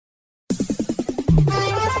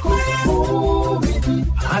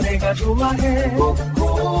아내가 좋아해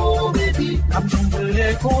코코메디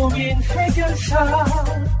남성들의 고민 해결사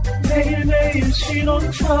매일매일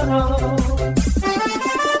신혼처럼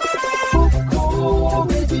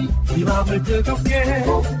코코메디 이 맘을 뜨겁게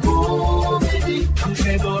코코메디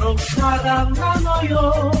밤새도록 사랑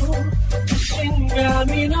나눠요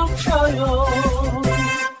신감이 넘쳐요.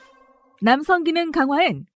 남성 기능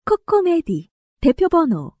강화엔 코코메디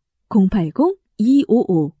대표번호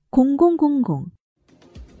 080-255-0000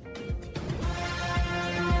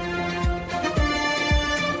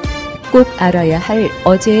 꼭 알아야 할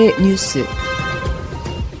어제의 뉴스.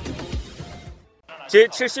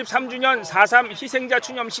 제73주년 4.3 희생자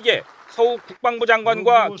추념식에 서욱 국방부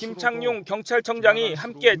장관과 김창룡 경찰청장이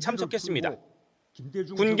함께 참석했습니다.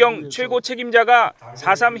 군경 최고 책임자가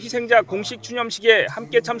 4.3 희생자 공식 추념식에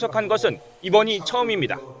함께 참석한 것은 이번이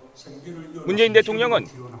처음입니다. 문재인 대통령은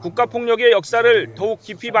국가폭력의 역사를 더욱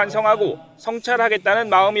깊이 반성하고 성찰하겠다는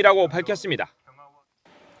마음이라고 밝혔습니다.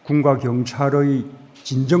 군과 경찰의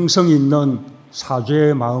진정성 있는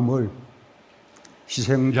사죄의 마음을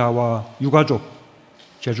희생자와 유가족,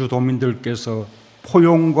 제주도민들께서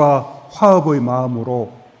포용과 화합의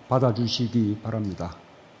마음으로 받아주시기 바랍니다.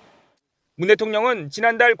 문 대통령은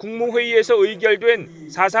지난달 국무회의에서 의결된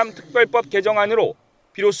 4.3 특별법 개정안으로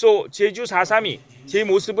비로소 제주 4.3이 제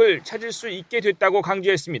모습을 찾을 수 있게 됐다고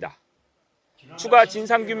강조했습니다. 추가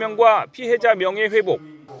진상규명과 피해자 명예회복,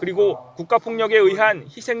 그리고 국가폭력에 의한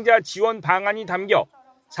희생자 지원 방안이 담겨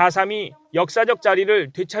 4.3이 역사적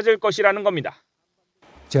자리를 되찾을 것이라는 겁니다.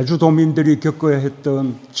 제주도민들이 겪어야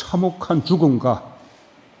했던 참혹한 죽음과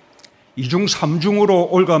 2중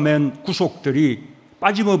 3중으로 올가맨 구속들이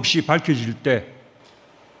빠짐없이 밝혀질 때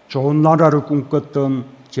좋은 나라를 꿈꿨던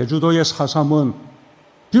제주도의 4.3은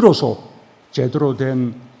비로소 제대로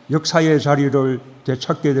된 역사의 자리를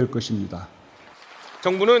되찾게 될 것입니다.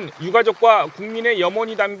 정부는 유가족과 국민의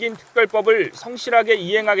염원이 담긴 특별법을 성실하게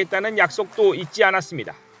이행하겠다는 약속도 잊지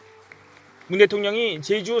않았습니다. 문 대통령이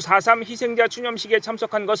제주 4.3 희생자 추념식에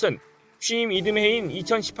참석한 것은 취임 이듬해인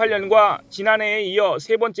 2018년과 지난해에 이어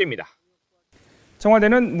세 번째입니다.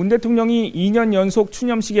 청와대는 문 대통령이 2년 연속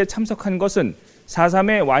추념식에 참석한 것은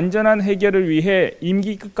 4.3의 완전한 해결을 위해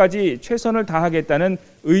임기 끝까지 최선을 다하겠다는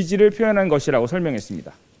의지를 표현한 것이라고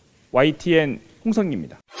설명했습니다. YTN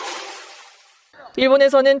홍성기입니다.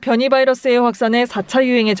 일본에서는 변이 바이러스의 확산에 4차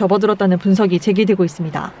유행에 접어들었다는 분석이 제기되고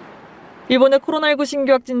있습니다. 일본의 코로나19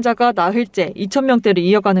 신규 확진자가 나흘째 2,000명대를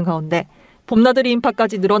이어가는 가운데 봄나들이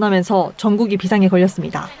인파까지 늘어나면서 전국이 비상에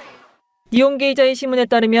걸렸습니다. 니혼게이자의 신문에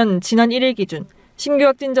따르면 지난 1일 기준 신규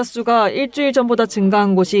확진자 수가 일주일 전보다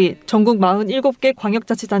증가한 곳이 전국 47개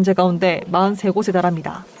광역자치단체 가운데 43곳에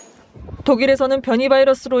달합니다. 독일에서는 변이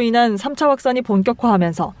바이러스로 인한 3차 확산이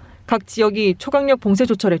본격화하면서 각 지역이 초강력 봉쇄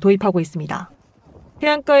조처를 도입하고 있습니다.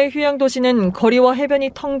 해안가의 휴양도시는 거리와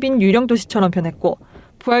해변이 텅 빈 유령도시처럼 변했고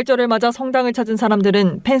부활절을 맞아 성당을 찾은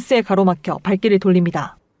사람들은 펜스에 가로막혀 발길을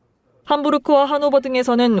돌립니다. 함부르크와 하노버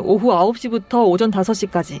등에서는 오후 9시부터 오전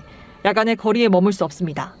 5시까지 야간에 거리에 머물 수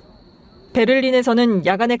없습니다. 베를린에서는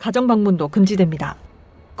야간의 가정 방문도 금지됩니다.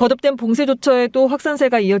 거듭된 봉쇄 조처에도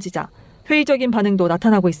확산세가 이어지자 회의적인 반응도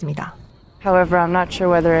나타나고 있습니다. However, I'm not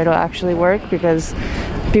sure whether it'll actually work because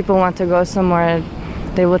people want to go somewhere,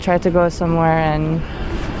 they will try to go somewhere and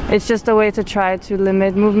it's just a way to try to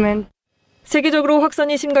limit movement. 세계적으로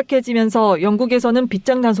확산이 심각해지면서 영국에서는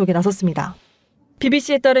빗장 단속에 나섰습니다.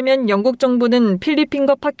 BBC에 따르면 영국 정부는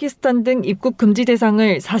필리핀과 파키스탄 등 입국 금지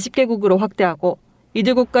대상을 40개국으로 확대하고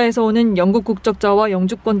이들 국가에서 오는 영국 국적자와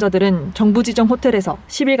영주권자들은 정부 지정 호텔에서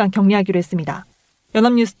 10일간 격리하기로 했습니다.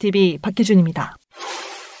 연합뉴스TV 박희준입니다.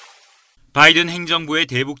 바이든 행정부의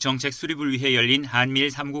대북 정책 수립을 위해 열린 한미일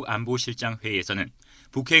 3국 안보실장 회의에서는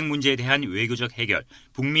북핵 문제에 대한 외교적 해결,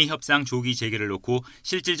 북미 협상 조기 재개를 놓고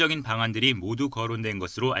실질적인 방안들이 모두 거론된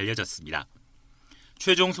것으로 알려졌습니다.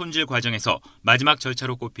 최종 손질 과정에서 마지막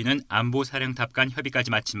절차로 꼽히는 안보사령탑 간 협의까지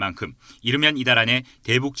마친 만큼 이르면 이달 안에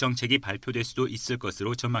대북 정책이 발표될 수도 있을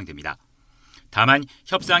것으로 전망됩니다. 다만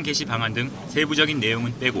협상 개시 방안 등 세부적인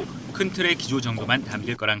내용은 빼고 큰 틀의 기조 정도만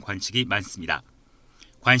담길 거란 관측이 많습니다.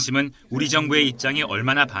 관심은 우리 정부의 입장이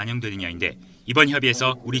얼마나 반영되느냐인데 이번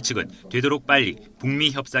협의에서 우리 측은 되도록 빨리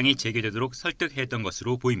북미 협상이 재개되도록 설득했던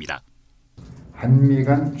것으로 보입니다. 한미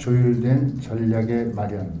간 조율된 전략의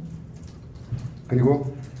마련,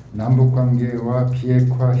 그리고 남북관계와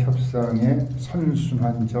비핵화 협상의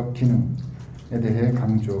선순환적 기능에 대해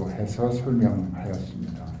강조해서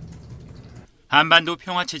설명하였습니다. 한반도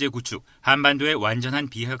평화체제 구축, 한반도의 완전한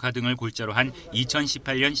비핵화 등을 골자로 한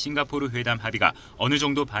 2018년 싱가포르 회담 합의가 어느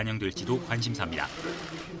정도 반영될지도 관심사입니다.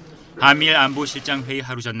 한미일 안보실장회의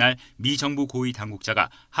하루 전날 미 정부 고위 당국자가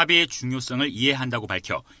합의의 중요성을 이해한다고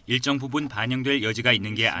밝혀 일정 부분 반영될 여지가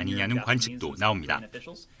있는 게 아니냐는 관측도 나옵니다.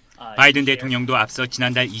 바이든 대통령도 앞서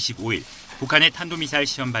지난달 25일 북한의 탄도미사일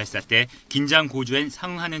시험 발사 때 긴장 고조엔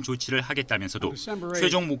상응하는 조치를 하겠다면서도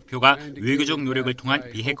최종 목표가 외교적 노력을 통한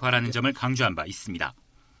비핵화라는 점을 강조한 바 있습니다.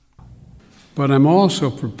 But I'm also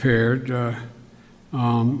prepared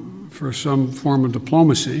for some form of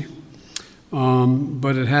diplomacy,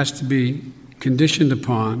 but it has to be conditioned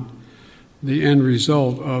upon the end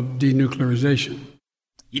result of denuclearization.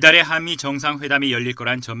 이달에 한미 정상회담이 열릴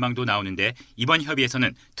거란 전망도 나오는데 이번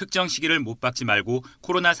협의에서는 특정 시기를 못 박지 말고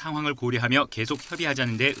코로나 상황을 고려하며 계속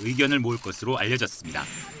협의하자는 데 의견을 모을 것으로 알려졌습니다.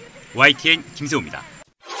 YTN 김세호입니다.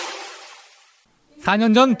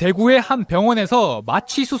 4년 전 대구의 한 병원에서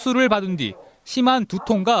마취 수술을 받은 뒤 심한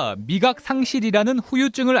두통과 미각 상실이라는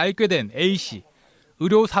후유증을 앓게 된 A씨.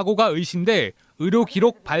 의료 사고가 의심돼 의료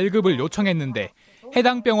기록 발급을 요청했는데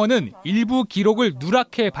해당 병원은 일부 기록을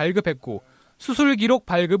누락해 발급했고 수술 기록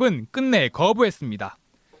발급은 끝내 거부했습니다.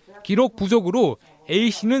 기록 부족으로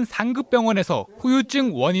A씨는 상급 병원에서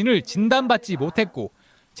후유증 원인을 진단받지 못했고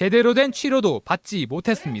제대로 된 치료도 받지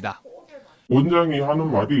못했습니다. 원장이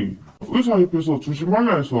하는 말이 의사협회에서 주지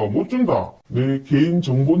말라 해서 못 준다. 내 개인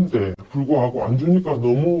정보인데 불구하고 안 주니까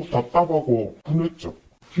너무 답답하고 화냈죠.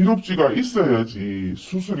 기록지가 있어야지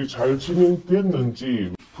수술이 잘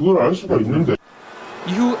진행됐는지 그걸 알 수가 있는데.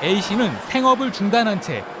 이후 A씨는 생업을 중단한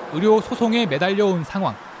채 의료 소송에 매달려온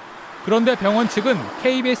상황. 그런데 병원 측은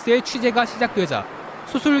KBS의 취재가 시작되자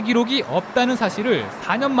수술 기록이 없다는 사실을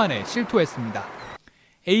 4년 만에 실토했습니다.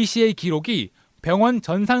 A씨의 기록이 병원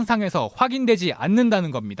전산상에서 확인되지 않는다는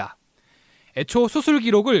겁니다. 애초 수술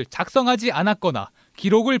기록을 작성하지 않았거나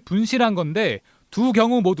기록을 분실한 건데 두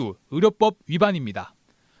경우 모두 의료법 위반입니다.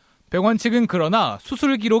 병원 측은 그러나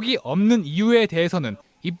수술 기록이 없는 이유에 대해서는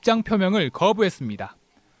입장 표명을 거부했습니다.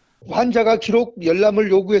 환자가 기록 열람을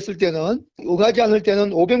요구했을 때는 응하지 않을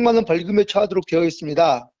때는 500만 원 벌금에 처하도록 되어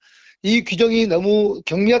있습니다. 이 규정이 너무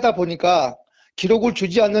경미하다 보니까 기록을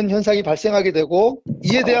주지 않는 현상이 발생하게 되고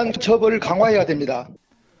이에 대한 처벌을 강화해야 됩니다.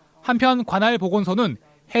 한편 관할 보건소는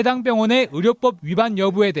해당 병원의 의료법 위반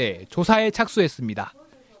여부에 대해 조사에 착수했습니다.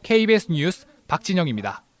 KBS 뉴스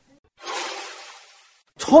박진영입니다.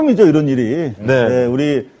 처음이죠, 이런 일이. 네,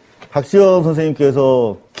 우리 박시영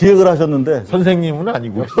선생님께서 기획을 하셨는데 선생님은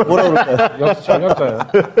아니고 뭐라 그럴까요? 역시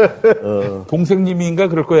정할까요? 동생님인가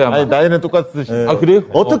그럴 거야 아마. 아니, 나이는 똑같으시. 네. 아 그래요?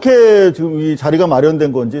 어떻게 지금 이 자리가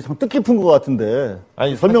마련된 건지 참 뜻깊은 것 같은데.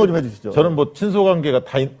 아니 설명을 좀 해주시죠. 저는 뭐 친소 관계가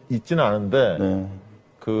다 있지는 않은데 네.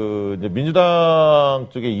 그 이제 민주당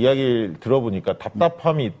쪽의 이야기를 들어보니까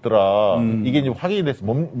답답함이 있더라. 이게 이제 확인이 됐어.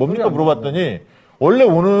 뭡니까 물어봤더니. 원래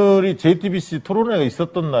오늘이 JTBC 토론회가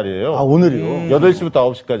있었던 날이에요. 아, 오늘이요? 8시부터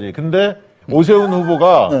 9시까지. 근데 오세훈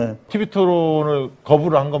후보가 네. TV 토론을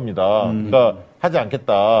거부를 한 겁니다. 그러니까 하지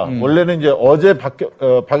않겠다. 원래는 이제 어제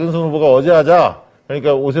박영선 후보가 어제 하자.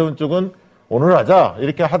 그러니까 오세훈 쪽은 오늘 하자.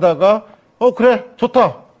 이렇게 하다가 그래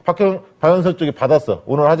좋다. 박영선 쪽이 받았어.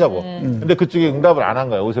 오늘 하자고. 근데 그쪽이 응답을 안 한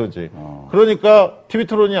거야. 오세훈 쪽이. 그러니까 TV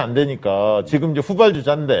토론이 안 되니까 지금 이제 후발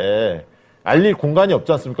주자인데 알릴 공간이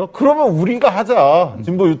없지 않습니까? 그러면 우리가 하자.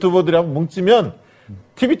 진보 유튜버들이 한번 뭉치면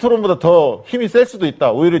TV 토론보다 더 힘이 셀 수도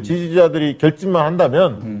있다. 오히려 지지자들이 결집만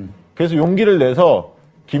한다면 그래서 용기를 내서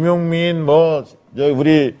김용민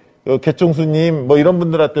우리 개총수님 이런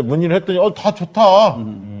분들한테 문의를 했더니 다 좋다.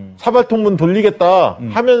 사발통문 돌리겠다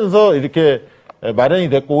하면서 이렇게 마련이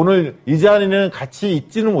됐고 오늘 이 자리는 같이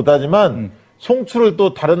있지는 못하지만 송출을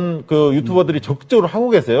또 다른 그 유튜버들이 적극적으로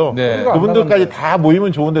하고 계세요. 네. 그분들까지 다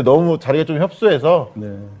모이면 좋은데 너무 자리가 좀 협소해서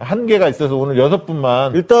네. 한계가 있어서 오늘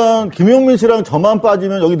 6분만. 일단 김용민 씨랑 저만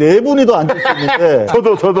빠지면 여기 4분이 더 앉을 수 있는데.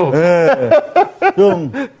 저도. 네.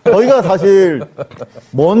 좀 저희가 사실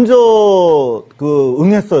먼저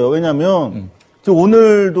응했어요. 왜냐하면 지금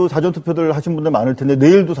오늘도 사전 투표들 하신 분들 많을 텐데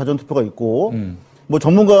내일도 사전 투표가 있고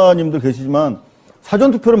전문가님들 계시지만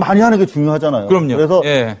사전 투표를 많이 하는 게 중요하잖아요. 그럼요. 그래서.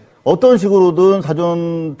 예. 어떤 식으로든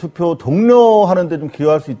사전투표 독려하는 데 좀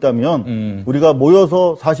기여할 수 있다면 우리가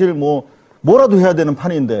모여서 사실 뭐라도 해야 되는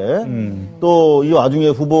판인데 또 이 와중에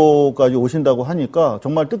후보까지 오신다고 하니까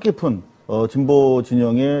정말 뜻깊은 진보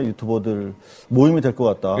진영의 유튜버들 모임이 될 것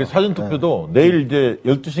같다. 사전투표도 네. 내일 이제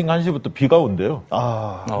 12시인가 1시부터 비가 온대요.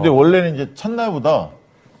 근데 원래는 이제 첫날보다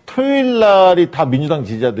토요일 날이 다 민주당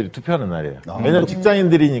지지자들이 투표하는 날이에요. 왜냐면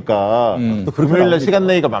직장인들이니까 또 금요일 날 시간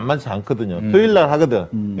내기가 만만치 않거든요. 토요일 날 하거든.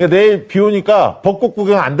 그러니까 내일 비 오니까 벚꽃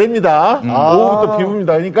구경 안 됩니다. 오후부터 비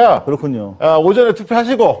옵니다. 그러니까 그렇군요. 오전에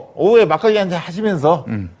투표하시고 오후에 막걸리 한잔 하시면서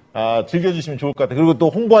즐겨주시면 좋을 것 같아요. 그리고 또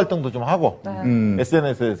홍보 활동도 좀 하고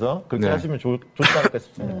SNS에서 그렇게 하시면 좋지 않을까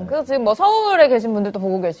싶습니다. 그래서 지금 뭐 서울에 계신 분들도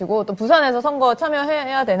보고 계시고 또 부산에서 선거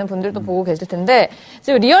참여해야 되는 분들도 보고 계실 텐데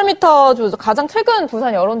지금 리얼미터 가장 최근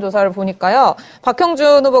부산 여론조사를 보니까요.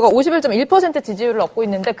 박형준 후보가 51.1% 지지율을 얻고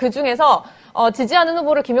있는데 그 중에서 지지하는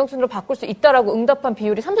후보를 김영춘으로 바꿀 수 있다라고 응답한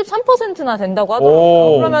비율이 33%나 된다고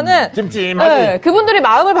하더라고요. 그러면은 찜찜하지. 네, 그분들이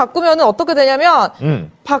마음을 바꾸면은 어떻게 되냐면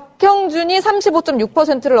박형준이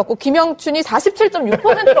 35.6%를 얻고 김영춘이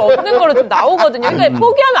 47.6%를 얻는 거로 좀 나오거든요. 그러니까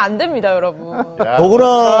포기하면 안 됩니다, 여러분.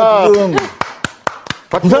 더구나 지금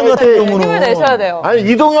부산 같은 경우는 힘을 내셔야 돼요. 아니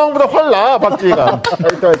이동형보다 훨나 박지희가.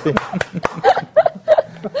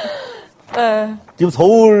 네. 지금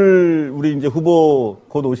서울 우리 이제 후보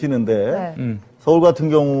곧 오시는데 서울 같은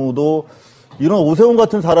경우도 이런 오세훈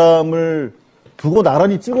같은 사람을 두고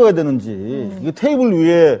나란히 찍어야 되는지 이게 테이블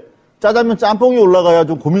위에 짜장면 짬뽕이 올라가야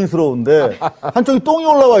좀 고민스러운데 한쪽이 똥이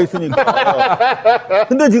올라와 있으니까.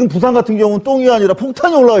 근데 지금 부산 같은 경우는 똥이 아니라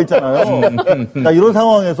폭탄이 올라와 있잖아요. 자, 이런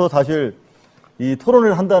상황에서 사실 이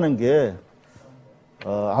토론을 한다는 게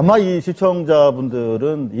아마 이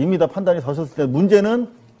시청자분들은 이미 다 판단이 서셨을 때 문제는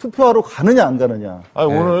투표하러 가느냐 안 가느냐.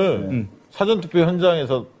 오늘 사전투표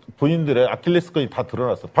현장에서 본인들의 아킬레스건이 다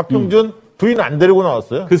드러났어. 박형준 부인 안 데리고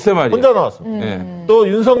나왔어요. 글쎄 말이야. 혼자 나왔어. 또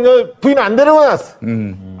윤석열 부인 안 데리고 나왔어.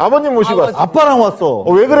 아버님 모시고 왔어. 아빠랑 왔어.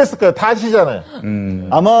 왜 그랬을까요? 다 아시잖아요.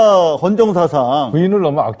 아마 헌정사상 부인을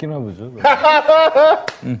너무 아끼나 보죠.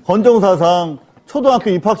 헌정사상 초등학교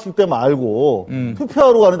입학식 때 말고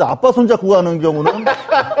투표하러 가는데 아빠 손잡고 가는 경우는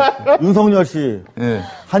윤석열 씨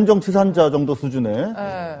한정치산자 정도 수준의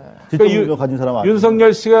지적능력 가진 사람 아니에요.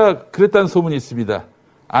 윤석열 씨가 그랬다는 소문이 있습니다.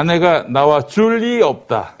 아내가 나와 줄 리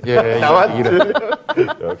없다. 나와 줄.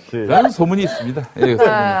 역시. 라는 소문이 있습니다.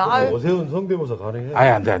 오세훈 성대모사 가능해요?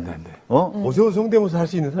 아예 안 돼. 오세훈 성대모사 할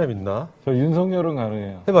수 있는 사람 있나? 저 윤석열은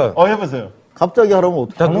가능해요. 해봐요. 해보세요. 갑자기 하라면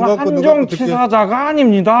어떡해? 저는 한정치사자가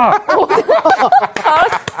아닙니다.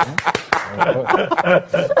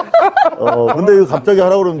 근데 이거 갑자기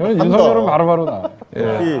하라고 그러면 윤석열은 바로바로 나.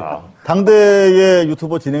 역시 당대의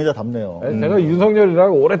유튜버 진행자답네요. 제가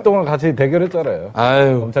윤석열이랑 오랫동안 같이 대결했잖아요.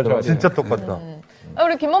 아유, 검찰청 진짜 똑같다.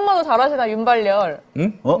 우리 김엄마도 잘하시나 윤발열.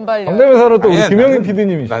 응? 윤발열. 성대모사로 또 우리 김영인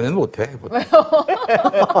PD님이. 나는 못해. 왜요?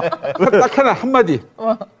 딱 하나 한마디.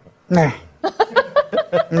 네.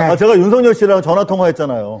 제가 윤석열 씨랑 전화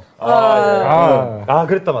통화했잖아요.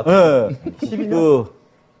 그랬다 맞다. 네.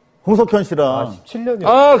 홍석현 씨랑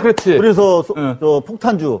 17년이요. 그렇지. 그래서 저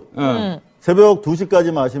폭탄주 새벽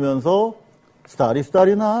 2시까지 마시면서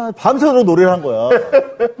스타리나 밤새도록 노래를 한 거야.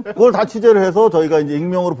 그걸 다 취재를 해서 저희가 이제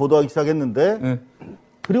익명으로 보도하기 시작했는데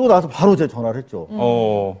그리고 나서 바로 제 전화를 했죠.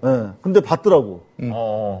 네. 근데 받더라고.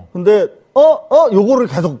 근데 요거를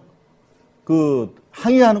계속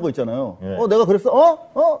항의하는 거 있잖아요. 내가 그랬어?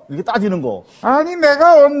 이렇게 따지는 거. 아니,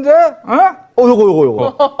 내가 언제?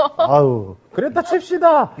 요거. 아유. 그랬다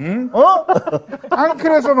칩시다. 안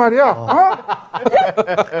그래서 말이야.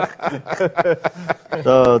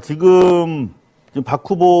 자, 지금 박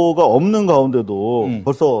후보가 없는 가운데도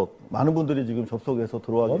벌써 많은 분들이 지금 접속해서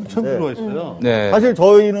들어와 계신데 엄청 들어있어요. 네. 사실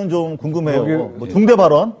저희는 좀 궁금해요. 중대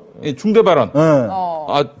발언. 중대 발언. 네.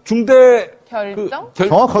 중대 결정?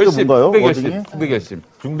 정확하게 결심, 뭔가요? 중대 결심.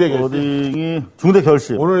 중대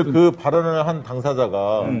결심. 오늘 그 발언을 한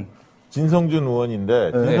당사자가 진성준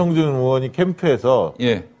의원인데 진성준 의원이 캠프에서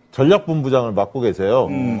전략본부장을 맡고 계세요.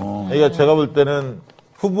 그러니까 제가 볼 때는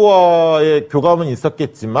후보와의 교감은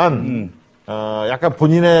있었겠지만 약간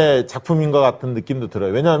본인의 작품인 것 같은 느낌도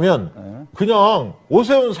들어요. 왜냐하면 그냥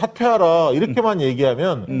오세훈 사퇴하라 이렇게만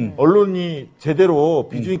얘기하면 언론이 제대로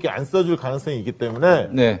비중 있게 안 써줄 가능성이 있기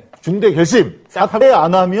때문에 중대 결심 사퇴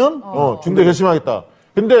안 하면 중대 결심하겠다.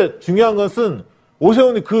 근데 중요한 것은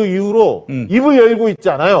오세훈이 그 이후로 입을 열고 있지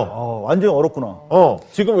않아요. 완전히 얼었구나.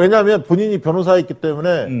 지금 왜냐하면 본인이 변호사였기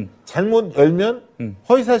때문에 잘못 열면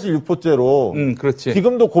허위사실 유포죄로 그렇지.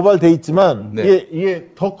 지금도 고발돼 있지만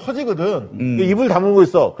이게 더 커지거든. 입을 다물고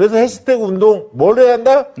있어. 그래서 해시태그 운동 뭘 해야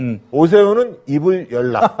한다? 오세훈은 입을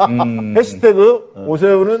열라. 해시태그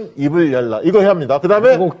오세훈은 입을 열라. 이거 해야 합니다. 그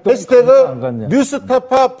다음에 해시태그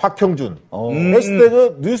뉴스타파 박형준.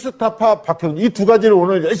 해시태그 뉴스타파 박형준. 이 두 가지를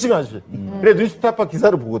오늘 열심히 하시죠. 그래 뉴스타파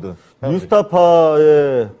기사를 보거든.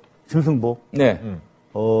 뉴스타파의 짐승복.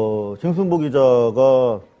 짐승복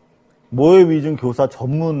기자가 모해 위증 교사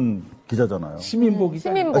전문 기자잖아요. 시민복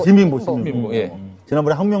기자. 시민복.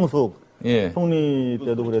 지난번에 항명숙 총리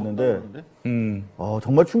때도 그랬는데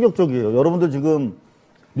정말 충격적이에요. 여러분들 지금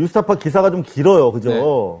뉴스타파 기사가 좀 길어요.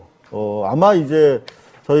 그죠? 아마 이제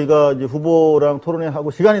저희가 이제 후보랑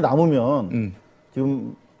토론회하고 시간이 남으면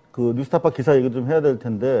지금 그 뉴스타파 기사 얘기 좀 해야 될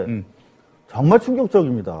텐데 정말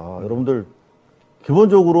충격적입니다. 여러분들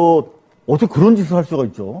기본적으로 어떻게 그런 짓을 할 수가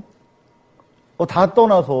있죠? 다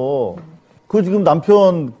떠나서 그 지금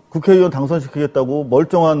남편 국회의원 당선시키겠다고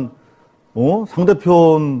멀쩡한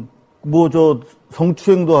상대편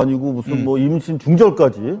성추행도 아니고 무슨 임신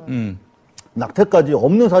중절까지 낙태까지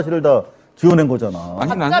없는 사실을 다 지어낸 거잖아.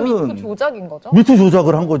 아니, 가짜 미투 조작인 거죠? 미투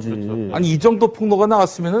조작을 한 거지. 아니 이 정도 폭로가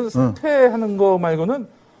나왔으면은 사퇴하는 거 말고는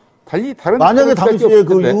달리 다른. 만약에 당시에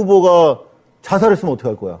그 이 후보가 자살했으면 어떻게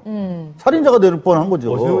할 거야? 살인자가 될 뻔한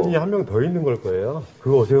거죠. 오세훈이 한 명 더 있는 걸 거예요.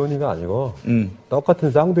 그 오세훈이가 아니고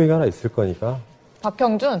똑같은 쌍둥이가 하나 있을 거니까.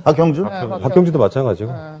 박형준? 박형준? 네, 박형준도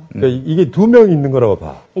마찬가지고. 그러니까 이게 2명 있는 거라고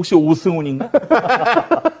봐. 혹시 오승훈인가?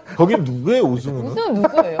 거긴 누구예요, 오승훈은? 오승훈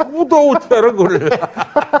누구예요? 누구도 어떻게 알아, 그거를.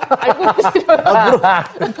 알고 계시려나?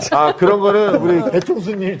 그런 거는 우리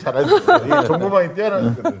배총수님이 잘 알죠. 이게 정보망이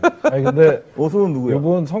뛰어나거든. 아니, 근데. 오승훈 누구야?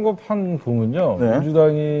 이번 선거판 보면요. 네.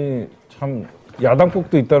 민주당이 참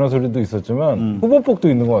야당폭도 있다는 소리도 있었지만 후보폭도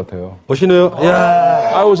있는 것 같아요. 오시네요.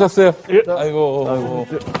 야, 오셨어요. 아이고.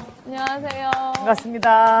 안녕하세요.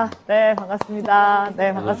 반갑습니다. 네, 반갑습니다.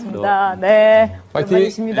 네, 반갑습니다. 네. 파이팅.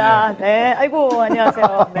 오랜만이십니다. 네. 아이고,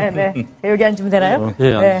 안녕하세요. 네. 여기 앉으면 되나요?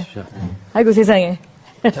 예, 앉으십시오. 아이고, 세상에.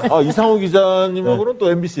 이상호 기자님하고는 또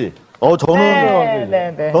MBC.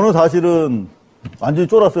 저는 사실은 완전히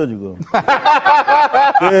쫄았어요, 지금.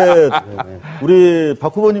 네, 우리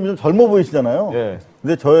박 후보님이 좀 젊어 보이시잖아요.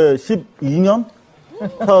 근데 저의 12년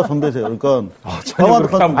차 선배세요. 그러니까.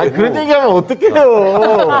 그런 얘기하면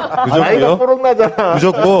어떡해요. 나이가 뽀록나잖아.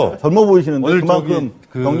 무조건. 젊어 보이시는데 오늘 그만큼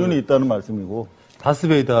경륜이 있다는 말씀이고.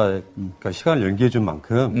 다스베이다가 시간을 연기해준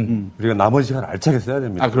만큼 우리가 나머지 시간 알차게 써야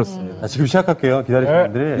됩니다. 그렇습니다. 지금 시작할게요.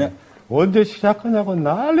 기다리시는 분들이. 언제 시작하냐고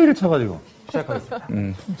난리를 쳐가지고 시작하겠습니다.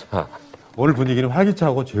 자, 오늘 분위기는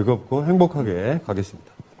활기차고 즐겁고 행복하게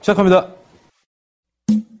가겠습니다. 시작합니다.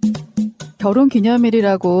 결혼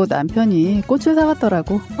기념일이라고 남편이 꽃을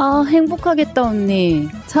사갔더라고. 아, 행복하겠다, 언니.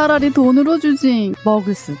 차라리 돈으로 주지.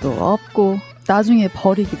 먹을 수도 없고 나중에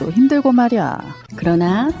버리기도 힘들고 말이야.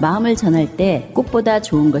 그러나 마음을 전할 때 꽃보다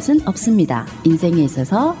좋은 것은 없습니다. 인생에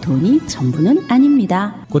있어서 돈이 전부는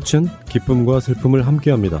아닙니다. 꽃은 기쁨과 슬픔을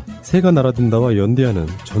함께합니다. 새가 날아든다와 연대하는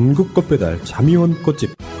전국 꽃배달 자미원 꽃집.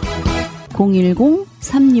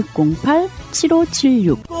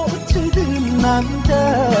 010-3608-7576.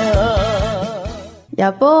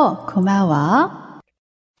 여보, 고마워.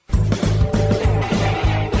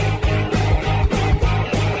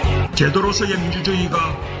 제도로서의 민주주의가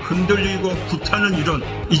흔들리고 구타는 일은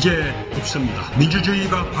이제 없습니다.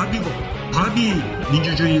 민주주의가 밥이고 밥이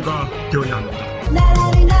민주주의가 되어야 합니다.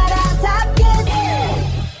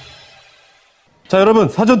 자, 여러분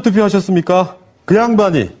사전투표 하셨습니까? 그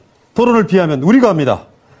양반이 토론을 피하면 우리가 합니다.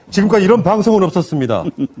 지금까지 이런 방송은 없었습니다.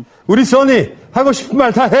 우리 써니 하고 싶은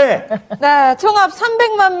말 다 해. 네, 총합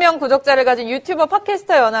 300만 명 구독자를 가진 유튜버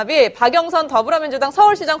팟캐스터 연합이 박영선 더불어민주당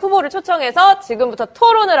서울시장 후보를 초청해서 지금부터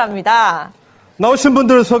토론을 합니다. 나오신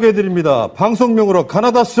분들 소개해드립니다. 방송명으로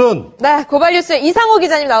가나다 순. 네, 고발뉴스의 이상호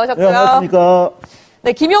기자님 나오셨고요. 네, 안녕하십니까.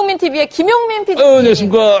 네, 김용민 TV의 김용민 PD.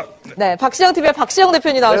 안녕하십니까. 네, 박시영 TV의 박시영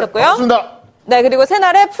대표님 나오셨고요. 반갑습니다. 네, 그리고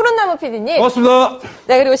새날의 푸른나무 PD님. 반갑습니다.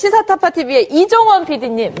 네, 그리고 시사타파 TV의 이종원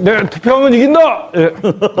PD님. 네, 투표하면 이긴다. 예.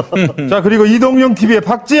 자, 그리고 이동영 TV의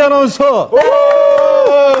박지 아나운서.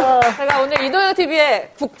 제가 오늘 이동영 TV의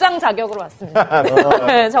국장 자격으로 왔습니다.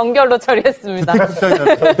 네, 정결로 처리했습니다.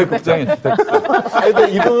 국장이.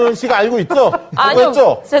 근데 이동현 씨가 알고 있죠? 아니요,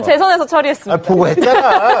 했죠? 제 손에서 처리했습니다. 보고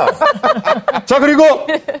했잖아. 자, 그리고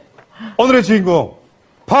오늘의 주인공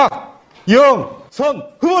박영선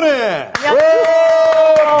후보네.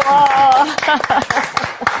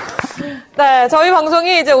 네, 저희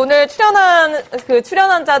방송이 이제 오늘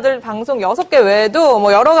출연한 자들 방송 6개 외에도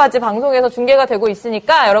뭐 여러 가지 방송에서 중계가 되고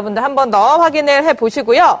있으니까 여러분들 한 번 더 확인을 해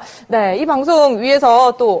보시고요. 네, 이 방송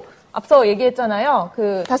위에서 또 앞서 얘기했잖아요.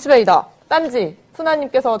 그 다스베이더, 딴지,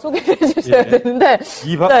 푸나님께서 소개를 해 주셔야 되는데.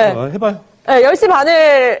 해봐요. 네,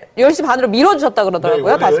 10시 반으로 밀어주셨다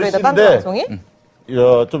그러더라고요. 다스베이더 딴지 방송이.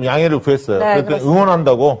 좀 양해를 구했어요. 네, 그러니까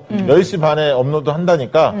응원한다고 10시 반에 업로드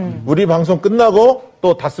한다니까 우리 방송 끝나고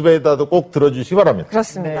또 다스베이다도 꼭 들어주시기 바랍니다.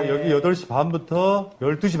 그렇습니다. 네, 여기 8시 반부터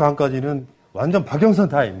 12시 반까지는 완전 박영선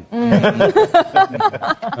타임. 네,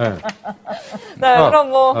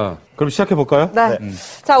 그럼 그럼 시작해볼까요? 네.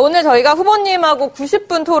 자, 오늘 저희가 후보님하고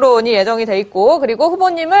 90분 토론이 예정이 돼 있고, 그리고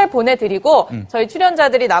후보님을 보내드리고, 저희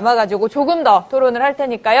출연자들이 남아가지고 조금 더 토론을 할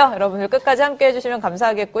테니까요. 여러분들 끝까지 함께 해주시면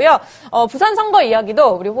감사하겠고요. 부산 선거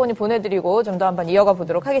이야기도 우리 후보님 보내드리고 좀 더 한번 이어가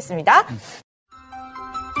보도록 하겠습니다.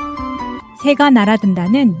 새가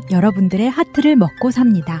날아든다는 여러분들의 하트를 먹고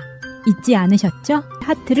삽니다. 잊지 않으셨죠?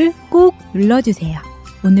 하트를 꼭 눌러주세요.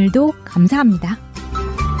 오늘도 감사합니다.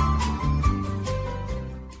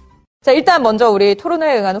 자, 일단 먼저 우리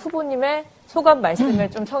토론회에 응하는 후보님의 소감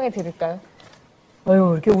말씀을 좀 청해 드릴까요?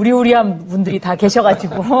 어휴, 이렇게 우리우리한 분들이 다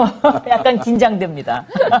계셔가지고 약간 긴장됩니다.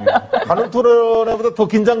 가는 토론회보다 더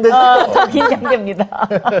긴장되죠? 더 긴장됩니다.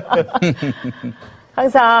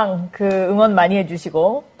 항상 그 응원 많이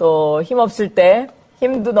해주시고 또 힘없을 때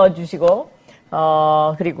힘도 넣어주시고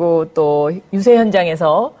그리고 또 유세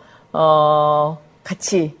현장에서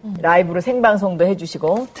같이 라이브로 생방송도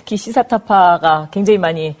해주시고 특히 시사타파가 굉장히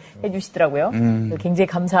많이 해주시더라고요. 굉장히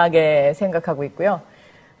감사하게 생각하고 있고요.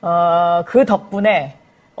 그 덕분에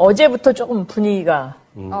어제부터 조금 분위기가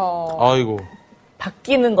아이고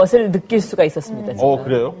바뀌는 것을 느낄 수가 있었습니다. 진짜.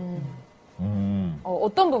 그래요?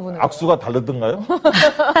 어떤 부분을? 악수가 다르던가요?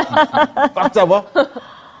 꽉 잡아?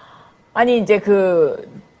 아니 이제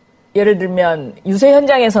예를 들면 유세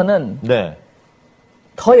현장에서는 네.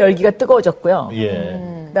 더 열기가 뜨거워졌고요.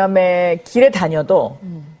 예. 그다음에 길에 다녀도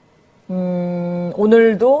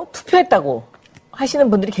오늘도 투표했다고 하시는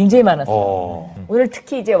분들이 굉장히 많았어요. 오늘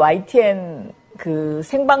특히 이제 YTN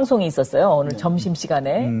생방송이 있었어요. 오늘 점심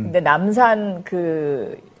시간에. 근데 남산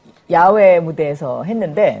야외 무대에서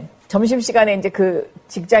했는데 점심 시간에 이제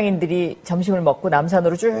직장인들이 점심을 먹고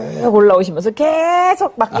남산으로 쭉 올라오시면서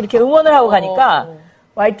계속 막 이렇게 응원을 하고 가니까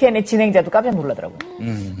YTN의 진행자도 깜짝 놀라더라고요.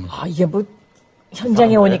 이게 뭐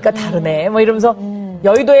현장에 오니까 다르네. 뭐 이러면서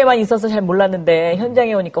여의도에만 있어서 잘 몰랐는데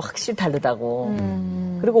현장에 오니까 확실히 다르다고.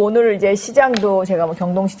 그리고 오늘 이제 시장도 제가 뭐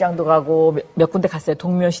경동시장도 가고 몇 군데 갔어요.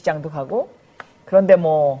 동묘시장도 가고. 그런데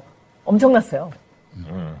뭐 엄청났어요.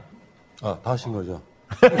 다 하신 거죠?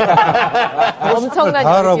 엄청난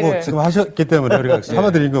다 하라고 얘기를. 지금 하셨기 때문에 우리가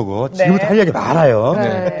잡아드린 거고 네. 지금부터 할 얘기 많아요.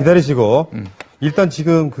 네. 기다리시고 일단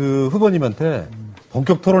지금 후보님한테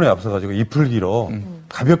본격 토론에 앞서가지고 이 풀기로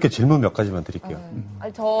가볍게 질문 몇 가지만 드릴게요.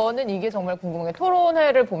 아니, 저는 이게 정말 궁금한 게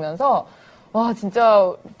토론회를 보면서 와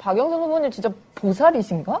진짜 박영선 후보님 진짜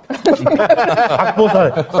보살이신가?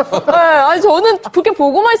 박보살. 네, 아니 저는 그렇게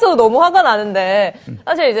보고만 있어도 너무 화가 나는데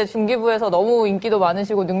사실 이제 중기부에서 너무 인기도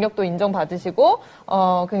많으시고 능력도 인정받으시고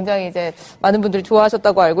굉장히 이제 많은 분들이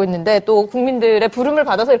좋아하셨다고 알고 있는데 또 국민들의 부름을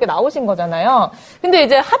받아서 이렇게 나오신 거잖아요. 근데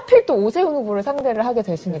이제 하필 또 오세훈 후보를 상대를 하게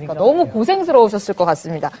되시니까 너무 고생스러우셨을 것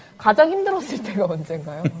같습니다. 가장 힘들었을 때가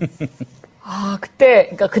언젠가요?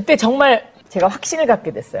 그때 정말 제가 확신을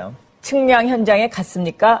갖게 됐어요. 측량 현장에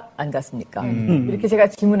갔습니까? 안 갔습니까? 이렇게 제가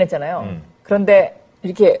질문했잖아요. 그런데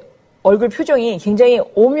이렇게 얼굴 표정이 굉장히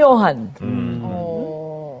오묘한,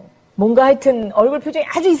 뭔가 하여튼 얼굴 표정이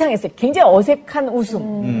아주 이상했어요. 굉장히 어색한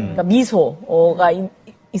웃음, 그러니까 미소가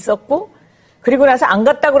있었고, 그리고 나서 안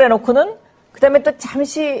갔다고 그래놓고는 그 다음에 또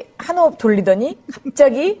잠시 한 호흡 돌리더니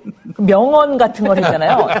갑자기 명언 같은 걸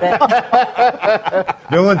했잖아요. 네.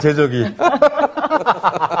 명언 제조기.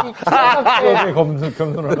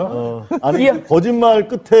 겸손하다? 아니, 거짓말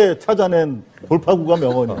끝에 찾아낸 돌파구가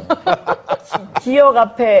명언이야. 기억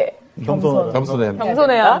앞에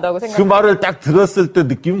겸손해야 한다고 생각해요. 그 말을 딱 들었을 때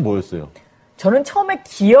느낌은 뭐였어요? 저는 처음에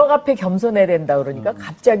기억 앞에 겸손해야 된다 그러니까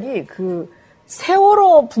갑자기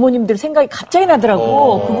세월호 부모님들 생각이 갑자기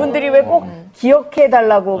나더라고. 그분들이 왜 꼭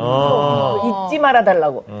기억해달라고, 잊지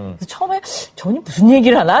말아달라고. 그래서 처음에 저는 무슨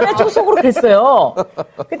얘기를 하나? 내가 좀 속으로 그랬어요.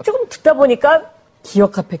 조금 듣다 보니까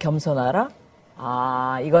기억 앞에 겸손하라?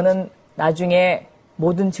 이거는 나중에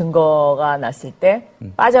모든 증거가 났을 때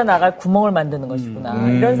빠져나갈 구멍을 만드는 것이구나.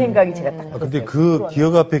 이런 생각이 제가 딱 들었어요. 근데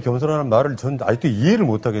기억 앞에 겸손하는 말을 전 아직도 이해를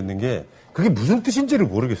못 하겠는 게 그게 무슨 뜻인지를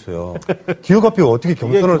모르겠어요. 기억 앞에 어떻게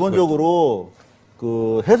겸손할 수가 기본적으로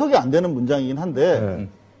해석이 안 되는 문장이긴 한데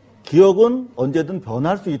기억은 언제든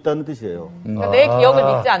변할 수 있다는 뜻이에요. 그러니까 내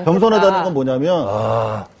기억을 믿지 않는다. 겸손하다는 건 뭐냐면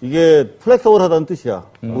이게 플렉서블하다는 뜻이야.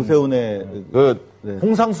 오세훈의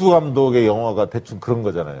홍상수 감독의 영화가 대충 그런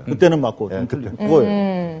거잖아요. 그때는 맞고 좀 틀린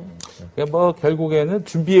그거예요. 그러니까 결국에는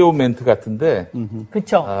준비해온 멘트 같은데.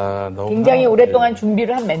 그렇죠. 굉장히 오랫동안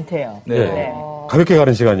준비를 한 멘트예요. 네. 가볍게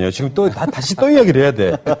가는 시간이에요. 지금 다시 이야기를 해야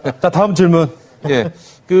돼. 자, 다음 질문. 예.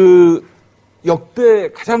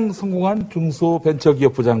 역대 가장 성공한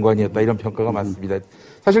중소벤처기업부 장관이었다 이런 평가가 많습니다.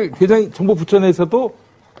 사실 굉장히 정부 부처 내에서도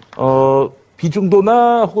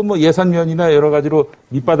비중도나 혹은 예산면이나 여러 가지로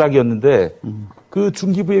밑바닥이었는데 그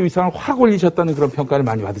중기부의 위상을 확 올리셨다는 그런 평가를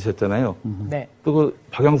많이 받으셨잖아요. 네. 또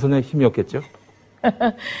박영선의 힘이었겠죠?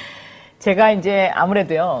 제가 이제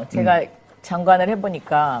아무래도요. 제가 장관을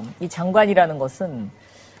해보니까 이 장관이라는 것은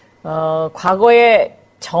과거에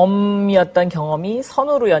점이었던 경험이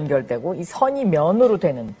선으로 연결되고 이 선이 면으로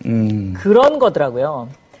되는 그런 거더라고요.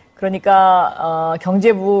 그러니까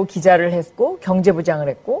경제부 기자를 했고 경제부장을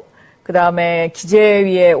했고 그 다음에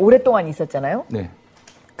기재위에 오랫동안 있었잖아요. 네.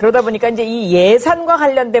 그러다 보니까 이제 이 예산과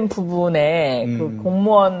관련된 부분에 그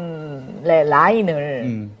공무원의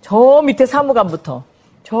라인을 저 밑에 사무관부터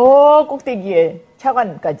저 꼭대기에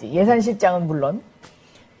차관까지 예산실장은 물론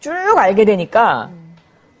쭉 알게 되니까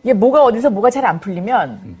이게 뭐가 어디서 뭐가 잘 안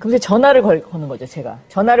풀리면 금세 전화를 거는 거죠, 제가.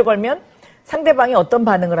 전화를 걸면 상대방이 어떤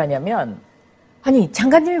반응을 하냐면 아니,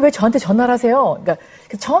 장관님이 왜 저한테 전화를 하세요? 그러니까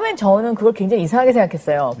처음엔 저는 그걸 굉장히 이상하게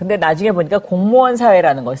생각했어요. 근데 나중에 보니까 공무원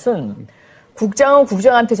사회라는 것은 국장은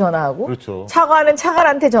국장한테 전화하고 그렇죠. 차관은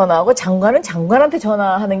차관한테 전화하고 장관은 장관한테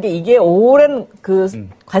전화하는 게 이게 오랜 그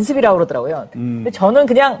관습이라고 그러더라고요. 근데 저는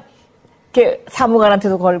그냥 이렇게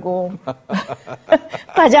사무관한테도 걸고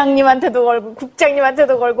과장님한테도 걸고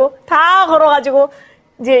국장님한테도 걸고 다 걸어가지고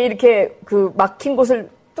이제 이렇게 그 막힌 곳을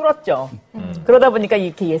뚫었죠. 그러다 보니까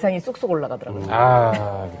이렇게 예산이 쑥쑥 올라가더라고요.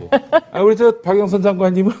 그래. 우리 박영선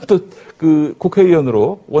장관님은 또 그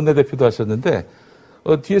국회의원으로 원내대표도 하셨는데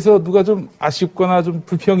뒤에서 누가 좀 아쉽거나 좀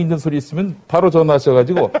불평 있는 소리 있으면 바로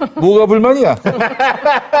전화하셔가지고 뭐가 불만이야?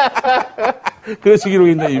 그러시기로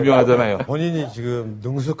굉장히 유명하잖아요. 본인이 지금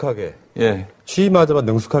능숙하게 예. 취임하자마자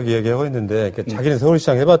능숙하게 얘기하고 있는데 자기는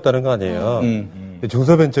서울시장 해봤다는 거 아니에요.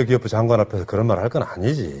 중소벤처기업부 장관 앞에서 그런 말 할 건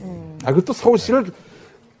아니지. 그리고 또 서울시를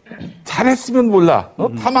잘했으면 몰라.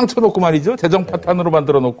 다 망쳐놓고 말이죠. 재정 파탄으로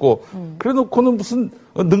만들어놓고 그래놓고는 무슨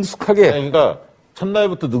능숙하게. 그러니까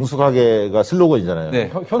첫날부터 능숙하게가 슬로건이잖아요.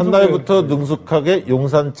 네. 첫날부터 능숙하게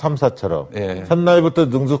용산 참사처럼. 네. 첫날부터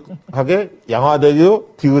능숙하게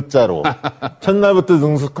양화대교 디귿자로. 첫날부터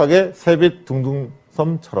능숙하게 새빛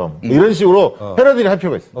둥둥섬처럼. 이런 식으로 패러디를 할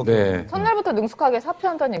필요가 있어요. 네. 첫날부터 능숙하게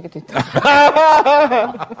사표한다는 얘기도 있다.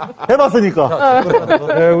 해봤으니까.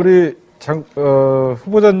 네, 우리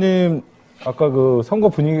후보자님 아까 그 선거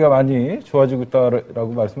분위기가 많이 좋아지고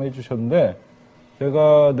있다라고 말씀해 주셨는데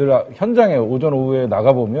제가 늘 현장에 오전 오후에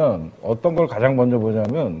나가보면 어떤 걸 가장 먼저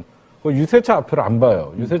보냐면 그 유세차 앞을 안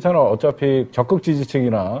봐요. 유세차는 어차피 적극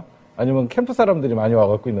지지층이나 아니면 캠프 사람들이 많이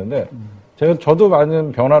와갖고 있는데 저도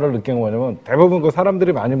많은 변화를 느낀 건 뭐냐면 대부분 그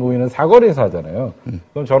사람들이 많이 모이는 사거리에서 하잖아요.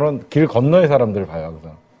 그럼 저는 길 건너의 사람들을 봐요,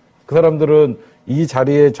 항상. 그 사람들은 이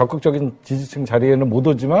자리에 적극적인 지지층 자리에는 못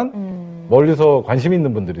오지만 멀리서 관심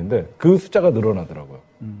있는 분들인데 그 숫자가 늘어나더라고요.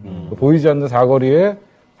 보이지 않는 사거리에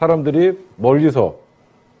사람들이 멀리서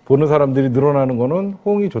보는 사람들이 늘어나는 거는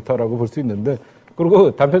호응이 좋다라고 볼 수 있는데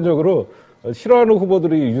그리고 단편적으로 싫어하는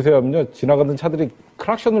후보들이 유세하면요 지나가는 차들이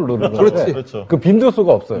크락션을 누르는데 그렇죠. 그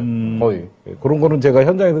빈도수가 없어요. 거의 그런 거는 제가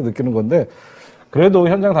현장에서 느끼는 건데 그래도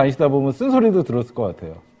현장 다니시다 보면 쓴소리도 들었을 것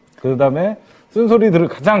같아요. 그 다음에 쓴소리들을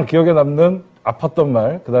가장 기억에 남는 아팠던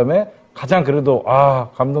말, 그 다음에 가장 그래도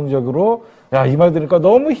감동적으로 이 말 들으니까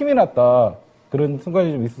너무 힘이 났다 그런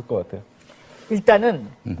순간이 좀 있을 것 같아요. 일단은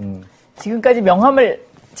지금까지 명함을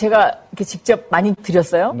제가 이렇게 직접 많이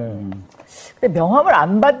드렸어요. 네. 근데 명함을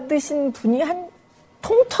안 받으신 분이 한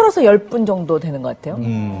통틀어서 10분 정도 되는 것 같아요.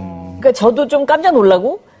 그러니까 저도 좀 깜짝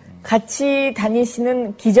놀라고 같이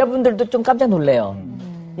다니시는 기자분들도 좀 깜짝 놀래요.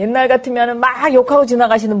 옛날 같으면은 막 욕하고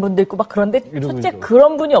지나가시는 분도 있고 막 그런데 첫째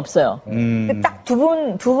그런 분이 없어요. 근데 딱 두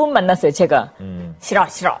분 만났어요, 제가.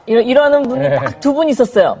 싫어. 이러는 분이 딱 두 분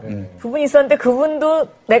있었어요. 두 분 있었는데 그분도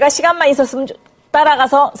내가 시간만 있었으면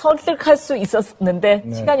따라가서 설득할 수 있었는데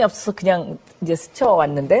시간이 없어서 그냥 이제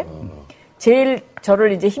스쳐왔는데 제일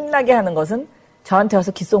저를 이제 힘나게 하는 것은 저한테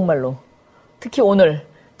와서 귓속말로 특히 오늘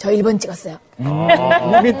저 1번 찍었어요.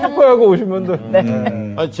 이미 투표하고 오신 분들.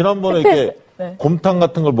 네. 아니, 지난번에 이렇게 곰탕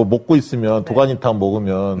같은 걸 뭐 먹고 있으면 도가니탕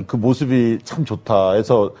먹으면 그 모습이 참 좋다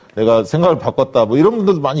해서 내가 생각을 바꿨다 뭐 이런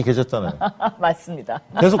분들도 많이 계셨잖아요. 맞습니다.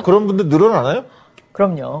 계속 그런 분들 늘어나나요?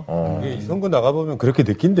 그럼요. 이 선거 나가보면 그렇게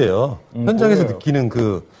느낀대요. 현장에서 느끼는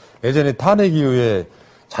그 예전에 탄핵 이후에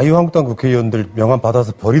자유한국당 국회의원들 명함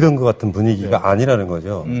받아서 버리던 것 같은 분위기가 아니라는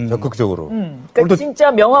거죠. 적극적으로. 그러니까 진짜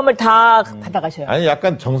명함을 다 받아가셔요. 아니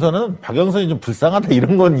약간 정서는 박영선이 좀 불쌍하다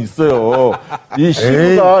이런 건 있어요. 이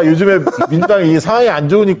시부가 요즘에 민주당이 상황이 안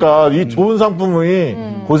좋으니까 이 좋은 상품이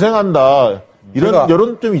고생한다. 이런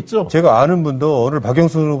여론 좀 있죠. 제가 아는 분도 오늘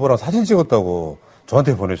박영선 후보랑 사진 찍었다고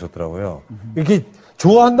저한테 보내셨더라고요. 이렇게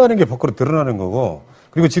좋아한다는 게 밖으로 드러나는 거고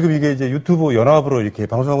그리고 지금 이게 이제 유튜브 연합으로 이렇게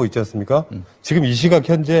방송하고 있지 않습니까? 지금 이 시각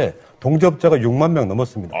현재 동접자가 6만 명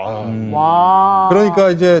넘었습니다. 와. 그러니까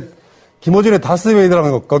이제 김호준의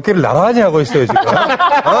다스베이더랑 어깨를 나란히 하고 있어요, 지금.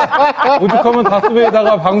 오죽하면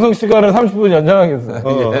다스베이다가 방송 시간을 30분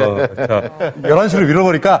연장하겠어요. 자, 11시를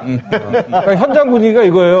밀어버리니까. 그러니까 현장 분위기가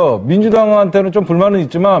이거예요. 민주당한테는 좀 불만은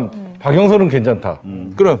있지만 박영선은 괜찮다.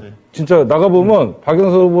 그럼 진짜 나가보면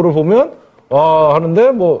박영선 후보를 보면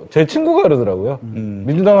하는데 뭐 제 친구가 그러더라고요.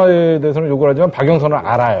 민주당에 대해서는 욕을 하지만 박영선은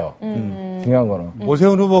알아요. 중요한 거는.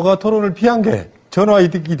 오세훈 후보가 토론을 피한 게 전화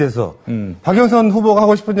이득이 돼서 박영선 후보가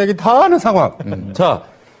하고 싶은 얘기 다 하는 상황. 자,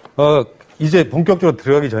 이제 본격적으로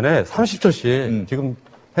들어가기 전에 30초씩 지금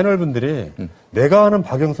패널분들이 내가 아는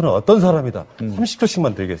박영선은 어떤 사람이다.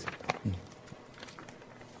 30초씩만 드리겠습니다.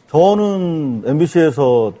 저는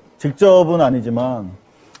MBC에서 직접은 아니지만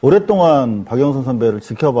오랫동안 박영선 선배를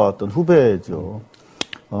지켜봤던 후배죠.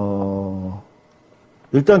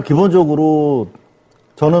 일단 기본적으로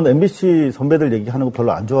저는 MBC 선배들 얘기하는 거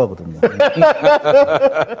별로 안 좋아하거든요.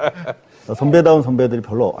 선배다운 선배들이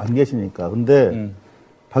별로 안 계시니까. 근데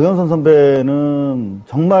박영선 선배는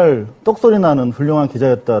정말 떡소리 나는 훌륭한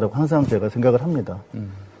기자였다라고 항상 제가 생각을 합니다.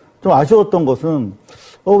 좀 아쉬웠던 것은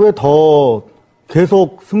왜 더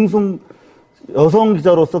계속 여성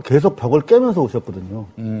기자로서 계속 벽을 깨면서 오셨거든요.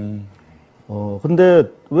 근데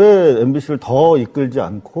왜 MBC를 더 이끌지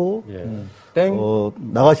않고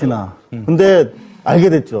나가시나. 근데 알게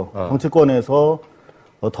됐죠. 정치권에서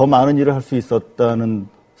더 많은 일을 할 수 있었다는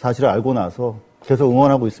사실을 알고 나서 계속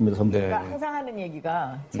응원하고 있습니다, 선배. 제가 항상 하는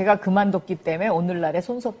얘기가 제가 그만뒀기 때문에 오늘날의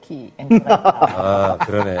손석희 앵커다. 아,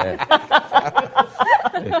 그러네.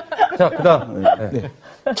 자, 그다음. 네.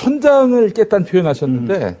 천장을 깼다는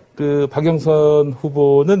표현하셨는데 그 박영선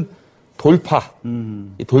후보는 돌파,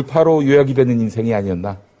 이 돌파로 요약이 되는 인생이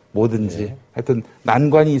아니었나. 뭐든지 하여튼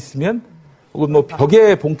난관이 있으면 혹은 뭐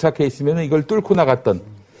벽에 봉착해 있으면 이걸 뚫고 나갔던.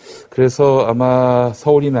 그래서 아마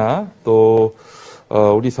서울이나 또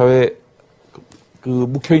우리 사회 그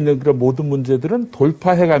묵혀 있는 그런 모든 문제들은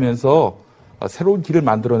돌파해가면서 새로운 길을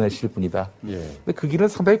만들어내실 분이다. 근데 그 길은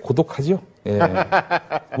상당히 고독하죠.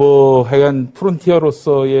 뭐 하여간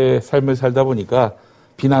프론티어로서의 삶을 살다 보니까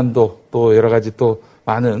비난도 또 여러 가지 또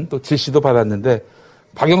많은 또 질시도 받았는데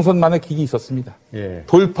박영선만의 길이 있었습니다.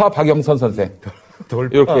 돌파 박영선 선생.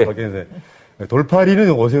 돌파 이렇게. 박영선.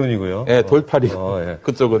 돌파리는 오세훈이고요. 네, 돌파리.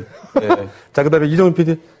 그쪽은. 자, 그다음에 이정훈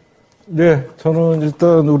PD. 네, 저는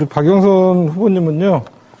일단 우리 박영선 후보님은요,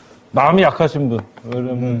 마음이 약하신 분.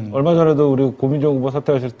 왜냐면 얼마 전에도 우리 고민정 후보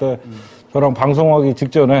사퇴하실 때 저랑 방송하기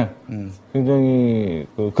직전에 굉장히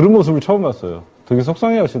그런 모습을 처음 봤어요. 되게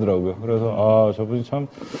속상해 하시더라고요. 그래서 저분이 참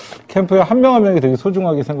캠프에 한 명 한 명이 되게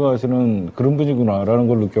소중하게 생각하시는 그런 분이구나라는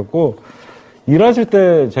걸 느꼈고, 일하실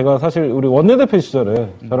때 제가 사실 우리 원내대표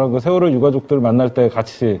시절에 저랑 그 세월호 유가족들 만날 때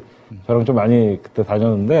같이 저랑 좀 많이 그때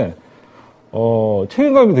다녔는데,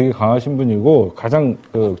 책임감이 되게 강하신 분이고, 가장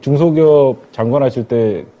그 중소기업 장관하실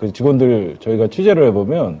때 그 직원들 저희가 취재를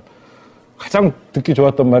해보면 가장 듣기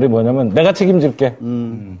좋았던 말이 뭐냐면 내가 책임질게.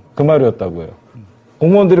 그 말이었다고 해요.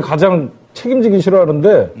 공무원들이 가장 책임지기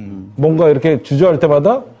싫어하는데 뭔가 이렇게 주저할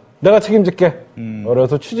때마다 내가 책임질게.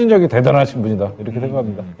 그래서 추진력이 대단하신 분이다. 이렇게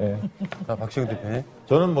생각합니다. 예. 자, 박시영 대표님.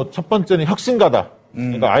 저는 뭐 첫 번째는 혁신가다.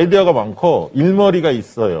 그러니까 아이디어가 많고 일머리가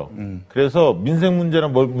있어요. 그래서 민생 문제나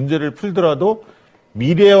문제를 풀더라도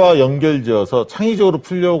미래와 연결지어서 창의적으로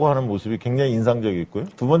풀려고 하는 모습이 굉장히 인상적이었고요.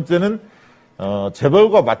 두 번째는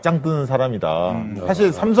재벌과 맞짱 뜨는 사람이다.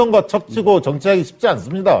 사실 삼성과 척지고 정치하기 쉽지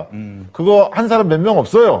않습니다. 그거 한 사람 몇 명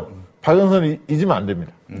없어요. 박영선이 잊으면 안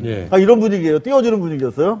됩니다. 이런 분위기예요. 띄워주는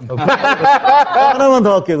분위기였어요? 하나만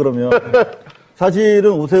더 할게, 그러면.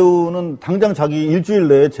 사실은 오세훈은 당장 자기 일주일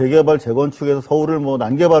내에 재개발, 재건축해서 서울을 뭐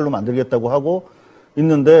난개발로 만들겠다고 하고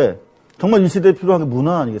있는데, 정말 이 시대에 필요한 게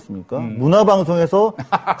문화 아니겠습니까? 문화방송에서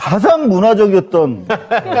가장 문화적이었던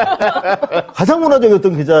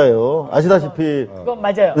기자예요. 아시다시피. 그건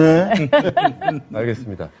맞아요. 네.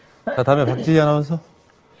 알겠습니다. 자, 다음에 박지희 아나운서.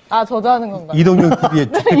 저도 하는 건가요? 이동영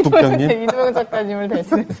TV의 축구국장님. 이동영 작가님을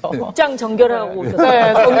대신해서. 국장 정결하고 오셨어요.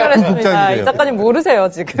 네, 정결했습니다. 이 작가님 모르세요,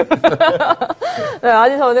 지금. 네,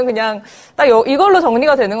 아니, 저는 그냥 딱 이걸로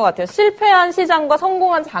정리가 되는 것 같아요. 실패한 시장과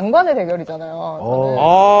성공한 장관의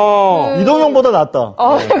대결이잖아요. 이동영보다 낫다.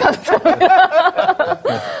 네, 감사합니다.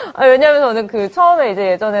 왜냐면 저는 처음에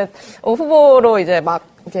이제 예전에 후보로 이제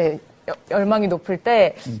열망이 높을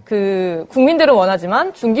때, 국민들은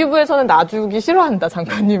원하지만 중기부에서는 놔주기 싫어한다,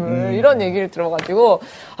 장관님을. 이런 얘기를 들어가지고,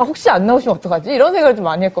 혹시 안 나오시면 어떡하지? 이런 생각을 좀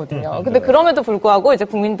많이 했거든요. 근데 그럼에도 불구하고 이제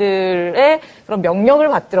국민들의 그런 명령을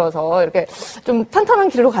받들어서 이렇게 좀 탄탄한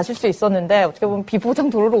길로 가실 수 있었는데, 어떻게 보면 비보장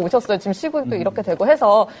도로로 오셨어요. 지금 시국도 이렇게 되고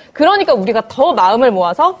해서. 그러니까 우리가 더 마음을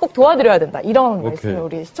모아서 꼭 도와드려야 된다. 이런 말씀을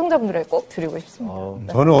우리 시청자분들에게 꼭 드리고 싶습니다.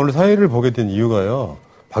 저는 오늘 사회를 보게 된 이유가요.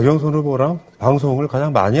 박영선 후보랑 방송을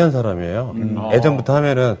가장 많이 한 사람이에요. 예전부터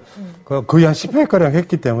하면은 거의 한 10회가량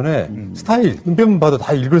했기 때문에 스타일, 눈빛만 봐도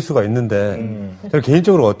다 읽을 수가 있는데 저는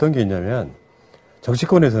개인적으로 어떤 게 있냐면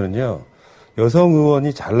정치권에서는요. 여성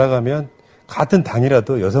의원이 잘 나가면 같은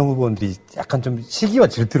당이라도 여성 후보들이 약간 좀 시기와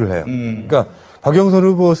질투를 해요. 그러니까 박영선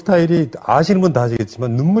후보 스타일이 아시는 분 다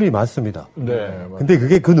아시겠지만 눈물이 많습니다. 근데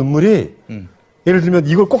그게 그 눈물이 예를 들면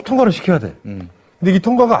이걸 꼭 통과를 시켜야 돼. 근데 이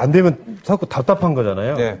통과가 안 되면 자꾸 답답한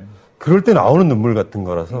거잖아요. 그럴 때 나오는 눈물 같은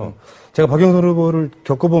거라서 제가 박영선 후보를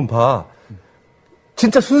겪어본 바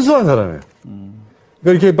진짜 순수한 사람이에요.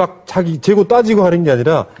 그러니까 이렇게 막 자기 재고 따지고 하는 게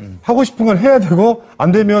아니라 하고 싶은 걸 해야 되고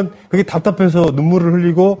안 되면 그게 답답해서 눈물을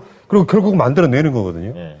흘리고 그리고 결국 만들어내는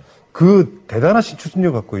거거든요. 그 대단하신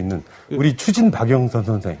추진력 갖고 있는 우리 추진 박영선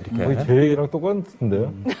선생 이렇게. 제 얘기랑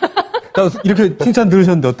똑같은데요. 이렇게 칭찬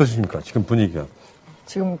들으셨는데 어떠십니까? 지금 분위기가.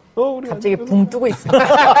 지금 갑자기 붕 뜨고 있습니다.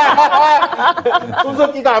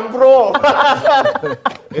 손석기가 안 불어.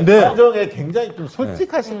 근데 감정에 굉장히 좀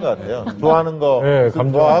솔직하신 것 같아요. 좋아하는 거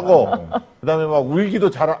좋아하고 그다음에 막 울기도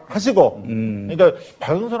잘 하시고. 그러니까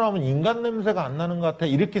박영선 하면 인간 냄새가 안 나는 것 같아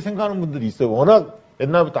이렇게 생각하는 분들이 있어요. 워낙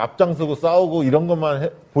옛날부터 앞장서고 싸우고 이런 것만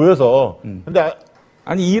보여서. 근데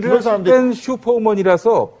아니 일을 할 땐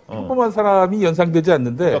슈퍼우먼이라서 평범한 사람이 연상되지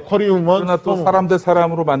않는데 그러니까 커리우먼 그러나 또 사람 대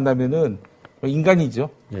사람으로 만나면은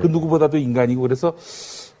인간이죠. 예. 그 누구보다도 인간이고 그래서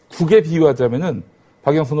국에 비유하자면은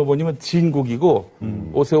박영선 후보님은 진국이고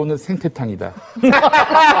오세훈은 생태탕이다.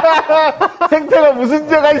 생태가 무슨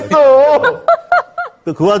죄가 있어?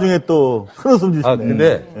 또 그 와중에 또 큰 웃음 주시네.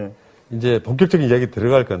 근데 이제 본격적인 이야기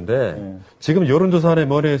들어갈 건데 지금 여론조사안에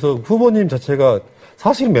머리에서 후보님 자체가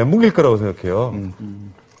사실은 멘붕일 거라고 생각해요.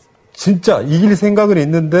 진짜 이길 생각은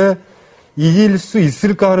있는데 이길 수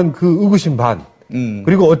있을까 하는 그 의구심 반.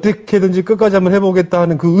 그리고 어떻게든지 끝까지 한번 해보겠다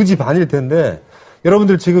하는 그 의지 반일 텐데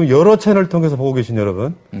여러분들 지금 여러 채널을 통해서 보고 계신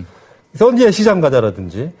여러분 선지의 시장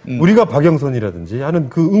가자라든지 우리가 박영선이라든지 하는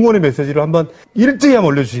그 응원의 메시지를 한번 일찍이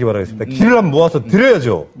한번 올려주시기 바라겠습니다. 길을 한번 모아서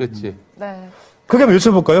드려야죠. 그렇지. 네. 크게 한번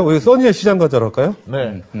외쳐볼까요? 우리 써니야 시장 가자로 할까요?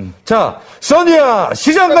 네. 자, 써니야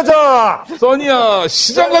시장 가자! 써니야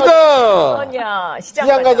시장 가자! 써니야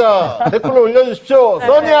시장 가자! 댓글로 올려주십시오.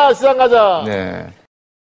 써니야 시장 가자! 네.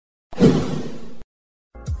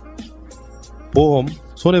 보험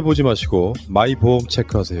손해보지 마시고 마이보험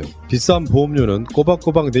체크하세요. 비싼 보험료는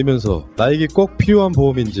꼬박꼬박 내면서 나에게 꼭 필요한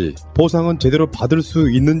보험인지 보상은 제대로 받을 수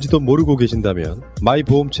있는지도 모르고 계신다면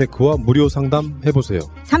마이보험 체크와 무료 상담 해보세요.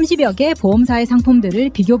 30여 개 보험사의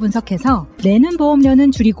상품들을 비교 분석해서 내는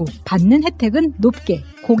보험료는 줄이고 받는 혜택은 높게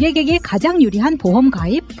고객에게 가장 유리한 보험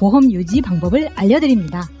가입, 보험 유지 방법을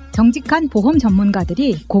알려드립니다. 정직한 보험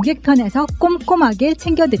전문가들이 고객 편에서 꼼꼼하게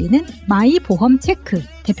챙겨드리는 마이보험 체크.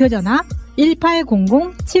 대표전화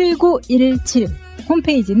 1800-7917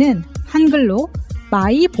 홈페이지는 한글로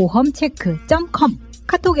마이보험체크.com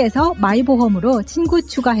카톡에서 마이보험으로 친구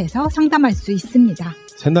추가해서 상담할 수 있습니다.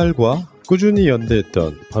 새날과 꾸준히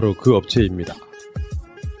연대했던 바로 그 업체입니다.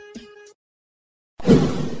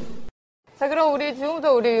 자, 그럼 우리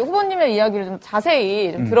지금부터 우리 후보님의 이야기를 좀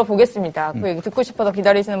자세히 좀 들어보겠습니다. 그 얘기 듣고 싶어서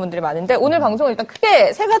기다리시는 분들이 많은데 오늘 방송은 일단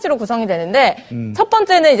크게 세 가지로 구성이 되는데 첫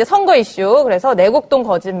번째는 이제 선거 이슈, 그래서 내곡동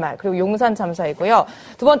거짓말, 그리고 용산 참사이고요.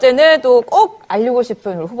 두 번째는 또 꼭 알리고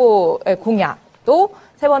싶은 우리 후보의 공약, 또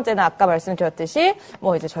세 번째는 아까 말씀드렸듯이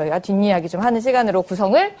뭐 이제 저희가 뒷이야기 좀 하는 시간으로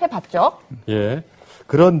구성을 해봤죠. 예.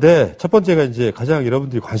 그런데 첫 번째가 이제 가장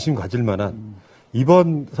여러분들이 관심 가질 만한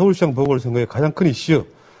이번 서울시장 보궐선거의 가장 큰 이슈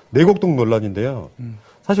내곡동 논란인데요.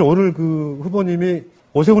 사실 오늘 그 후보님이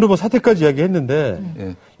오세훈 후보 사퇴까지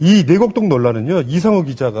이야기했는데 이 내곡동 논란은요 이상호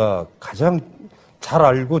기자가 가장 잘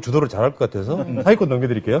알고 주도를 잘할 것 같아서 사회권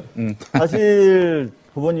넘겨드릴게요. 사실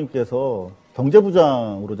후보님께서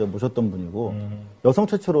경제부장으로 제가 모셨던 분이고 여성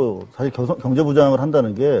최초로 사실 경제부장을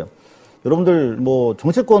한다는 게 여러분들 뭐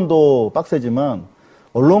정치권도 빡세지만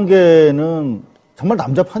언론계는 정말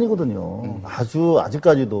남자판이거든요.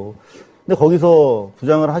 아직까지도. 근데 거기서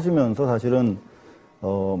부장을 하시면서 사실은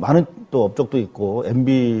많은 또 업적도 있고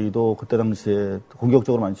MB도 그때 당시에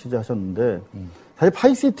공격적으로 많이 취재하셨는데 사실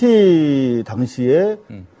파이시티 당시에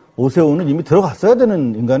오세훈은 이미 들어갔어야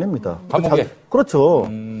되는 인간입니다. 감옥에. 그렇죠.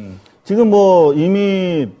 지금 뭐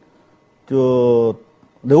이미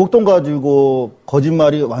내곡동 가지고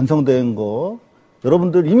거짓말이 완성된 거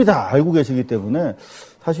여러분들 이미 다 알고 계시기 때문에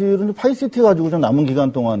사실은 파이시티 가지고 좀 남은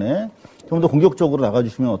기간 동안에 좀 더 공격적으로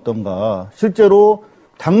나가주시면 어떤가. 실제로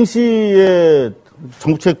당시에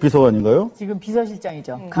정책 비서관인가요? 지금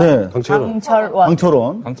비서실장이죠. 네.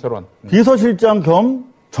 강철원. 비서실장 겸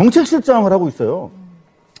정책실장을 하고 있어요.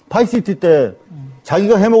 파이시티 때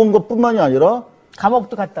자기가 해먹은 것뿐만이 아니라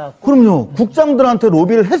감옥도 갔다 왔고. 그럼요. 국장들한테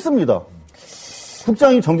로비를 했습니다.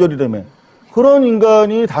 국장이 정결이라며. 그런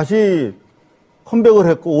인간이 다시 컴백을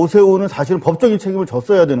했고 오세훈은 사실은 법적인 책임을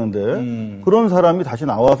졌어야 되는데 그런 사람이 다시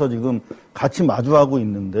나와서 지금 같이 마주하고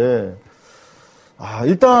있는데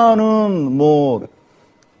일단은 뭐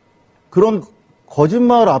그런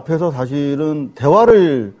거짓말 앞에서 사실은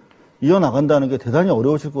대화를 이어나간다는 게 대단히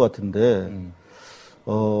어려우실 것 같은데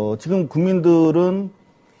지금 국민들은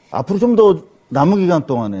앞으로 좀 더 남은 기간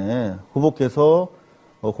동안에 후보께서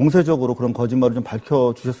공세적으로 그런 거짓말을 좀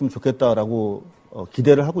밝혀주셨으면 좋겠다라고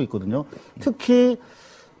기대를 하고 있거든요. 특히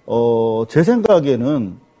제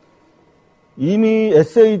생각에는 이미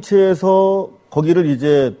SH에서 거기를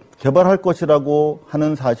이제 개발할 것이라고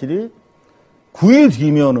하는 사실이 9일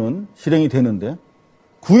뒤면은 실행이 되는데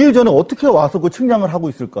 9일 전에 어떻게 와서 그 측량을 하고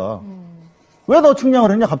있을까? 왜 너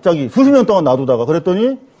측량을 했냐 갑자기 수십 년 동안 놔두다가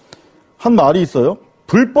그랬더니 한 말이 있어요.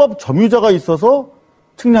 불법 점유자가 있어서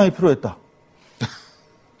측량이 필요했다.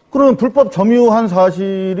 그러면 불법 점유한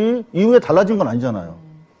사실이 이후에 달라진 건 아니잖아요.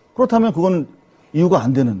 그렇다면 그건 이유가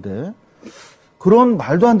안 되는데 그런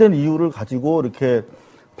말도 안 되는 이유를 가지고 이렇게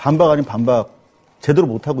반박 아닌 반박 제대로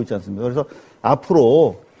못하고 있지 않습니까? 그래서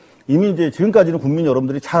앞으로 이미 이제 지금까지는 국민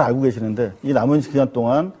여러분들이 잘 알고 계시는데 이 남은 기간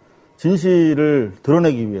동안 진실을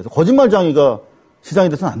드러내기 위해서 거짓말쟁이가 시장이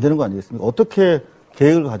돼서는 안 되는 거 아니겠습니까? 어떻게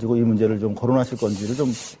계획을 가지고 이 문제를 좀 거론하실 건지를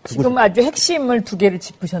좀 지금 아주 핵심을 두 개를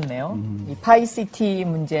짚으셨네요. 이 파이시티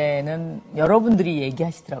문제는 여러분들이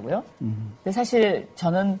얘기하시더라고요. 근데 사실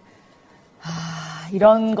저는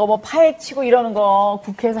이런 거 뭐 파헤치고 이러는 거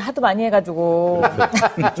국회에서 하도 많이 해가지고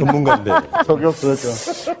전문가인데 저격 그렇죠.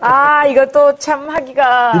 이것도 참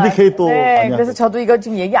하기가 BBK 또 네, 그래서 저도 이거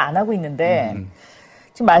지금 얘기 안 하고 있는데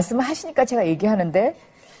지금 말씀을 하시니까 제가 얘기하는데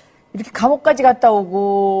이렇게 감옥까지 갔다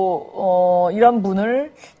오고 이런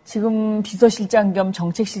분을 지금 비서실장 겸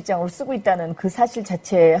정책실장으로 쓰고 있다는 그 사실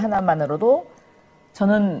자체 하나만으로도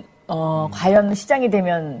저는 과연 시장이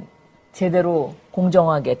되면 제대로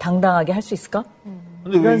공정하게 당당하게 할 수 있을까?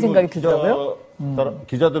 이런 생각이 들더라고요.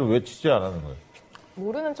 기자들은 왜 취재 안 하는 거예요?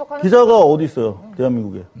 모르는 척하는 기자가 어디 있어요?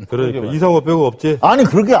 대한민국에. 그러니까 이상호 빼고 없지? 아니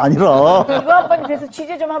그게 아니라 이거 한번 그래서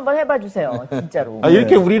취재 좀 한번 해봐 주세요. 진짜로.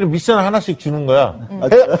 이렇게 우리는 미션 하나씩 주는 거야.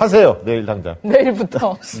 하세요. 내일 당장.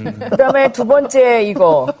 내일부터. 그다음에 두 번째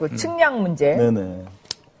이거 그 측량 문제. 네네.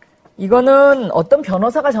 이거는 어떤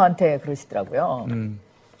변호사가 저한테 그러시더라고요.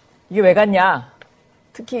 이게 왜 갔냐?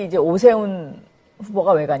 특히 이제 오세훈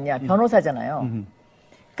후보가 왜 갔냐? 변호사잖아요.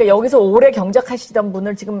 그러니까 여기서 오래 경작하시던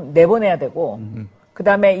분을 지금 내보내야 되고, 그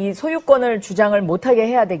다음에 이 소유권을 주장을 못하게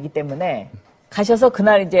해야 되기 때문에 가셔서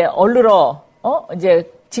그날 이제 얼르러, 이제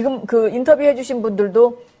지금 그 인터뷰 해주신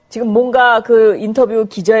분들도 지금 뭔가 그 인터뷰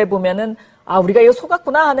기저에 보면은 우리가 이거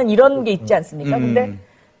속았구나 하는 이런 게 있지 않습니까? 근데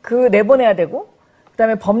그 내보내야 되고, 그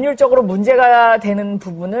다음에 법률적으로 문제가 되는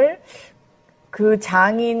부분을 그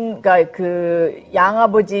그러니까 그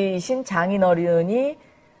양아버지이신 장인 어른이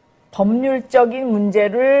법률적인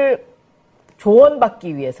문제를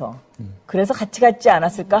조언받기 위해서 그래서 같이 갔지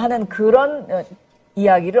않았을까 하는 그런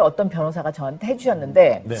이야기를 어떤 변호사가 저한테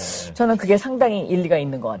해주셨는데 저는 그게 상당히 일리가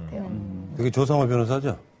있는 것 같아요. 그게 조상호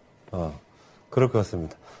변호사죠? 그럴 것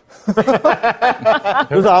같습니다.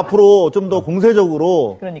 그래서 앞으로 좀 더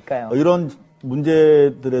공세적으로 그러니까요. 이런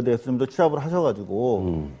문제들에 대해서 좀 더 취합을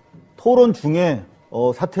하셔가지고 토론 중에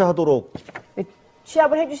사퇴하도록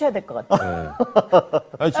취합을 해주셔야 될 것 같아요.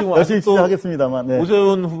 지금 열심히 취재하겠습니다만. 네.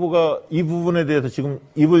 오세훈 후보가 이 부분에 대해서 지금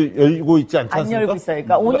입을 열고 있지 않지 않습니까? 안 열고 있어요.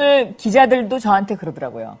 그러니까 오늘 기자들도 저한테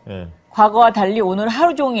그러더라고요. 과거와 달리 오늘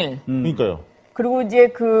하루 종일. 그러니까요. 그리고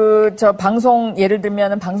이제 방송, 예를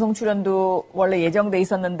들면 방송 출연도 원래 예정돼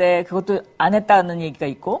있었는데 그것도 안 했다는 얘기가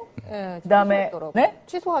있고. 네, 그 다음에, 네?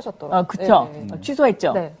 취소하셨더라고요. 그쵸.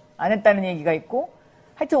 취소했죠. 네. 안 했다는 얘기가 있고.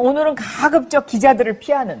 하여튼 오늘은 가급적 기자들을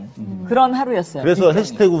피하는 그런 하루였어요. 그래서 굉장히.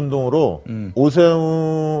 해시태그 운동으로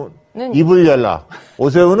오세훈 입을 열라.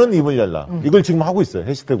 오세훈은 입을 열라. 이걸 지금 하고 있어요.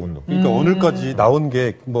 해시태그 운동. 그러니까 오늘까지 나온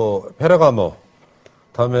게 페라가모,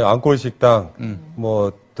 다음에 앙콜 식당,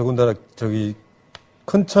 더군다나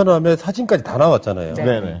큰 처남의 사진까지 다 나왔잖아요.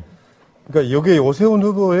 네네. 그러니까 여기에 오세훈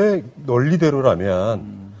후보의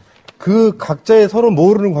논리대로라면 그 각자의 서로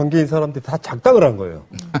모르는 관계인 사람들이 다 작당을 한 거예요.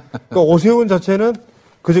 그러니까 오세훈 자체는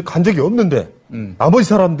그저 간 적이 없는데 나머지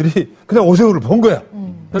사람들이 그냥 오세훈을 본 거야.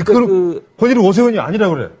 그러니까 본인은 오세훈이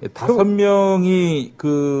아니라고 그래. 5명이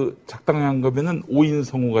작당한 거면은 5인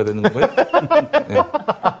성우가 되는 거예요?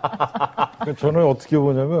 네. 저는 어떻게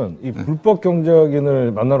보냐면 이 불법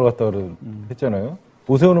경작인을 만나러 갔다 했잖아요.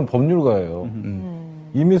 오세훈은 법률가예요.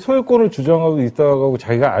 이미 소유권을 주장하고 있다고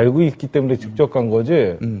자기가 알고 있기 때문에 직접 간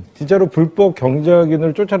거지. 진짜로 불법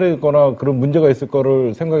경작인을 쫓아내거나 그런 문제가 있을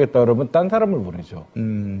거를 생각했다 그러면 딴 사람을 보내죠.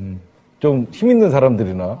 좀 힘 있는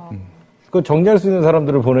사람들이나 그 정리할 수 있는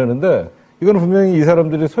사람들을 보내는데 이건 분명히 이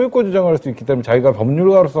사람들이 소유권 주장할 수 있기 때문에 자기가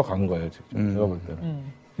법률가로서 간 거예요. 직접 제가 볼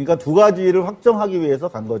때는. 그러니까 두 가지를 확정하기 위해서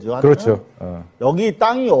간 거죠. 그렇죠. 여기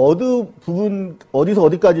땅이 어디서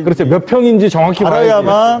어디까지 그렇죠. 몇 평인지 정확히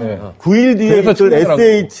알아야만 9일 뒤에 있을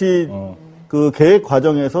SH 그 계획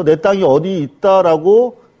과정에서 내 땅이 어디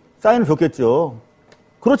있다라고 사인을 줬겠죠.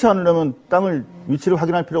 그렇지 않으려면 땅을 위치를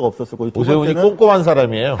확인할 필요가 없었을 거고. 오세훈이 꼼꼼한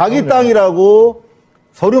사람이에요. 자기 땅이라고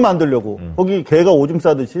서류 만들려고 거기 개가 오줌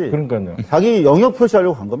싸듯이 그러니까요. 자기 영역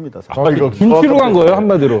표시하려고 간 겁니다. 김치로 간 거예요,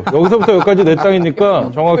 한마디로. 여기서부터 여기까지 내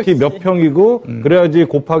땅이니까 정확히 몇 평이고 그래야지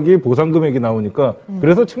곱하기 보상 금액이 나오니까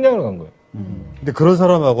그래서 측량을 간 거예요. 근데 그런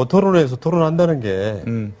사람하고 토론회에서 토론한다는 게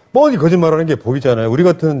뻔히 거짓말하는 게 보이잖아요. 우리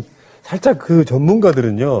같은 살짝 그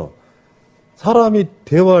전문가들은요. 사람이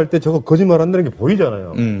대화할 때 저거 거짓말한다는 게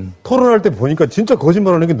보이잖아요. 토론할 때 보니까 진짜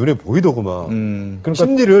거짓말하는 게 눈에 보이더구만. 그러니까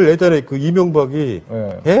심리를 예전에 그 이명박이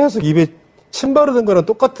계속 입에 침 바르는 거랑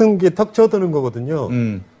똑같은 게 탁 쳐드는 거거든요.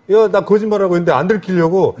 야, 나 거짓말하고 있는데 안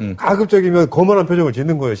들키려고 가급적이면 거만한 표정을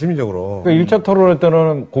짓는 거예요, 심리적으로. 그러니까 1차 토론할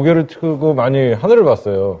때는 고개를 치고 많이 하늘을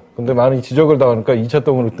봤어요. 근데 많이 지적을 당하니까 2차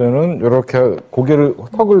토론할 때는 이렇게 고개를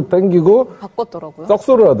턱을 당기고 바꿨더라고요.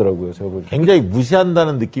 썩소를 하더라고요, 제가 보기엔. 굉장히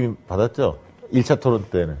무시한다는 느낌이 받았죠? 1차 토론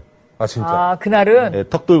때는. 아, 진짜? 아, 그날은 네,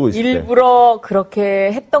 턱 돌고 있을 일부러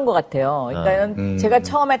그렇게 했던 것 같아요. 그러니까 제가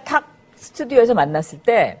처음에 탁 스튜디오에서 만났을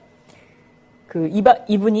때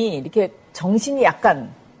이분이 이렇게 정신이 약간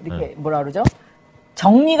이렇게 뭐라 그러죠?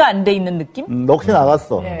 정리가 안 돼 있는 느낌? 넋이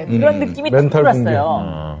나갔어. 네, 그런 느낌이 딱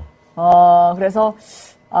들었어요. 그래서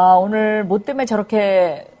오늘 뭐 때문에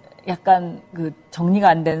저렇게 약간 그 정리가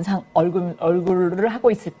안 된 얼굴을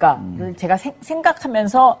하고 있을까를 제가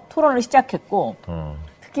생각하면서 토론을 시작했고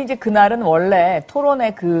특히 이제 그날은 원래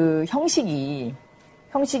토론의 그 형식이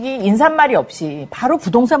인사말이 없이 바로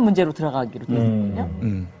부동산 문제로 들어가기로 됐거든요.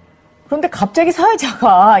 그런데 갑자기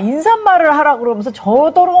사회자가 인사말을 하라고 그러면서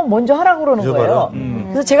저더러 먼저 하라고 그러는 거예요.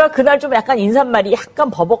 그래서 제가 그날 좀 약간 인사말이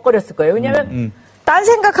약간 버벅거렸을 거예요. 왜냐면 딴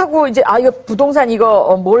생각하고 이제 이거 부동산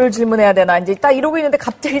이거 뭘 질문해야 되나 이제 딱 이러고 있는데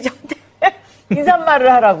갑자기 저한테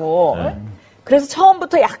인사말을 하라고. 그래서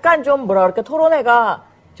처음부터 약간 좀 뭐라 그럴까 토론회가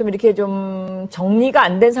좀 이렇게 좀 정리가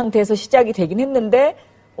안 된 상태에서 시작이 되긴 했는데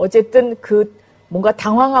어쨌든 그 뭔가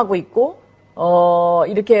당황하고 있고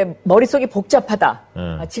이렇게 머릿속이 복잡하다.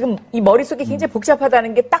 지금 이 머릿속이 굉장히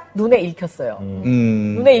복잡하다는 게 딱 눈에 읽혔어요.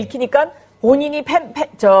 눈에 읽히니까 본인이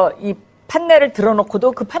이 판넬을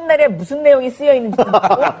들어놓고도 그 판넬에 무슨 내용이 쓰여 있는지도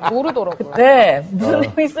모르더라고요. 네, 무슨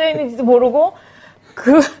내용이 쓰여 있는지도 모르고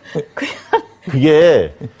그냥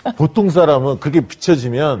그게 보통 사람은 그게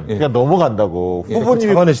비춰지면 그냥 넘어간다고.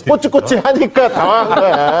 후보님이 꼬치꼬치 하니까 당황한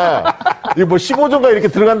거야. 이거 뭐 15조가 이렇게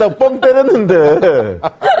들어간다고 뻥 때렸는데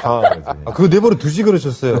당황한 거지. 그거 내버려 두시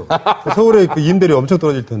그러셨어요. 서울에 그 임대료 엄청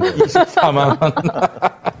떨어질 텐데. 24만 원.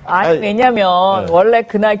 아니 왜냐면 원래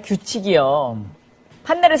그날 규칙이요.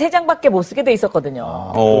 판넬을 3장밖에 못 쓰게 돼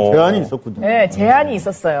있었거든요. 제한이 있었군요. 네, 제한이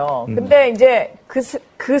있었어요. 근데 이제 그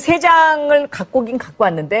 3장을 갖고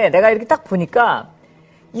왔는데 내가 이렇게 딱 보니까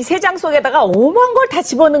이 3장 속에다가 5만 걸 다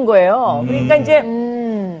집어넣은 거예요. 그러니까 이제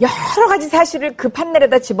여러 가지 사실을 그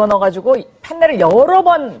판넬에다 집어넣어가지고 판넬을 여러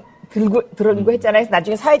번 들고 했잖아요. 그래서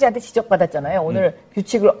나중에 사회자한테 지적받았잖아요. 오늘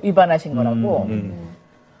규칙을 위반하신 거라고.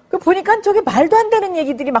 그 보니까 저게 말도 안 되는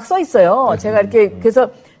얘기들이 막 써 있어요. 제가 이렇게 그래서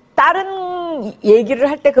다른 얘기를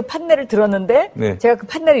할 때 그 판넬을 들었는데 제가 그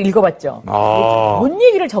판넬을 읽어봤죠. 뭔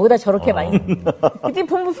얘기를 저기다 저렇게 많이 그때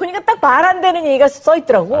보니까 딱 말 안 되는 얘기가 써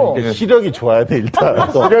있더라고. 시력이 좋아야 돼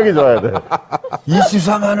일단. 시력이 좋아야 돼.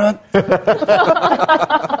 24만 원.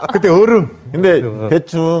 그때 얼음. 근데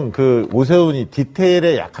대충 그 오세훈이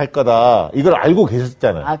디테일에 약할 거다 이걸 알고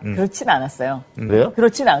계셨잖아요. 그렇진 않았어요. 그래요?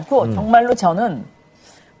 그렇진 않고 정말로 저는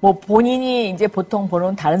뭐 본인이 이제 보통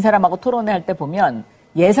보는 다른 사람하고 토론회 할 때 보면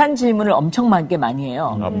예산 질문을 엄청 많이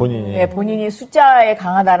해요. 본인이? 네, 본인이 숫자에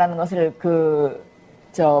강하다라는 것을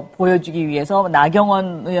보여주기 위해서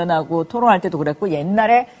나경원 의원하고 토론할 때도 그랬고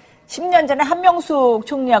옛날에 10년 전에 한명숙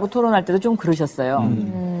총리하고 토론할 때도 좀 그러셨어요.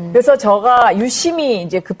 그래서 제가 유심히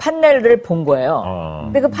이제 그 판넬을 본 거예요.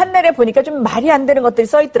 근데 그 판넬에 보니까 좀 말이 안 되는 것들이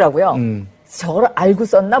써 있더라고요. 저걸 알고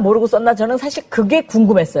썼나 모르고 썼나 저는 사실 그게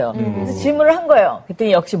궁금했어요. 그래서 질문을 한 거예요.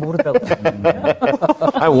 그랬더니 역시 모르더라고요.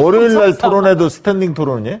 아니, 월요일 날 토론에도 스탠딩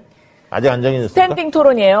토론이에요? 아직 안 정해졌어요? 스탠딩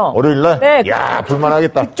토론이에요. 월요일 날? 네. 야,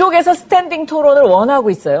 불만하겠다. 그쪽에서 스탠딩 토론을 원하고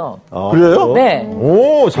있어요. 그래요? 네.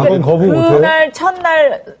 오, 작은 거부 못해요? 그날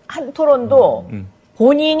첫날 한 토론도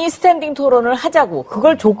본인이 스탠딩 토론을 하자고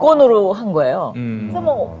그걸 조건으로 한 거예요. 그래서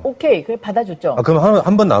뭐 오케이 그래 받아줬죠. 그럼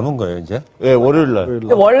한 번 남은 거예요 이제? 네, 월요일 날.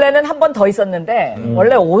 원래는 한 번 더 있었는데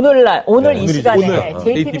원래 오늘 이 시간에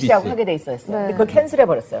JTBC하고 하게 돼 있었어요. 근데 그걸 캔슬해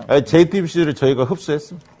버렸어요. JTBC를 저희가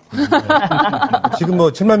흡수했습니다. 지금 뭐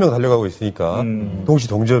 7만 명 달려가고 있으니까 동시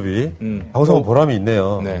동접이 방송은 보람이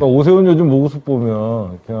있네요. 그러니까 오세훈 요즘 모습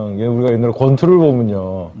보면 그냥 우리가 옛날에 권투를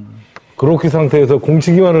보면요. 그렇게 상태에서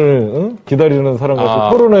공치기만을 기다리는 사람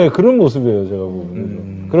같은 토론의 그런 모습이에요, 제가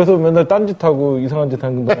보면. 그래서 맨날 딴짓하고 이상한 짓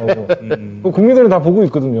하는 거 하고. 국민들은 다 보고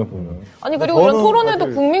있거든요, 보면. 아니 그리고 이런 토론회도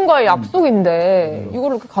국민과의 약속인데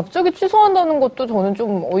이걸 이렇게 갑자기 취소한다는 것도 저는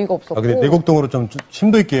좀 어이가 없었고. 근데 내곡동으로 좀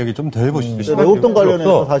심도 있게 얘기 좀 더 해보시죠. 내곡동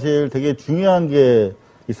관련해서 사실 되게 중요한 게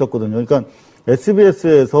있었거든요. 그러니까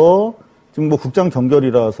SBS에서 지금 뭐 국장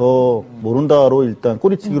정결이라서 모른다로 일단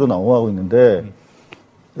꼬리치기로 나오고 있는데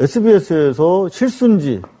SBS에서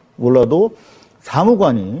실수인지 몰라도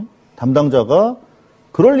사무관이 담당자가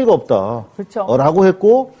그럴 리가 없다. 그렇죠. 라고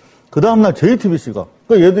했고 그 다음날 JTBC가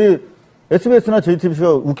그러니까 얘들이 SBS나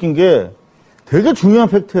JTBC가 웃긴 게 되게 중요한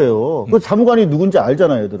팩트예요. 그 사무관이 누군지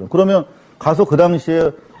알잖아요, 얘들은. 그러면 가서 그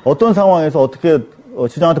당시에 어떤 상황에서 어떻게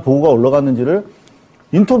시장한테 보고가 올라갔는지를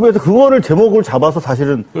인터뷰에서 그거를 제목을 잡아서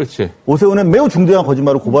사실은 그렇지. 오세훈의 매우 중대한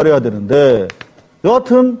거짓말을 고발해야 되는데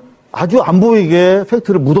여하튼 아주 안 보이게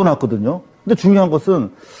팩트를 묻어놨거든요. 근데 중요한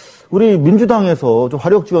것은 우리 민주당에서 좀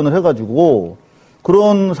화력 지원을 해가지고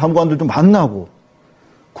그런 사무관들 좀 만나고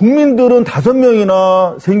국민들은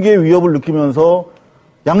 5명이나 생계의 위협을 느끼면서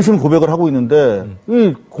양심 고백을 하고 있는데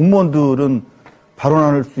이 공무원들은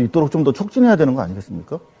발언할 수 있도록 좀 더 촉진해야 되는 거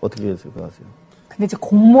아니겠습니까? 어떻게 생각하세요? 근데 이제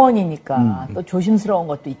공무원이니까 또 조심스러운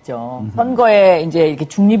것도 있죠. 선거에 이제 이렇게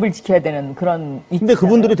중립을 지켜야 되는 그런. 근데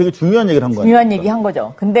그분들이 되게 중요한 얘기를 한 거예요. 중요한 얘기 한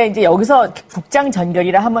거죠. 근데 이제 여기서 국장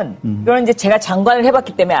전결이라 하면 이거는 이제 제가 장관을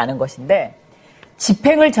해봤기 때문에 아는 것인데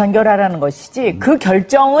집행을 전결하라는 것이지 그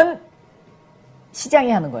결정은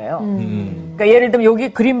시장이 하는 거예요. 그러니까 예를 들면 여기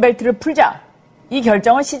그린벨트를 풀자. 이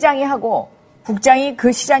결정은 시장이 하고 국장이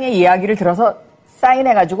그 시장의 이야기를 들어서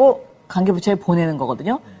사인해가지고 관계부처에 보내는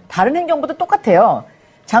거거든요. 다른 행정부도 똑같아요.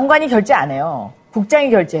 장관이 결제 안 해요. 국장이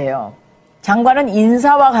결제해요. 장관은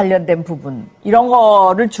인사와 관련된 부분 이런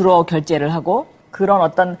거를 주로 결제를 하고 그런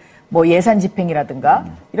어떤 뭐 예산 집행이라든가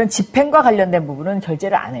이런 집행과 관련된 부분은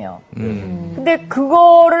결제를 안 해요. 근데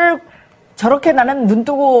그거를 저렇게 나는 눈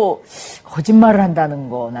뜨고 거짓말을 한다는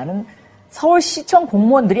거 나는 서울시청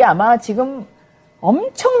공무원들이 아마 지금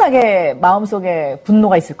엄청나게 마음속에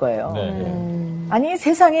분노가 있을 거예요. 아니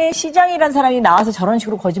세상에 시장이란 사람이 나와서 저런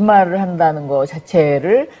식으로 거짓말을 한다는 거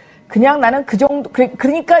자체를 그냥 나는 그 정도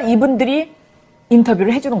그러니까 이분들이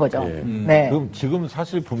인터뷰를 해주는 거죠. 네. 그럼 지금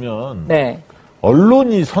사실 보면 네.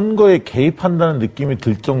 언론이 선거에 개입한다는 느낌이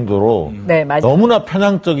들 정도로 네, 맞아요. 너무나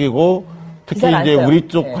편향적이고 특히 이제 우리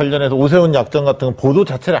쪽 관련해서 오세훈 약정 같은 건 보도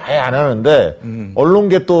자체를 아예 안 하는데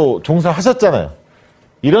언론계 또 종사하셨잖아요.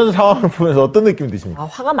 이런 상황을 보면서 어떤 느낌이 드십니까?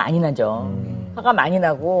 화가 많이 나죠. 화가 많이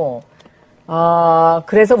나고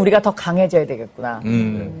그래서 우리가 더 강해져야 되겠구나.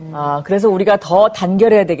 그래서 우리가 더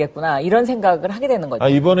단결해야 되겠구나. 이런 생각을 하게 되는 거죠.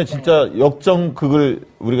 이번에 진짜 역정극을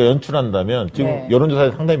우리가 연출한다면 지금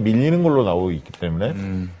여론조사에 상당히 밀리는 걸로 나오고 있기 때문에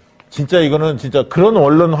진짜 이거는 진짜 그런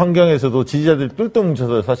언론 환경에서도 지지자들이 똘똘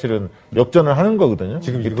뭉쳐서 사실은 역전을 하는 거거든요.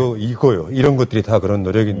 지금 이거요. 이런 것들이 다 그런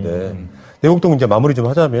노력인데 내곡동 이제 마무리 좀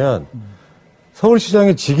하자면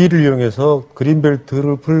서울시장의 직위를 이용해서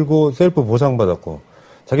그린벨트를 풀고 셀프 보상받았고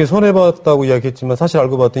자기 손해봤다고 이야기했지만 사실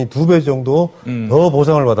알고 봤더니 2배 정도 더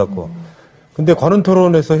보상을 받았고 근데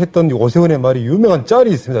관훈토론에서 했던 오세훈의 말이 유명한 짤이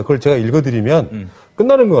있습니다. 그걸 제가 읽어드리면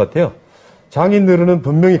끝나는 것 같아요. 장인어른은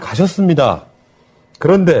분명히 가셨습니다.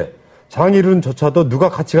 그런데 장인어른조차도 누가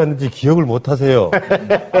같이 갔는지 기억을 못 하세요.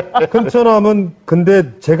 큰처남은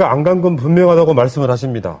근데 제가 안 간 건 분명하다고 말씀을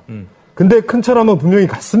하십니다. 근데 큰처남은 분명히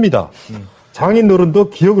갔습니다. 장인어른도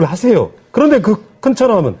기억을 하세요. 그런데 그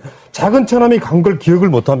큰처남은 작은 처남이 간 걸 기억을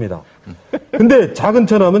못 합니다. 근데 작은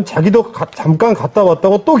처남은 자기도 잠깐 갔다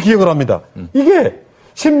왔다고 또 기억을 합니다. 이게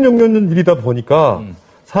 16년 전 일이다 보니까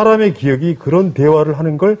사람의 기억이 그런 대화를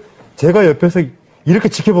하는 걸 제가 옆에서 이렇게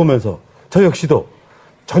지켜보면서 저 역시도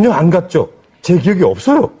전혀 안 갔죠. 제 기억이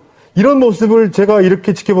없어요. 이런 모습을 제가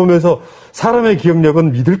이렇게 지켜보면서 사람의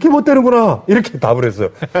기억력은 믿을 게 못 되는구나 이렇게 답을 했어요.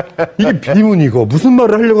 이게 비문이고 무슨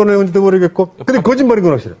말을 하려고 하는 건지도 모르겠고 근데 거짓말인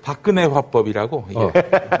건 확실해요. 박근혜 화법이라고 이게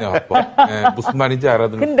박근혜 화법. 무슨 말인지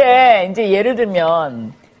알아들을. 근데 이제 예를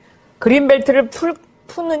들면 그린벨트를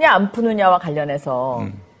푸느냐 안 푸느냐와 관련해서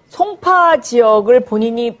송파 지역을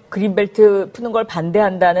본인이 그린벨트 푸는 걸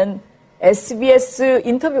반대한다는 SBS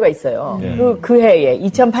인터뷰가 있어요. 그 해에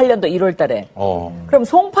 2008년도 1월 달에. 그럼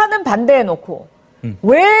송파는 반대해놓고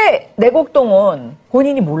왜 내곡동은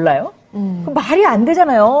본인이 몰라요? 그럼 말이 안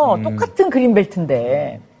되잖아요. 똑같은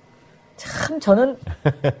그린벨트인데. 참 저는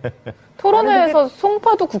토론회에서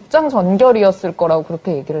송파도 국장 전결이었을 거라고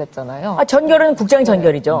그렇게 얘기를 했잖아요. 전결은 국장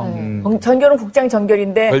전결이죠. 전결은 국장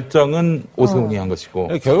전결인데 결정은 오세훈이 한 것이고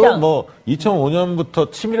결국 뭐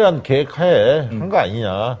 2005년부터 치밀한 계획하에 한 거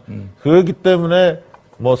아니냐. 그렇기 때문에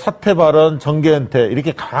뭐 사퇴 발언, 정계 은퇴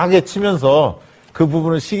이렇게 강하게 치면서 그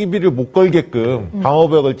부분은 시기비를 못 걸게끔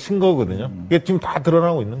방어벽을 친 거거든요. 이게 지금 다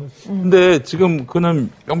드러나고 있는 거지. 근데 지금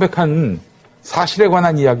그는 명백한 사실에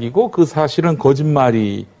관한 이야기고 그 사실은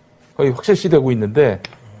거짓말이 거의 확실시되고 있는데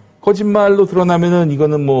거짓말로 드러나면은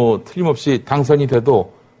이거는 뭐 틀림없이 당선이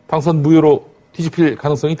돼도 당선 무효로 뒤집힐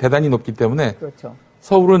가능성이 대단히 높기 때문에 그렇죠.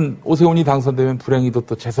 서울은 오세훈이 당선되면 불행히도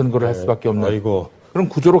또 재선거를 할 수밖에 없는 그런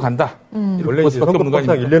구조로 간다. 원래 이제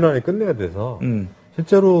선거법상 1년 안에 끝내야 돼서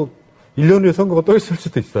실제로 1년 후에 선거가 또 있을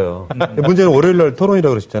수도 있어요. 문제는 월요일 날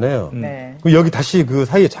토론이라고 그러셨잖아요. 네. 그럼 여기 다시 그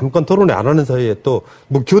사이에 잠깐 토론회 안 하는 사이에 또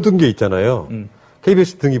뭐 교든 게 있잖아요.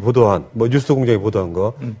 KBS 등이 보도한 뭐 뉴스공장이 보도한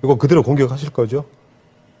거 이거 그대로 공격하실 거죠?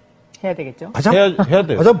 해야 되겠죠. 해야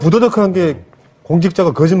돼요. 가장 부도덕한 게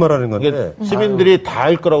공직자가 거짓말하는 건데 시민들이 다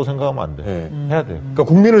알 거라고 생각하면 안 돼. 해야 돼요. 그러니까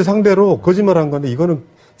국민을 상대로 거짓말한 건데 이거는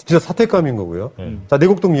진짜 사태감인 거고요. 자,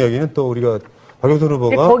 내곡동 이야기는 또 우리가 박영선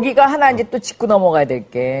후보가 거기가 하나 이제 또 짚고 넘어가야 될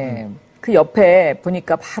게 그 옆에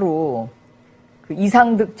보니까 바로 그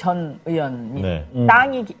이상득 전 의원이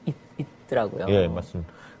땅이 있더라고요. 예,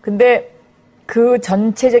 맞습니다. 근데 그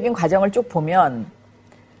전체적인 과정을 쭉 보면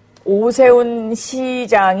오세훈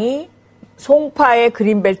시장이 송파의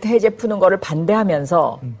그린벨트 해제 푸는 거를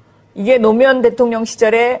반대하면서 이게 노무현 대통령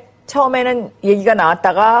시절에 처음에는 얘기가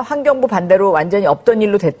나왔다가 환경부 반대로 완전히 없던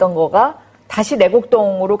일로 됐던 거가 다시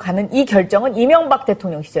내곡동으로 가는 이 결정은 이명박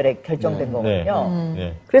대통령 시절에 결정된 거거든요.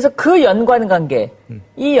 그래서 그 연관관계,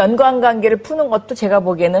 이 연관관계를 푸는 것도 제가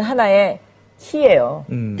보기에는 하나의 키예요.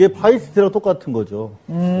 이게 파이시티랑 똑같은 거죠.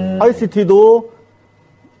 파이시티도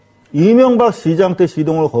이명박 시장 때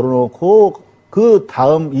시동을 걸어놓고 그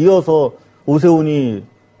다음 이어서 오세훈이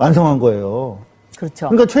완성한 거예요. 그렇죠.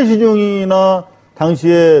 그러니까 최시중이나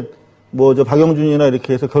당시에 뭐 저 박영준이나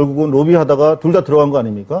이렇게 해서 결국은 로비하다가 둘 다 들어간 거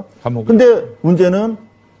아닙니까? 근데 문제는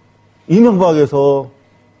이명박에서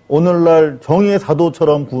오늘날 정의의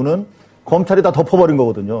사도처럼 구는 검찰이 다 덮어버린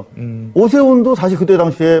거거든요. 오세훈도 사실 그때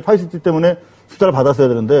당시에 파이시티 때문에 수사를 받았어야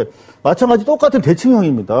되는데 마찬가지 똑같은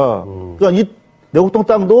대칭형입니다. 그러니까 이 내곡동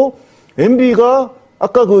땅도 MB가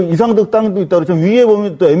아까 그 이상득 땅도 있다 그랬죠. 위에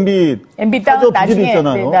보면 또 MB 땅 나중에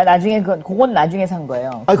있잖아요. 나중에 그건 나중에 산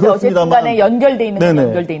거예요. 그렇습니다만 어쨌든 간에 연결돼 있는 건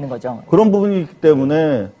연결돼 있는 거죠. 그런 부분이 있기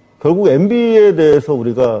때문에 결국 MB에 대해서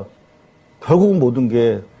우리가 결국 모든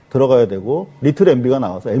게 들어가야 되고 리틀 MB가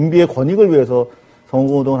나와서 MB의 권익을 위해서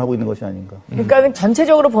선거운동을 하고 있는 것이 아닌가. 그러니까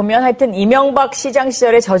전체적으로 보면 하여튼 이명박 시장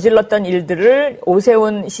시절에 저질렀던 일들을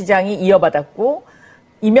오세훈 시장이 이어받았고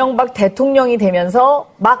이명박 대통령이 되면서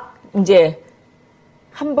막 이제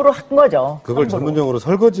함부로 한 거죠. 그걸 전문용어로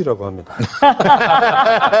설거지라고 합니다.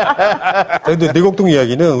 근데 내곡동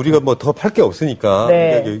이야기는 우리가 뭐 더 팔 게 없으니까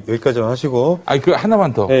여기까지만 하시고. 그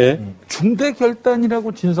하나만 더. 중대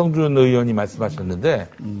결단이라고 진성준 의원이 말씀하셨는데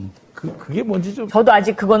그게 뭔지 좀 저도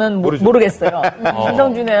아직 그거는 모르겠어요.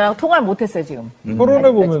 진성준이랑 통화를 못했어요 지금.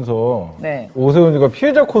 토론해 보면서 오세훈이가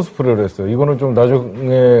피해자 코스프레를 했어요. 이거는 좀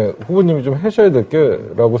나중에 후보님이 좀 하셔야 될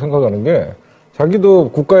게라고 생각하는 게 자기도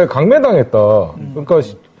국가에 강매당했다. 그러니까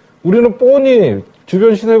우리는 뻔히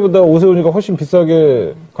주변 시세보다 오세훈이가 훨씬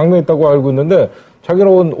비싸게 강매했다고 알고 있는데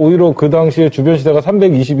자기는 오히려 그 당시에 주변 시세가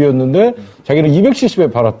 320이었는데 자기는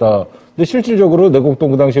 270에 팔았다. 근데 실질적으로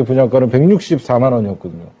내곡동 그 당시에 분양가는 164만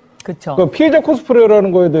원이었거든요. 그렇죠. 그러니까 피해자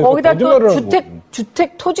코스프레라는 거에 대해서 거기다 또 거짓말을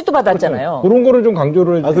주택 토지도 받았잖아요. 그런 거를 좀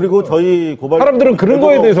강조를 해주세요. 그리고 저희 고발 사람들은 그런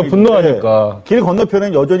거에 대해서 분노하니까 길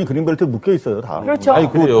건너편엔 여전히 그린벨트 묶여 있어요. 다. 그렇죠.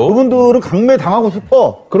 그분들은 강매 당하고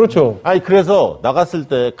싶어. 그렇죠. 그래서 나갔을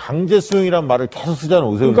때 강제 수용이란 말을 계속 쓰잖아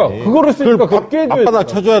오세훈이. 그러니까 그거를 쓰니까 그걸 앞바닥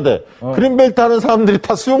쳐줘야 돼. 그린벨트 하는 사람들이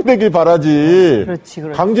다 수용되길 바라지. 그렇지.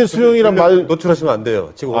 강제 수용이란 말 노출하시면 안 돼요.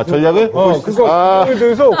 지금 전략을? 그거에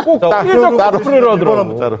대해서 꼭 피해자 코스프레를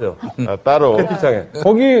하더라고. 따로.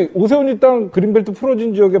 거기 오세훈이 땅 그린벨트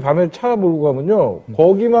풀어진 지역에 밤에 차 몰고 가면요.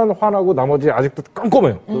 거기만 환하고 나머지 아직도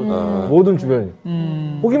깜깜해요. 모든 주변이.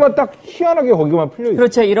 거기만 딱 희한하게 거기만 풀려 있어요.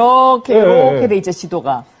 그렇죠. 이렇게 돼 있죠,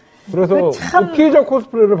 지도가. 그래서 참... 피해자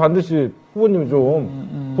코스프레를 반드시 후보님이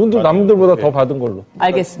좀 돈도 남들보다 더 받은 걸로.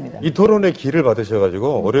 알겠습니다. 이 토론의 기를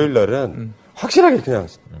받으셔가지고 월요일 날은 확실하게 그냥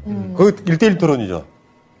그 1대1 토론이죠.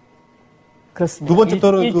 그렇습니다. 두 번째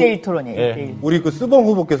토론은 1대1 토론이에요. 1대1. 우리 그 스봉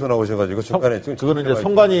후보께서 나오셔가지고 중간에 그거는 이제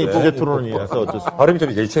송관이 부재 토론이라서 어쩔 수 발음이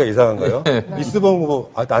좀 예치가 이상한가요? 이스봉 후보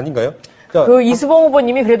아닌가요? 자, 그 이수봉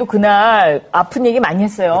후보님이 그래도 그날 아픈 얘기 많이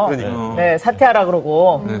했어요. 네, 사퇴하라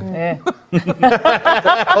그러고.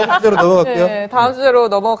 다음 주제로 넘어갈게요. 네, 다음 주제로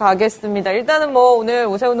넘어가겠습니다. 일단은 뭐 오늘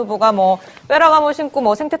오세훈 후보가 뭐 빼라가모 신고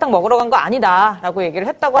뭐 생태탕 먹으러 간 거 아니다라고 얘기를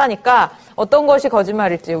했다고 하니까 어떤 것이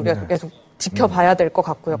거짓말일지 우리가 계속 지켜봐야 될 것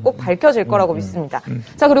같고요. 꼭 밝혀질 거라고 믿습니다.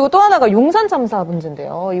 자, 그리고 또 하나가 용산 참사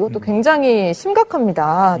문제인데요. 이것도 굉장히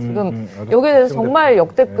심각합니다. 지금 여기에 대해서 정말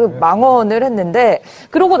역대급 망언을 했는데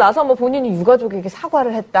그러고 나서 뭐 본인이 유가족에게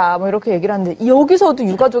사과를 했다 뭐 이렇게 얘기를 하는데 여기서도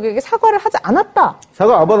유가족에게 사과를 하지 않았다.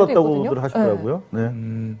 사과 안 받았다고들 하시더라고요. 네.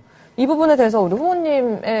 이 부분에 대해서 우리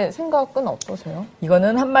후보님의 생각은 어떠세요?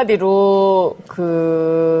 이거는 한마디로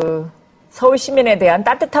서울 시민에 대한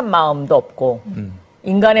따뜻한 마음도 없고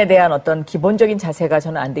인간에 대한 어떤 기본적인 자세가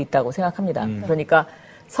저는 안 돼 있다고 생각합니다. 그러니까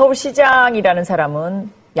서울시장이라는 사람은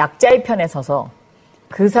약자의 편에 서서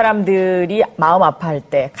그 사람들이 마음 아파할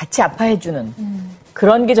때 같이 아파해주는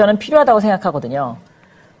그런 게 저는 필요하다고 생각하거든요.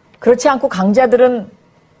 그렇지 않고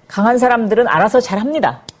강한 사람들은 알아서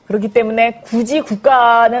잘합니다. 그렇기 때문에 굳이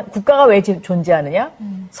국가가 왜 존재하느냐?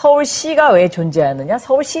 서울시가 왜 존재하느냐?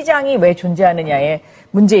 서울시장이 왜 존재하느냐의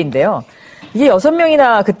문제인데요. 이게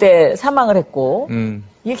 6명이나 그때 사망을 했고,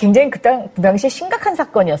 이게 굉장히 그 당시에 심각한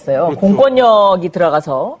사건이었어요. 그렇죠. 공권력이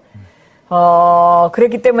들어가서.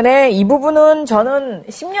 그랬기 때문에 이 부분은 저는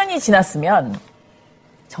 10년이 지났으면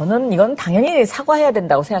저는 이건 당연히 사과해야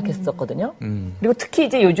된다고 생각했었거든요. 그리고 특히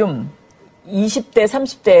이제 요즘 20대,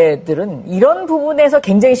 30대들은 이런 부분에서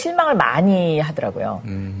굉장히 실망을 많이 하더라고요.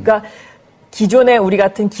 그러니까 기존에 우리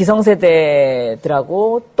같은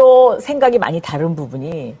기성세대들하고 또 생각이 많이 다른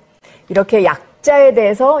부분이 이렇게 약자에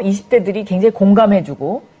대해서 20대들이 굉장히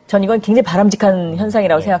공감해주고 전 이건 굉장히 바람직한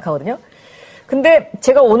현상이라고 생각하거든요. 근데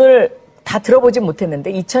제가 오늘 다 들어보진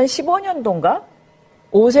못했는데 2015년도인가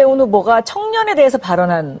오세훈 후보가 청년에 대해서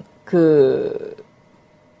발언한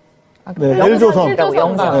헬조선.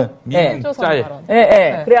 영상. 네.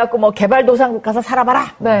 네. 그래갖고 뭐 개발도상국 가서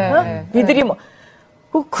살아봐라. 네. 니들이 뭐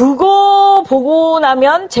그거 보고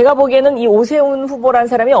나면 제가 보기에는 이 오세훈 후보라는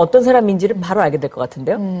사람이 어떤 사람인지를 바로 알게 될 것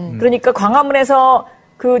같은데요. 그러니까 광화문에서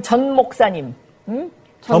그 전 목사님,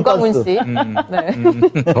 전광훈 씨,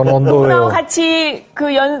 전원도예요. 같이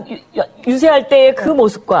유세할 때의 그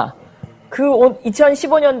모습과 그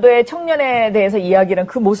 2015년도에 청년에 대해서 이야기하는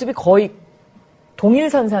그 모습이 거의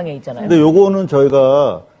동일선상에 있잖아요. 근데 요거는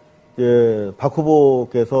저희가 이제 박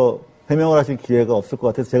후보께서 해명을 하실 기회가 없을 것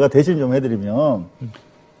같아서 제가 대신 좀 해드리면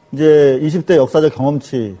이제 20대 역사적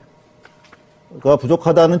경험치가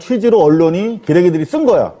부족하다는 취지로 언론이 기레기들이 쓴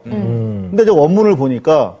거야. 근데 저 원문을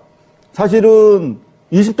보니까 사실은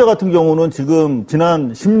 20대 같은 경우는 지금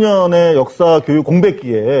지난 10년의 역사 교육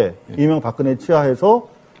공백기에 이명박근혜 치하에서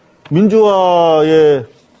민주화의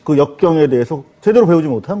그 역경에 대해서 제대로 배우지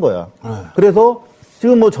못한 거야. 그래서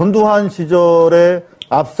지금 뭐 전두환 시절의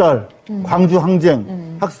압살, 광주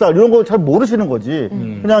항쟁, 학살 이런 거 잘 모르시는 거지.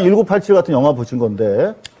 그냥 1987 같은 영화 보신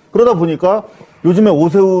건데 그러다 보니까 요즘에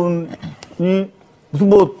오세훈이 무슨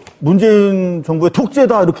뭐 문재인 정부의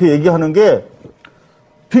독재다 이렇게 얘기하는 게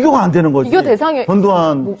비교가 안 되는 거지. 비교 대상이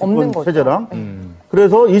전두환 없는 체제랑.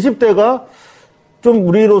 그래서 20대가 좀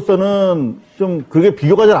우리로서는 좀 그게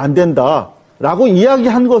비교가 잘 안 된다라고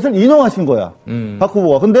이야기한 것을 인용하신 거야. 박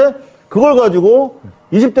후보가. 근데 그걸 가지고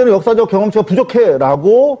 20대는 역사적 경험치가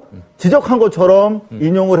부족해라고 지적한 것처럼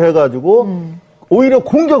인용을 해가지고 오히려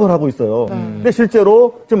공격을 하고 있어요. 근데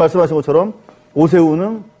실제로 지금 말씀하신 것처럼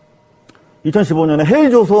오세훈은 2015년에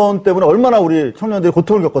해일조선 때문에 얼마나 우리 청년들이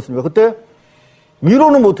고통을 겪었습니까? 그때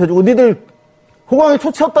위로는 못 해주고 니들 호강에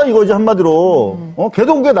초치였다 이거지 한마디로.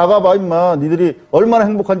 개동국에 나가봐 임마. 니들이 얼마나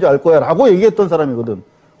행복한지 알 거야 라고 얘기했던 사람이거든.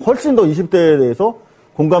 훨씬 더 20대에 대해서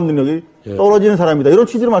공감 능력이 떨어지는 사람이다. 이런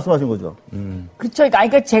취지로 말씀하신 거죠. 그렇죠.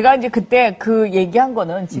 그러니까 제가 이제 그때 그 얘기한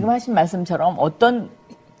거는 지금 하신 말씀처럼 어떤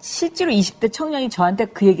실제로 20대 청년이 저한테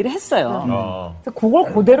그 얘기를 했어요. 그래서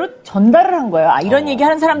그걸 그대로 전달을 한 거예요. 이런 얘기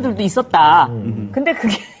하는 사람들도 있었다. 근데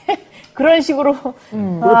그게 그런 식으로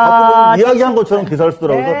이야기한 것처럼 기사를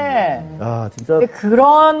쓰더라고요. 네. 진짜. 근데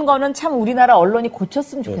그런 거는 참 우리나라 언론이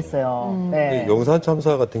고쳤으면 좋겠어요. 네. 용산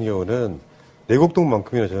참사 같은 경우는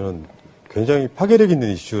내곡동만큼이나 저는 굉장히 파괴력 있는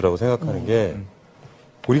이슈라고 생각하는 게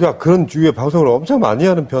우리가 그런 주위에 방송을 엄청 많이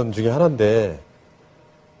하는 편 중에 하나인데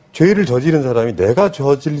죄를 저지른 사람이 내가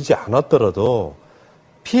저지르지 않았더라도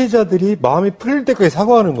피해자들이 마음이 풀릴 때까지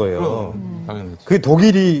사과하는 거예요. 그게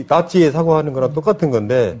독일이 나치에 사과하는 거랑 똑같은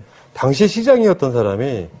건데 당시에 시장이었던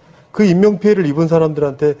사람이 그 인명피해를 입은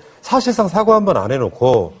사람들한테 사실상 사과 한 번 안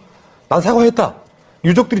해놓고 난 사과했다.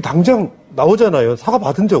 유족들이 당장 나오잖아요. 사과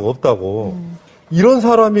받은 적 없다고. 이런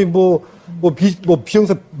사람이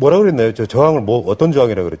비형사 뭐라 그랬나요? 저항을 어떤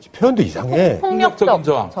저항이라 그랬지? 표현도 이상해. 폭력적인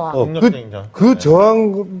저항. 그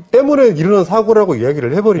저항 때문에 일어난 사고라고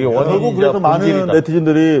이야기를 해버리면. 결국 그래서 많은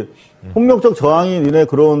네티즌들이 폭력적 저항이 니네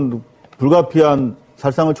그런 불가피한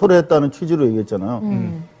살상을 초래했다는 취지로 얘기했잖아요.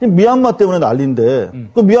 미얀마 때문에 난리인데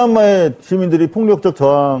그 미얀마의 시민들이 폭력적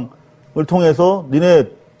저항을 통해서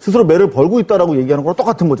니네 스스로 매를 벌고 있다라고 얘기하는 거랑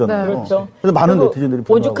똑같은 거잖아요. 네, 그렇죠. 그래서 많은 네티즌들이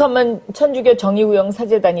오죽하면 천주교 정의구형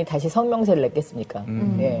사재단이 다시 성명세를 냈겠습니까?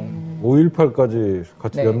 5.18까지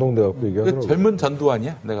같이 연동돼갖고 얘기하더라고요. 젊은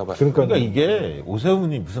전두환이야, 내가 봐요. 그러니까 이게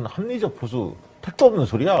오세훈이 무슨 합리적 보수 택도 없는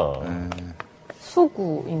소리야.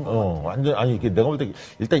 수구인 거. 완전 아니 이게 내가 볼 때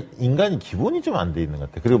일단 인간이 기본이 좀 안 돼 있는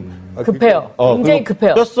것 같아. 그리고 급해요. 굉장히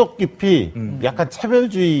급해요. 뼛속 깊이 약간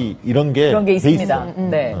차별주의 이런 게 있습니다.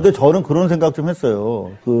 네. 근데 저는 그런 생각 좀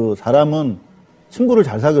했어요. 그 사람은 친구를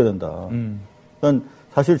잘 사귀어야 된다. 그러니까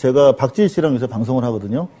사실 제가 박지희 씨랑 요새 방송을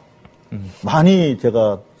하거든요. 많이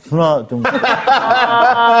제가 좀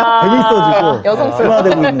재밌어지고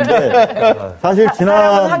순화되고 있는데 사실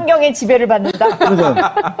사람은 환경의 지배를 받는다.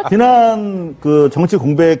 그러니까 지난 그 정치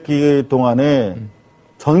공백기 동안에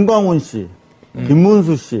전광훈 씨,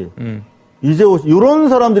 김문수 씨, 이재호 씨 이런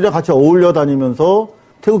사람들이랑 같이 어울려 다니면서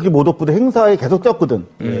태극기 모독부대 행사에 계속 뛰었거든.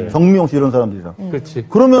 정미용 씨 이런 사람들이랑. 그렇지.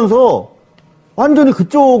 그러면서 완전히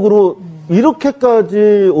그쪽으로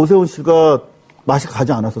이렇게까지 오세훈 씨가 맛이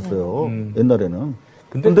가지 않았었어요. 옛날에는.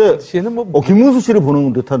 근데 김문수 씨를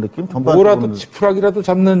보는 듯한 느낌? 뭐라도 지푸라기라도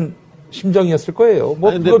잡는 심정이었을 거예요.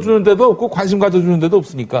 뭐 불러주는 데도 없고 관심 가져주는 데도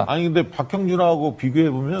없으니까. 아니 근데 박형준하고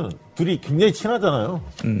비교해보면 둘이 굉장히 친하잖아요.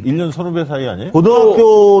 1년 선후배 사이 아니에요?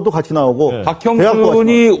 고등학교도 같이 나오고 네.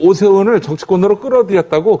 박형준이 오세훈을 정치권으로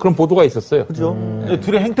끌어들였다고 그런 보도가 있었어요. 그죠.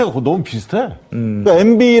 둘의 행태가 너무 비슷해. 그러니까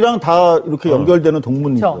MB랑 다 이렇게 연결되는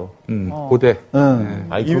동문이죠. 고대.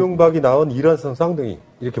 이명박이 낳은 이란성 쌍둥이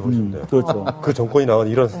이렇게 보시면 돼요. 그렇죠. 그 정권이 낳은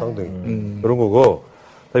이란성 쌍둥이 이런 거고.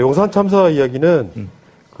 용산 참사 이야기는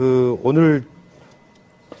오늘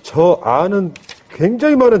저 아는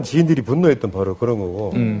굉장히 많은 지인들이 분노했던 바로 그런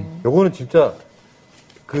거고. 요거는 진짜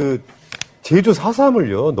제주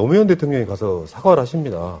 4.3을요 노무현 대통령이 가서 사과를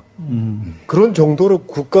하십니다. 그런 정도로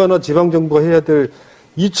국가나 지방정부가 해야 될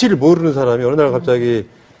이치를 모르는 사람이 어느 날 갑자기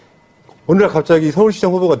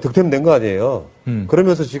서울시장 후보가 득템된 거 아니에요.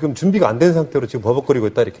 그러면서 지금 준비가 안 된 상태로 지금 버벅거리고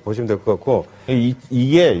있다 이렇게 보시면 될 것 같고.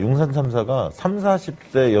 이게 용산 참사가 30,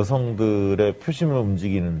 40대 여성들의 표심을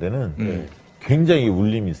움직이는 데는 굉장히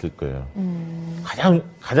울림이 있을 거예요.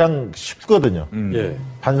 가장 쉽거든요.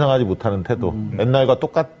 반성하지 못하는 태도. 옛날과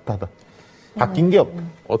똑같다. 바뀐 게 없다.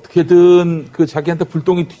 어떻게든 자기한테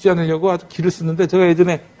불똥이 튀지 않으려고 아주 기를 쓰는데 제가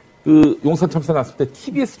예전에 용산 참사 났을 때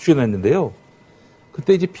TBS 출연했는데요.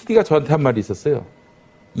 그때 이제 PD가 저한테 한 말이 있었어요.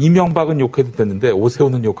 이명박은 욕해도 됐는데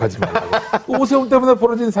오세훈은 욕하지 말라고. 오세훈 때문에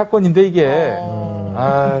벌어진 사건인데 이게.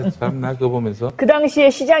 참나 그거 보면서. 그 당시에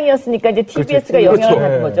시장이었으니까 이제 TBS가 영향을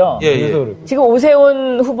하는 거죠. 예. 지금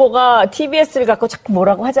오세훈 후보가 TBS를 갖고 자꾸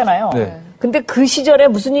뭐라고 하잖아요. 근데 그 시절에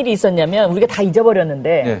무슨 일이 있었냐면 우리가 다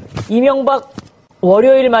잊어버렸는데 이명박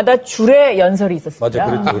월요일마다 줄에 연설이 있었습니다.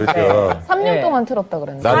 맞아, 그랬죠. 3년 동안 틀었다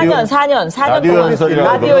그랬는데. 4년 라디오 동안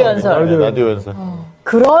라디오 연설.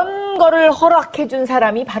 그런 거를 허락해준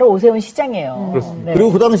사람이 바로 오세훈 시장이에요. 그렇습니다.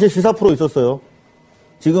 그리고 그 당시에 시사 프로 있었어요.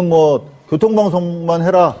 지금 뭐 교통방송만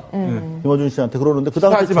해라 김어준 씨한테 그러는데 그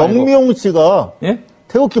당시 정미용 씨가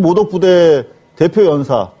태극기 모독부대 대표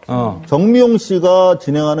연사 정미용 씨가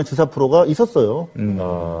진행하는 시사 프로가 있었어요.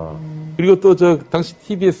 그리고 또 당시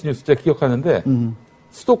TBS 뉴스 제가 기억하는데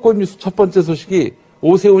수도권 뉴스 첫 번째 소식이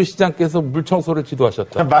오세훈 시장께서 물청소를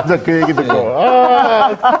지도하셨다. 맞아, 그 얘기 듣고.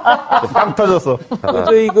 빵 터졌어.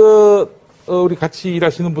 저희 우리 같이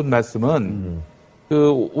일하시는 분 말씀은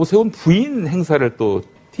오세훈 부인 행사를 또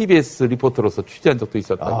TBS 리포터로서 취재한 적도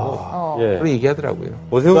있었다고 그런 얘기하더라고요.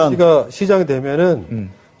 오세훈 씨가 시장이 되면은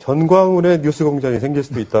전광훈의 뉴스 공장이 생길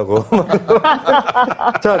수도 있다고.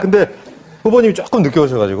 자, 근데 후보님이 조금 늦게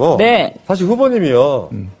오셔가지고. 사실 후보님이요.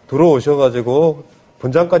 들어오셔가지고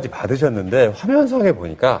분장까지 받으셨는데 화면상에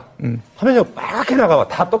보니까 화면이 빨갛게 나가면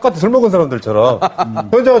다 똑같은 술 먹은 사람들처럼.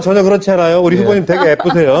 현장은 전혀 그렇지 않아요. 우리 후보님 되게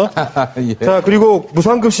예쁘세요. 자, 그리고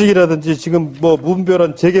무상급식이라든지 지금 뭐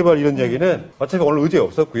무분별한 재개발 이런 이야기는 어차피 오늘 의제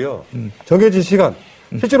없었고요. 정해진 시간.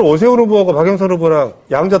 실제로 오세훈 후보하고 박영선 후보랑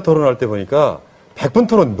양자 토론할 때 보니까 100분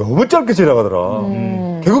토론 너무 짧게 지나가더라.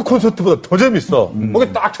 개그 콘서트보다 더 재밌어.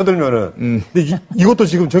 거기 딱 쳐들면은. 근데 이것도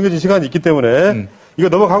지금 정해진 시간이 있기 때문에 이거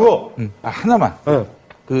넘어가고. 하나만.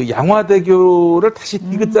 양화대교를 다시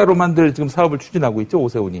디귿자로 만들 지금 사업을 추진하고 있죠,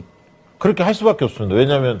 오세훈이. 그렇게 할 수밖에 없습니다.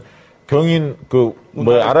 왜냐하면 경인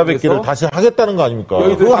아라뱃길을 다시 하겠다는 거 아닙니까?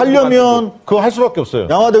 그거 하려면 그거 할 수밖에 없어요.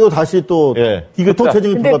 양화대교 다시 또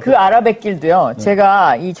교통체증이 근데 그 아라뱃길도요.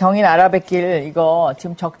 제가 이 경인 아라뱃길 이거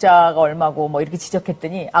지금 적자가 얼마고 뭐 이렇게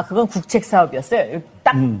지적했더니 그건 국책 사업이었어요.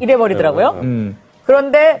 딱 이래버리더라고요.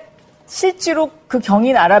 그런데 실제로 그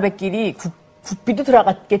경인 아라뱃길이 국비도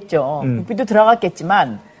들어갔겠죠. 국비도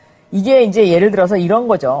들어갔겠지만 이게 이제 예를 들어서 이런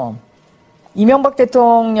거죠. 이명박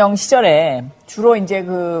대통령 시절에 주로 이제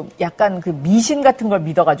그 약간 그 미신 같은 걸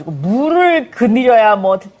믿어가지고 물을 그리려야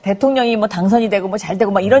뭐 대통령이 뭐 당선이 되고 뭐 잘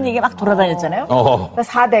되고 막 이런 얘기 막 돌아다녔잖아요. 그러니까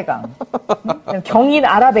 4대강, 경인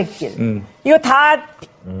아라뱃길. 이거 다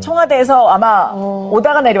청와대에서 아마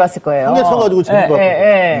오다가 내려왔을 거예요. 청계천 가지고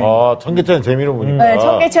재미를 봤고. 청계천 재미로 보니까. 네,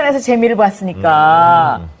 청계천에서 재미를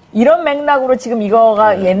봤으니까. 이런 맥락으로 지금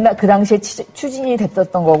이거가 옛날 그 당시에 추진이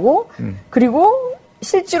됐었던 거고. 그리고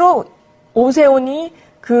실제로 오세훈이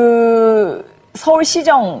그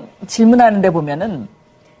서울시정 질문하는 데 보면은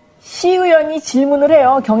시의원이 질문을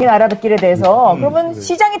해요. 경인 아라뱃길에 대해서. 그러면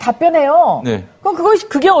시장이 답변해요. 네. 그럼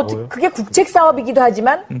그게 국책 사업이기도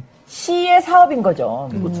하지만 시의 사업인 거죠.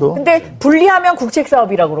 그렇죠. 근데 분리하면 국책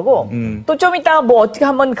사업이라고 그러고 또 좀 이따가 뭐 어떻게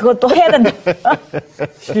한번 그것도 해야 된다.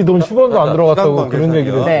 시 돈 10원도 안 들어갔다고 그런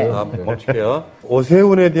얘기를 했어요. 네. 멈출게요.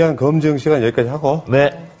 오세훈에 대한 검증 시간 여기까지 하고. 네.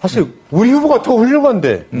 사실 우리 후보가 더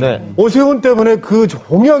훌륭한데 오세훈 때문에 그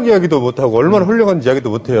공약 이야기도 못하고 얼마나 훌륭한지 이야기도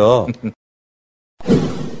못해요.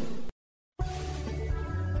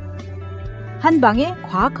 한방의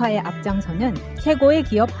과학화에 앞장서는 최고의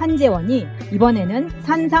기업 한재원이 이번에는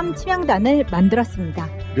산삼 침향단을 만들었습니다.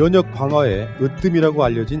 면역 강화에 으뜸이라고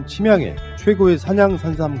알려진 침향에 최고의 사냥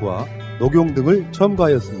산삼과 녹용 등을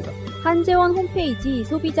첨가하였습니다. 한재원 홈페이지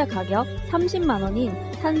소비자 가격 30만 원인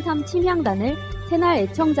산삼 침향단을 새날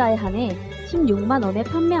애청자에 한해 16만 원에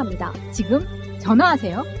판매합니다. 지금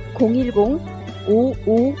전화하세요.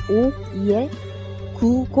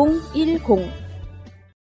 010-5552-9010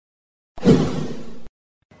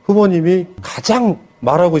 후보님이 가장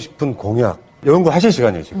말하고 싶은 공약 이런 거 하실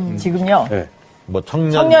시간이에요 지금. 지금요. 네. 뭐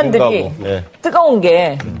청년들이 뜨거운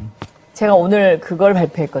게 제가 오늘 그걸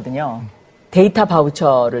발표했거든요. 데이터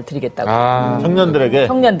바우처를 드리겠다고. 청년들에게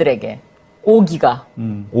 5기가.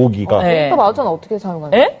 5기가. 네. 데이터 바우처는 어떻게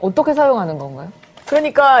사용하는? 네? 어떻게 사용하는 건가요?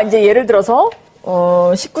 그러니까 이제 예를 들어서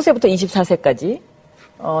 19세부터 24세까지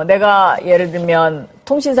내가 예를 들면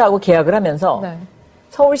통신사하고 계약을 하면서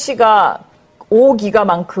서울시가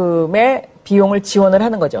 5기가만큼의 비용을 지원을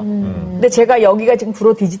하는 거죠. 근데 제가 여기가 지금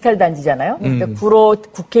구로 디지털 단지잖아요. 근데 구로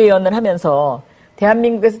국회의원을 하면서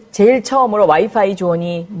대한민국에서 제일 처음으로 와이파이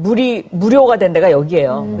지원이 무료가 된 데가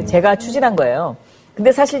여기예요. 제가 추진한 거예요.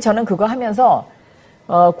 근데 사실 저는 그거 하면서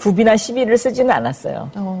 9비나 10일을 쓰지는 않았어요.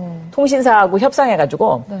 통신사하고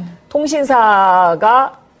협상해가지고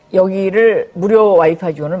통신사가 여기를 무료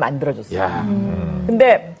와이파이 지원을 만들어줬어요.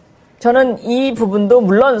 근데 저는 이 부분도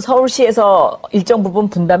물론 서울시에서 일정 부분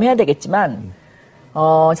분담해야 되겠지만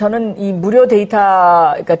저는 이 무료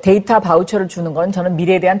그러니까 데이터 바우처를 주는 건 저는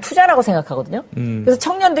미래에 대한 투자라고 생각하거든요. 그래서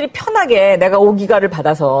청년들이 편하게 내가 5기가를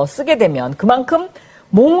받아서 쓰게 되면 그만큼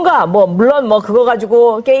뭔가 물론 그거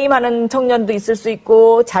가지고 게임하는 청년도 있을 수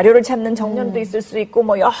있고 자료를 찾는 청년도 있을 수 있고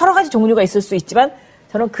여러 가지 종류가 있을 수 있지만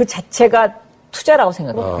저는 그 자체가 투자라고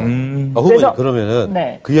생각해요. 후보님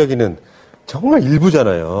그러면은 그 이야기는 정말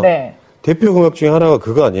일부잖아요. 대표 공약 중에 하나가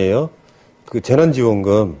그거 아니에요? 그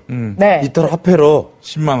재난지원금 이달 화폐로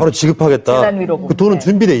 10만 원 바로 지급하겠다. 재난위로금. 그 돈은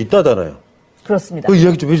준비돼 있다잖아요. 그렇습니다. 그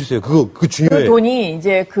이야기 좀 해주세요. 그거 중요해요. 그 돈이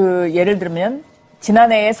이제 예를 들면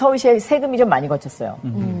지난해에 서울시에 세금이 좀 많이 거쳤어요.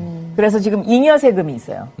 그래서 지금 잉여 세금이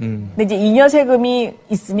있어요. 근데 이제 잉여 세금이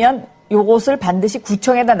있으면 요것을 반드시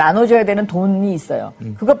구청에다 나눠줘야 되는 돈이 있어요.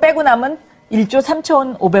 그거 빼고 남은 1조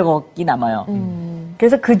 3,500억이 남아요.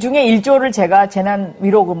 그래서 그 중에 1조를 제가 재난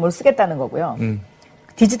위로금으로 쓰겠다는 거고요.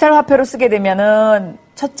 디지털 화폐로 쓰게 되면은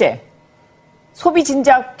첫째, 소비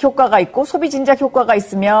진작 효과가 있고 소비 진작 효과가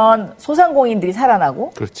있으면 소상공인들이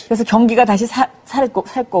살아나고 그래서 경기가 다시 살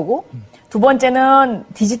거고 두 번째는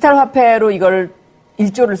디지털 화폐로 이걸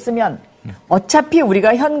 1조를 쓰면 어차피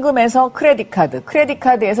우리가 현금에서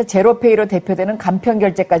크레딧카드에서 제로페이로 대표되는 간편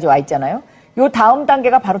결제까지 와 있잖아요. 요 다음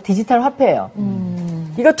단계가 바로 디지털 화폐예요.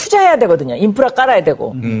 이거 투자해야 되거든요. 인프라 깔아야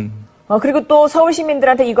되고. 그리고 또 서울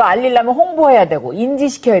시민들한테 이거 알리려면 홍보해야 되고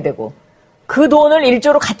인지시켜야 되고 그 돈을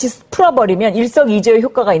 1조로 같이 풀어버리면 일석이조의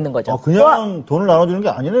효과가 있는 거죠. 그냥 돈을 나눠주는 게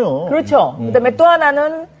아니네요. 그렇죠. 그다음에 또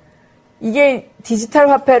하나는 이게 디지털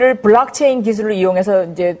화폐를 블록체인 기술을 이용해서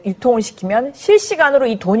이제 유통을 시키면 실시간으로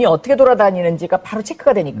이 돈이 어떻게 돌아다니는지가 바로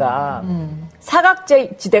체크가 되니까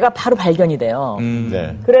사각지대가 바로 발견이 돼요.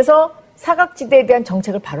 그래서 사각지대에 대한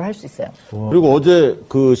정책을 바로 할 수 있어요. 그리고 어제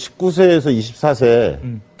그 19세에서 24세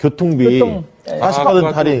교통비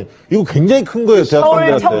 40% 할인 이거 굉장히 큰 거예요.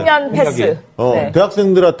 대학생들한테. 서울 청년 패스.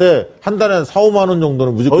 대학생들한테 한 달에 한 4, 5만 원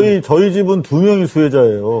정도는 무조건. 저희 집은 2명이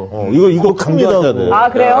수혜자예요. 이거 강조해야 돼.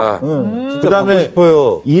 아, 그래요? 그다음에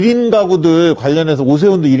 1인 가구들 관련해서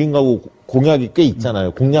오세훈도 1인 가구 공약이 꽤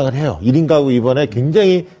있잖아요. 공약을 해요. 1인 가구 이번에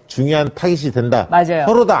굉장히 중요한 타깃이 된다. 맞아요.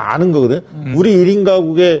 서로 다 아는 거거든. 우리 1인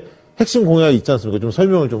가구의 핵심 공약이 있지 않습니까? 좀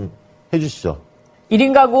설명을 좀 해주시죠.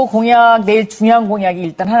 1인 가구 공약, 내일 중요한 공약이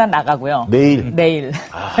일단 하나 나가고요. 내일.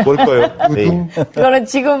 뭘까요? 내일. 그거는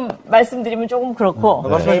지금 말씀드리면 조금 그렇고.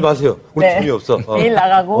 말씀하지 마세요. 우리 네. 재미없어. 내일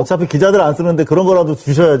나가고. 어차피 기자들 안 쓰는데 그런 거라도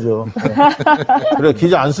주셔야죠. 그래,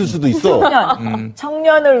 기자 안 쓸 수도 있어.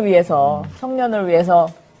 청년을 위해서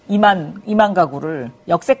 2만 가구를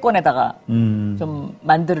역세권에다가 좀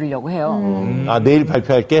만들려고 해요. 내일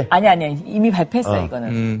발표할게? 아니. 이미 발표했어요,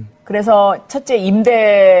 이거는. 그래서 첫째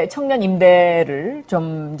청년 임대를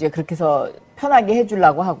좀 이제 그렇게 해서 편하게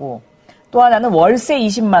해주려고 하고 또 하나는 월세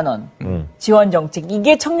 20만 원 지원 정책.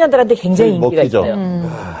 이게 청년들한테 굉장히 인기가 먹히죠. 있어요.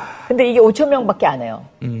 근데 이게 5천 명밖에 안 해요.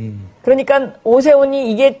 그러니까 오세훈이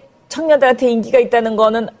이게 청년들한테 인기가 있다는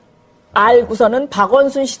거는 알고서는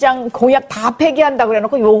박원순 시장 공약 다 폐기한다고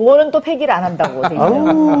그래놓고 요거는 또 폐기를 안 한다고.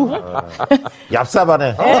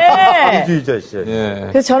 얍삽하네. 네.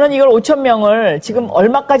 그래서 저는 이걸 5천 명을 지금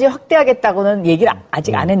얼마까지 확대하겠다고는 얘기를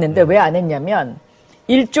아직 안 했는데 왜 안 했냐면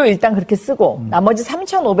 1조 일단 그렇게 쓰고 나머지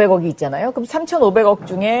 3,500억이 있잖아요. 그럼 3,500억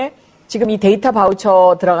중에 지금 이 데이터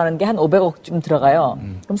바우처 들어가는 게 한 500억쯤 들어가요.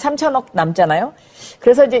 그럼 3,000억 남잖아요.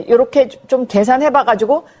 그래서 이제 이렇게 좀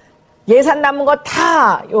계산해봐가지고 예산 남은 거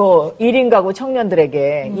다 요 1인 가구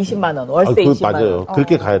청년들에게 20만 원, 월세 20만 원. 맞아요.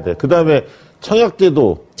 그렇게 가야 돼. 그다음에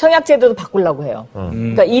청약제도도 바꾸려고 해요.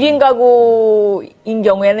 그러니까 1인 가구인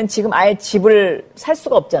경우에는 지금 아예 집을 살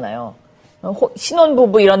수가 없잖아요.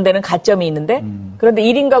 신혼부부 이런 데는 가점이 있는데 그런데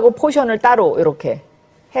 1인 가구 포션을 따로 이렇게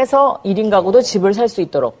해서 1인 가구도 집을 살 수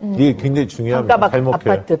있도록. 이게 굉장히 중요합니다. 반값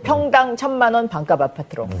아파트, 평당 1,000만 원 반값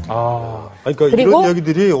아파트로. 그러니까 이런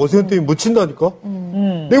이야기들이 오세훈 때문에 묻힌다니까?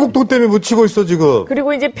 내곡동 때문에 묻히고 있어, 지금.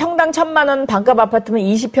 그리고 이제 평당 1,000만 원 반값 아파트면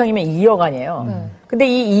 20평이면 2억 아니에요. 근데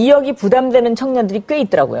이 2억이 부담되는 청년들이 꽤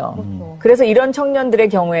있더라고요. 그래서 이런 청년들의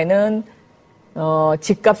경우에는,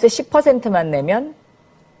 집값의 10%만 내면,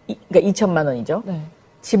 그러니까 2천만 원이죠.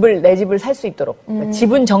 내 집을 살 수 있도록. 그러니까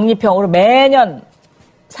지분 적립형으로 매년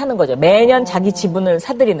사는 거죠. 매년 자기 지분을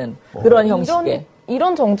사들이는 그런 형식의.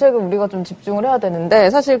 이런 정책을 우리가 좀 집중을 해야 되는데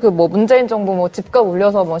사실 그 뭐 문재인 정부 뭐 집값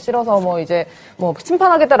올려서 뭐 실어서 뭐 이제 뭐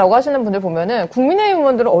침판하겠다라고 하시는 분들 보면은 국민의힘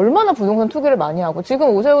의원들은 얼마나 부동산 투기를 많이 하고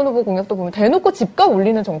지금 오세훈 후보 공약도 보면 대놓고 집값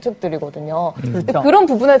올리는 정책들이거든요. 근데 그런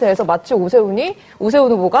부분에 대해서 마치 오세훈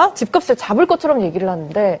후보가 집값을 잡을 것처럼 얘기를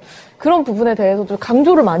하는데 그런 부분에 대해서도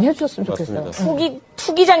강조를 많이 해주셨으면 좋겠어요.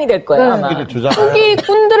 투기장이 될 거예요. 아마.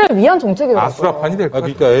 투기꾼들을 위한 정책이에요. 아수라판이 될 거예요.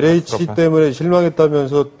 그러니까 LH 때문에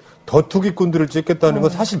실망했다면서 더 투기꾼들을 찍겠다는 건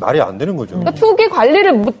사실 말이 안 되는 거죠. 그러니까 투기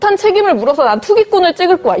관리를 못한 책임을 물어서 난 투기꾼을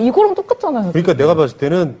찍을 거야. 이거랑 똑같잖아요. 그러니까 내가 봤을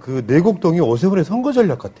때는 그 내곡동이 오세훈의 선거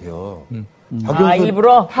전략 같아요.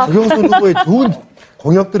 일부러? 박영선 후보의 좋은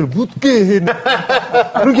공약들을 묻게 해.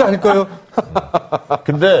 그런 게 아닐까요?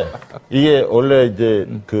 근데 이게 원래 이제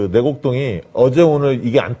그 내곡동이 어제 오늘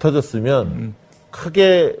이게 안 터졌으면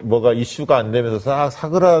크게 뭐가 이슈가 안 되면서 싹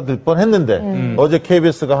사그라들 뻔 했는데 어제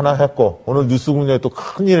KBS가 하나 했고 오늘 뉴스공장에 또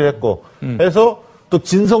큰일을 했고 해서 또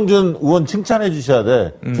진성준 의원 칭찬해 주셔야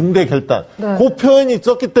돼. 중대 결단. 그 표현이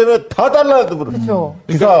썼기 때문에 다 달라들어. 그렇죠.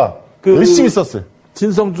 기사 열심히 썼어요.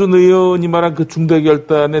 진성준 의원이 말한 그 중대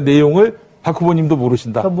결단의 내용을 박 후보님도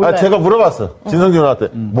모르신다. 제가 물어봤어. 진성준 의원한테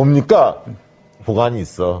뭡니까? 보관이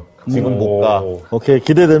있어. 지금 못 가. 오케이,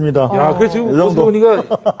 기대됩니다. 야, 그래 지금 오세훈이가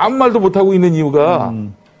아무 말도 못 하고 있는 이유가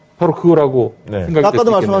바로 그거라고 생각이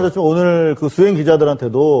아까도 말씀하셨지만 오늘 그 수행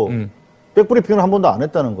기자들한테도 백브리핑을 한 번도 안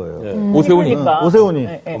했다는 거예요. 오세훈이. 오세훈이.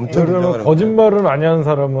 그러면 거짓말을 많이 하는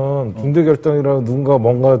사람은 중대 결단이라 누군가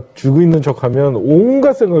뭔가 쥐고 있는 척하면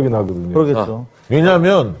온갖 생각이 나거든요. 그러겠죠.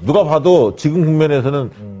 왜냐하면 누가 봐도 지금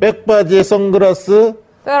국면에서는 백바지에 선글라스,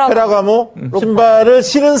 페라가모 신발을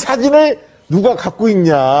신은 사진을 누가 갖고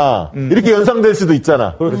있냐 이렇게 연상될 수도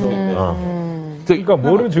있잖아. 그렇죠. 그러니까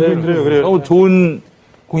뭐를 쥐고 있는지 그래요. 너무 좋은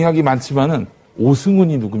공약이 많지만은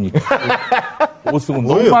오승훈이 누굽니까? 오승훈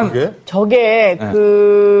너무만 그게? 저게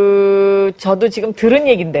저도 지금 들은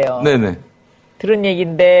얘긴데요. 네네. 들은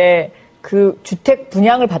얘긴데 그 주택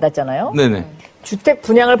분양을 받았잖아요. 네네. 주택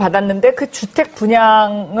분양을 받았는데 그 주택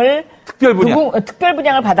분양을 특별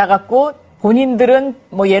분양을 받아갖고 본인들은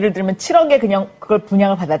뭐 예를 들면 7억에 그냥 그걸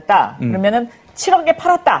분양을 받았다. 그러면은 7억에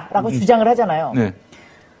팔았다라고 주장을 하잖아요. 네.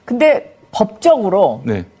 근데 법적으로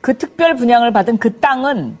그 특별 분양을 받은 그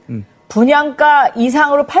땅은 분양가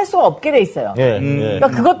이상으로 팔 수가 없게 돼 있어요. 그러니까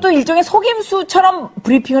그것도 일종의 속임수처럼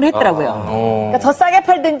브리핑을 했더라고요. 그러니까 더 싸게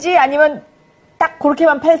팔든지 아니면 딱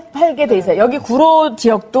그렇게만 팔게 돼 있어요. 여기 구로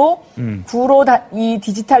지역도 이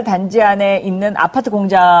디지털 단지 안에 있는 아파트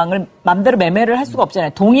공장을 맘대로 매매를 할 수가 없잖아요.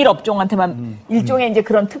 동일 업종한테만 일종의 이제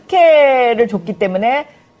그런 특혜를 줬기 때문에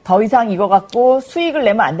더 이상 이거 갖고 수익을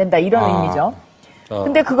내면 안 된다 이런 의미죠.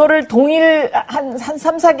 근데 그거를 동일 한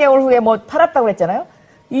 3, 4개월 후에 뭐 팔았다고 했잖아요.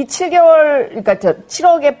 이 7개월, 그러니까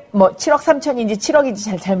 7억에, 7억 3천인지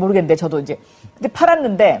 7억인지 잘 모르겠는데, 저도 이제. 근데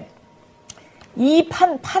팔았는데, 이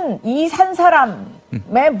산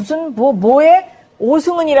사람의 무슨, 뭐에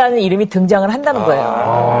오승은이라는 이름이 등장을 한다는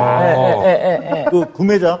거예요. 예. 그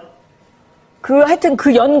구매자? 하여튼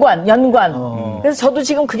그 연관. 그래서 저도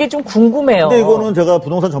지금 그게 좀 궁금해요. 근데 이거는 제가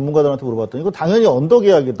부동산 전문가들한테 물어봤더니 이거 당연히 언더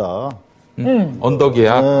계약이다. 언더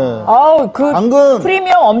계약? 네. 방금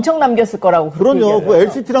프리미엄 엄청 남겼을 거라고. 그럼요. 그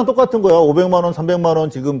LCT랑 똑같은 거야. 500만 원, 300만 원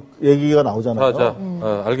지금 얘기가 나오잖아요. 자,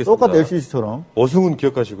 알겠습니다. 똑같은 LCT처럼. 오승훈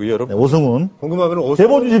기억하시고요, 여러분. 네, 오승훈. 궁금하면 오승훈.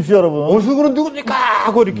 제보 주십시오, 여러분. 오승훈은 누굽니까?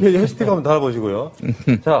 하고 이렇게 해시태그 한번 달아보시고요.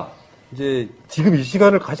 자, 이제 지금 이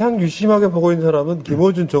시간을 가장 유심하게 보고 있는 사람은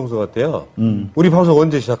김호준 정수 같아요. 우리 방송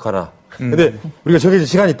언제 시작하나. 근데 우리가 정해진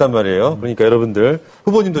시간이 있단 말이에요. 그러니까 여러분들,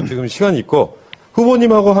 후보님도 지금 시간이 있고,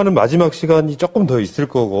 후보님하고 하는 마지막 시간이 조금 더 있을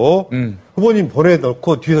거고, 후보님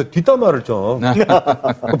보내놓고 뒤에서 뒷담화를 좀,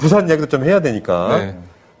 부산 이야기도 좀 해야 되니까. 네.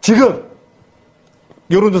 지금,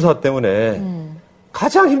 여론조사 때문에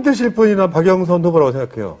가장 힘드실 분이나 박영선 후보라고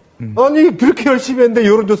생각해요. 아니, 그렇게 열심히 했는데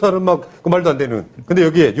여론조사는 막, 그 말도 안 되는. 근데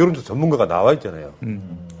여기에 여론조사 전문가가 나와 있잖아요.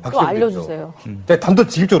 그거 알려주세요. 제가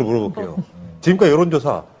단도직입적으로 물어볼게요. 지금까지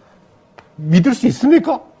여론조사, 믿을 수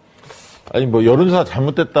있습니까? 아니 여론조사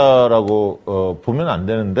잘못됐다라고 보면 안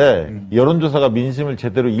되는데 여론조사가 민심을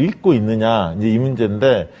제대로 읽고 있느냐 이제 이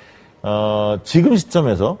문제인데 지금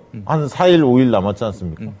시점에서 한 4일 5일 남았지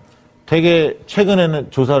않습니까? 되게 최근에는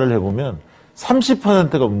조사를 해보면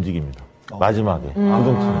 30%가 움직입니다. 마지막에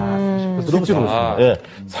부동층. 부동층으로 있습니다. 예.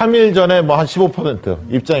 3일 전에 한 15%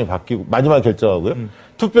 입장이 바뀌고 마지막에 결정하고요.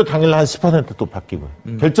 투표 당일 한 10% 또 바뀌고요.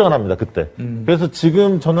 결정을 합니다. 그때. 그래서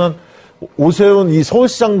지금 저는 오세훈 이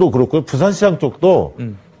서울시장도 그렇고요. 부산시장 쪽도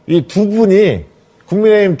이 두 분이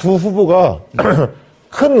국민의힘 두 후보가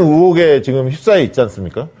큰 의혹에 지금 휩싸여 있지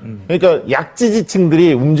않습니까? 그러니까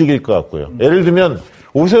약지지층들이 움직일 것 같고요. 예를 들면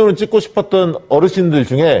오세훈을 찍고 싶었던 어르신들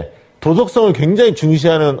중에 도덕성을 굉장히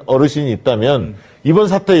중시하는 어르신이 있다면 이번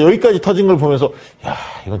사태 여기까지 터진 걸 보면서 야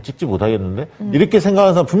이건 찍지 못하겠는데 이렇게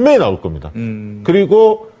생각하는 사람 분명히 나올 겁니다.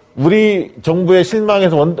 그리고 우리 정부에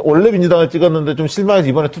실망해서 원래 민주당을 찍었는데 좀 실망해서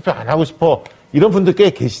이번에 투표 안 하고 싶어 이런 분들 꽤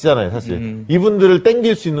계시잖아요 사실. 이분들을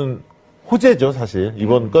땡길 수 있는 호재죠 사실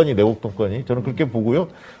이번 건이 내곡동 건이 저는 그렇게 보고요.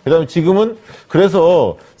 그다음에 지금은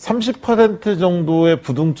그래서 30% 정도의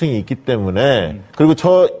부동층이 있기 때문에 그리고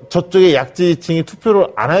저쪽에 약지층이 투표를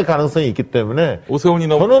안 할 가능성이 있기 때문에 오세훈이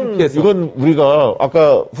너무 저는 피해서. 이건 우리가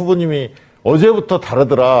아까 후보님이 어제부터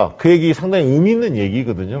다르더라 그 얘기 상당히 의미 있는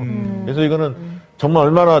얘기거든요. 그래서 이거는 정말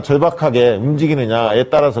얼마나 절박하게 움직이느냐에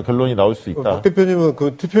따라서 결론이 나올 수 있다. 박 대표님은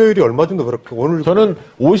그 투표율이 얼마 정도 그렇게 오늘 저는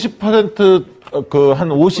 50%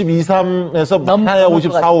 한 52, 3에서 많아야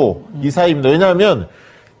 54, 5 이 사이입니다. 왜냐하면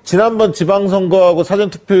지난번 지방선거하고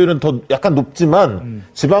사전투표율은 더 약간 높지만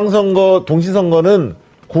지방선거 동시선거는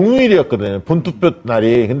공휴일이었거든요. 본투표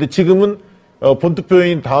날이. 근데 지금은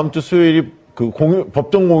본투표인 다음 주 수요일이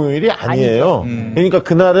법정 공휴일이 아니에요. 그러니까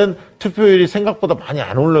그날은 투표율이 생각보다 많이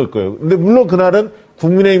안 올라올 거예요. 근데 물론 그날은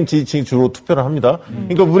국민의힘 지지층이 주로 투표를 합니다.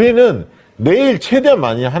 그러니까 우리는 내일 최대한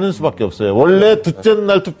많이 하는 수밖에 없어요. 원래 둘째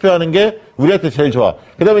날 투표하는 게 우리한테 제일 좋아.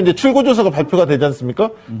 그 다음에 이제 출구조사가 발표가 되지 않습니까?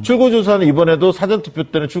 출구조사는 이번에도 사전투표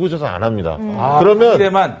때는 출구조사 안 합니다.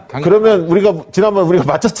 그러면 지난번 우리가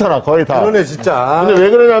맞췄잖아. 거의 다. 그러네, 진짜. 근데 왜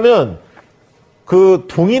그러냐면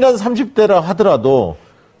동일한 30대라 하더라도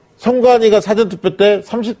선관위가 사전투표 때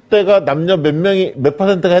 30대가 남녀 몇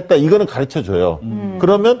 %가 했다. 이거는 가르쳐 줘요.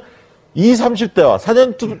 그러면 이 30대와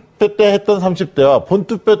사전투표 때 했던 30대와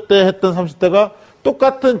본투표 때 했던 30대가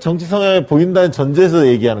똑같은 정치 성향을 보인다는 전제에서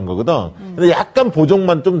얘기하는 거거든. 근데 약간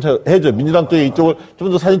보정만 좀 해줘. 민주당 쪽에 이쪽을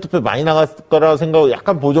좀 더 사전투표 많이 나갔을 거라 생각하고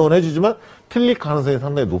약간 보정을 해주지만 틀릴 가능성이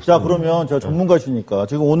상당히 높습니다. 자, 그러면 제가 전문가시니까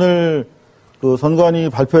지금 오늘 그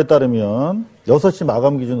선관위 발표에 따르면 6시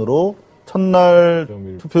마감 기준으로 첫날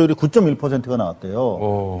투표율이 9.1%가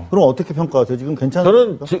나왔대요. 그럼 어떻게 평가하세요? 지금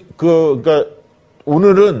괜찮습니까? 저는 그러니까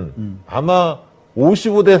오늘은 아마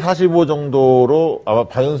 55대 45 정도로 아마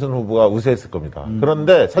박영선 후보가 우세했을 겁니다.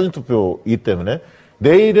 그런데 사전투표이기 때문에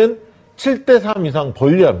내일은 7대 3 이상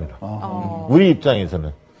벌리합니다. 우리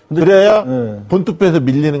입장에서는. 그래야 본투표에서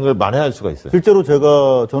밀리는 걸 만회할 수가 있어요. 실제로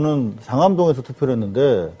저는 상암동에서 투표를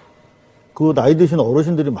했는데 그 나이 드신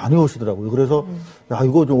어르신들이 많이 오시더라고요. 그래서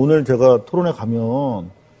이거 좀 오늘 제가 토론회 가면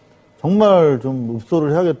정말 좀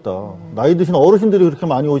읍소를 해야겠다. 나이 드신 어르신들이 그렇게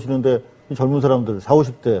많이 오시는데 젊은 사람들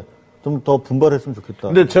 40, 50대 좀 더 분발했으면 좋겠다.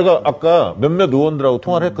 근데 제가 아까 몇몇 의원들하고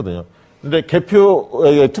통화를 했거든요. 근데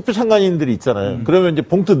투표 참관인들이 있잖아요. 그러면 이제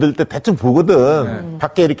봉투 넣을 때 대충 보거든.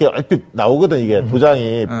 밖에 이렇게 얼핏 나오거든, 이게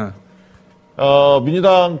도장이.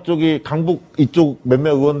 민주당 쪽이 강북 이쪽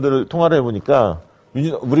몇몇 의원들을 통화를 해보니까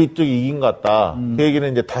우리 쪽이 이긴 것 같다. 그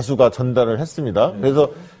얘기는 이제 다수가 전달을 했습니다. 그래서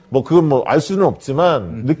뭐 그건 뭐 알 수는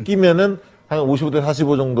없지만 느끼면은 한 55대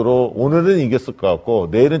 45 정도로 오늘은 이겼을 것 같고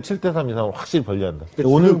내일은 7대 3 이상으로 확실히 벌리한다.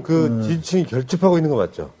 오늘 그 지지층이 결집하고 있는 거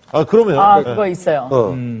맞죠? 아, 그러면. 그거 있어요.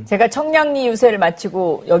 제가 청량리 유세를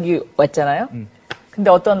마치고 여기 왔잖아요. 근데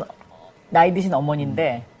어떤 나이 드신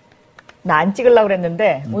어머니인데 나 안 찍으려고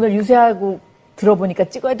그랬는데 오늘 유세하고 들어보니까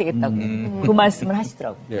찍어야 되겠다고 그 말씀을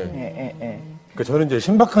하시더라고요. 그 저는 이제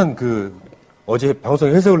신박한 어제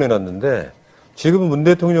방송에 해석을 내놨는데 지금은 문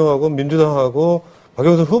대통령하고 민주당하고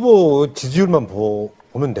박영선 후보 지지율만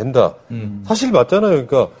보면 된다. 사실 맞잖아요.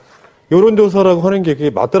 그러니까 여론조사라고 하는 게 그게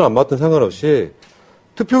맞든 안 맞든 상관없이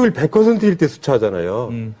투표율 100%일 때 수차하잖아요.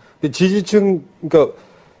 근데 지지층, 그러니까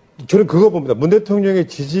저는 그거 봅니다. 문 대통령의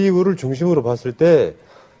지지율을 중심으로 봤을 때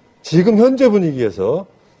지금 현재 분위기에서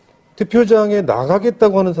투표장에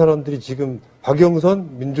나가겠다고 하는 사람들이 지금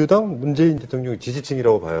박영선, 민주당, 문재인 대통령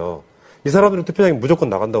지지층이라고 봐요. 이 사람들은 투표장에 무조건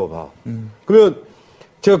나간다고 봐. 그러면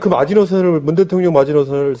제가 그 마지노선을, 문 대통령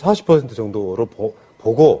마지노선을 40% 정도로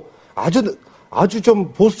보고 아주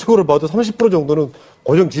좀 보수적으로 봐도 30% 정도는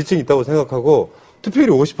고정 지지층이 있다고 생각하고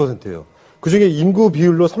투표율이 50%예요. 그중에 인구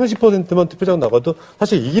비율로 30%만 투표장 나가도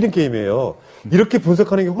사실 이기는 게임이에요. 이렇게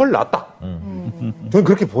분석하는 게 훨씬 낫다. 저는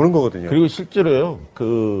그렇게 보는 거거든요. 그리고 실제로요,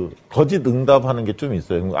 거짓 응답하는 게 좀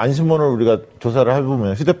있어요. 안심번호를 우리가 조사를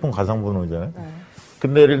해보면 휴대폰 가상번호잖아요.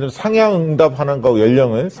 근데 예를 들면 상향 응답하는 거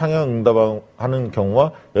연령을 상향 응답하는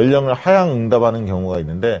경우와 연령을 하향 응답하는 경우가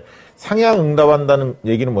있는데 상향 응답한다는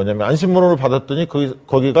얘기는 뭐냐면 안심번호를 받았더니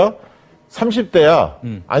거기가 30대야.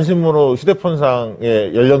 안심번호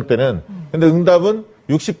휴대폰상의 연령대는. 근데 응답은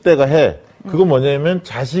 60대가 해. 그건 뭐냐면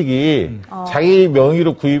자식이 자기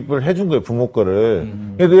명의로 구입을 해준 거예요. 부모 거를.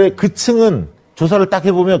 근데 그 층은 조사를 딱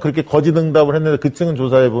해보면 그렇게 거짓 응답을 했는데 그 층은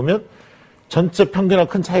조사해보면 전체 평균하고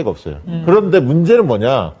큰 차이가 없어요. 그런데 문제는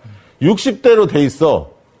뭐냐. 60대로 돼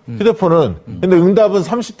있어. 휴대폰은. 근데 응답은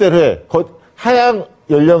 30대로 해. 하향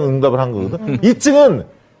연령 응답을 한 거거든. 이 층은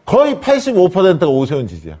거의 85%가 오세훈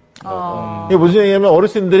지지야. 이게 무슨 얘기냐면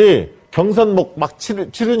어르신들이 경선 막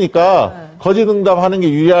치르니까 거짓 응답하는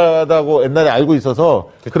게 유리하다고 옛날에 알고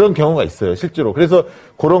있어서 그런 경우가 있어요, 실제로. 그래서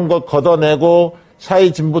그런 거 걷어내고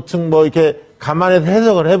샤이 진보층 뭐 이렇게 감안해서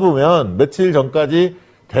해석을 해보면 며칠 전까지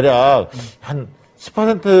대략 한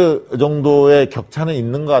 10% 정도의 격차는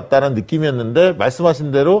있는 것 같다는 느낌이었는데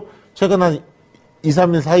말씀하신 대로 최근 한 2,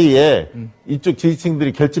 3일 사이에 이쪽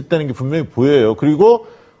지지층들이 결집되는 게 분명히 보여요. 그리고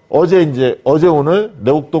어제 오늘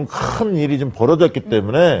내곡동 큰 일이 좀 벌어졌기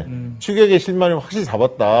때문에 추격의 실마리를 확실히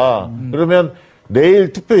잡았다. 그러면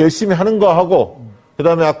내일 투표 열심히 하는 거 하고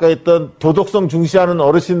그다음에 아까 했던 도덕성 중시하는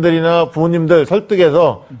어르신들이나 부모님들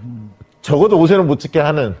설득해서 적어도 오세는 못 찍게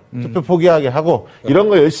하는 투표 포기하게 하고 이런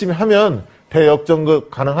거 열심히 하면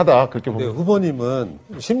대역전극 가능하다. 그렇게 봅니다. 후보님은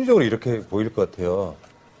심리적으로 이렇게 보일 것 같아요.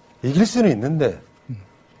 이길 수는 있는데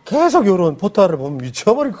계속 이런 포탈을 보면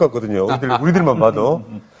미쳐버릴 것 같거든요. 우리들만 봐도.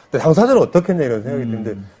 근데 당사자는 어떻겠냐 이런 생각이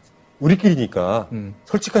드는데 우리끼리니까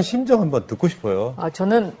솔직한 심정 한번 듣고 싶어요.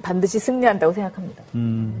 저는 반드시 승리한다고 생각합니다.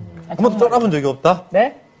 한 번도 쫄아본 적이 없다?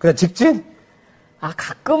 네? 그냥 직진?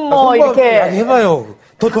 가끔 뭐 이렇게 해봐요.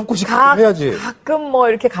 더 덮고 싶게 해야지. 가끔 뭐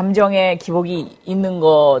이렇게 감정의 기복이 있는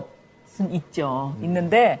것은 있죠.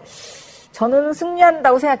 있는데 저는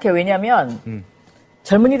승리한다고 생각해요. 왜냐하면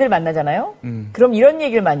젊은이들 만나잖아요. 그럼 이런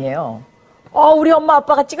얘기를 많이 해요. 우리 엄마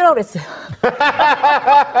아빠가 찍으라고 그랬어요.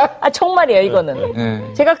 정말이에요,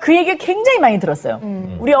 이거는. 제가 그 얘기를 굉장히 많이 들었어요.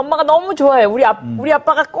 우리 엄마가 너무 좋아해요. 우리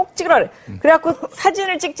아빠가 꼭 찍으라 그래. 그래갖고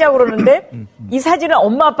사진을 찍자고 그러는데 이 사진을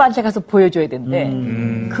엄마 아빠한테 가서 보여줘야 된대.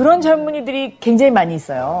 그런 젊은이들이 굉장히 많이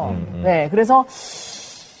있어요. 네, 그래서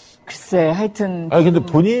글쎄, 하여튼. 근데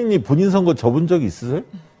본인이 본인 선거 접은 적이 있으세요?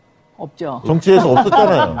 없죠. 정치에서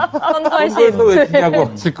없었잖아요. 선거에서 왜 지냐고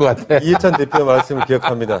하실 것 같아. 이해찬 대표 말씀을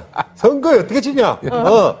기억합니다. 선거에 어떻게 지냐?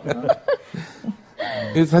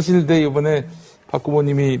 사실 이번에 박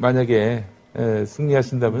후보님이 만약에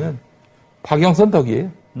승리하신다면 박영선 덕이에요.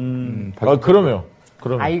 그러면.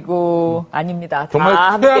 아이고, 아닙니다. 정말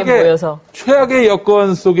다 함께 모여서. 최악의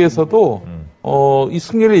여건 속에서도 이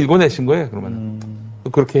승리를 일궈내신 거예요. 그러면.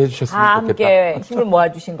 그렇게 해주셨으면 다 좋겠다. 함께 힘을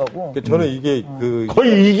모아주신 거고. 저는 이게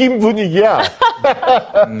거의 이긴 분위기야.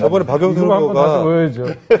 저번에 박영선 후보가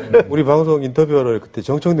우리 방송 인터뷰를 그때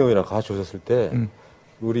정청래 의원이랑 같이 오셨을 때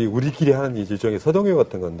우리끼리 하는 이 일종의 서동회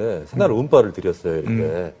같은 건데 새날 운빨을 드렸어요.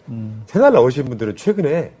 이렇게 새날 나오신 분들은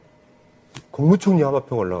최근에 국무총리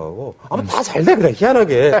하마평 올라가고 아마 다 잘 돼 그냥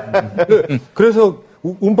희한하게. 그래서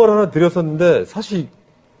운빨 하나 드렸었는데 사실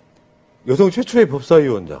여성 최초의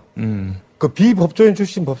법사위원장. 그 비법조인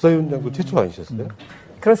출신 법사위원장도 최초 아니셨어요?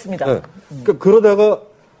 그렇습니다. 네. 그러다가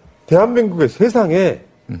대한민국의 세상에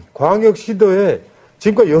광역 시도에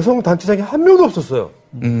지금까지 여성 단체장이 한 명도 없었어요.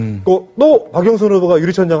 또 박영선 후보가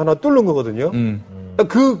유리천장 하나 뚫는 거거든요.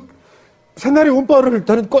 그 새날의 운빨을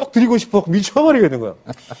나는 꼭 드리고 싶어 미쳐버리겠는 거야.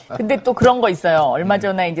 근데 또 그런 거 있어요. 얼마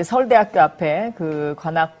전에 이제 서울대학교 앞에 그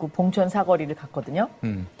관악구 봉천 사거리를 갔거든요.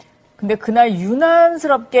 근데 그날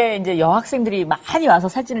유난스럽게 이제 여학생들이 많이 와서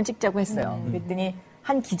사진을 찍자고 했어요. 그랬더니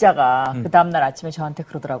한 기자가 그 다음날 아침에 저한테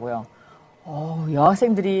그러더라고요.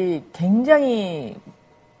 여학생들이 굉장히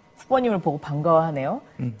후보님을 보고 반가워하네요.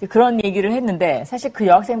 그런 얘기를 했는데 사실 그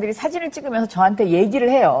여학생들이 사진을 찍으면서 저한테 얘기를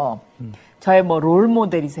해요. 저의 뭐 롤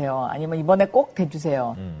모델이세요. 아니면 이번에 꼭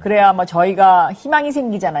대주세요. 그래야 뭐 저희가 희망이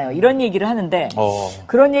생기잖아요. 이런 얘기를 하는데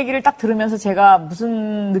그런 얘기를 딱 들으면서 제가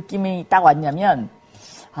무슨 느낌이 딱 왔냐면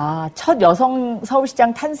첫 여성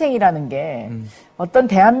서울시장 탄생이라는 게 어떤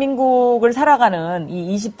대한민국을 살아가는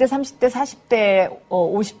이 20대, 30대, 40대,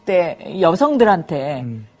 50대 여성들한테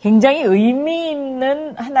굉장히 의미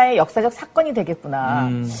있는 하나의 역사적 사건이 되겠구나.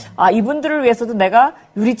 이분들을 위해서도 내가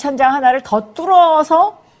유리천장 하나를 더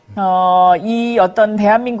뚫어서 이 어떤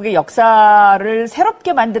대한민국의 역사를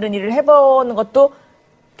새롭게 만드는 일을 해보는 것도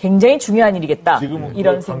굉장히 중요한 일이겠다. 지금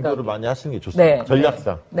이런 생각을 생각. 많이 하시는 게 좋습니다. 네,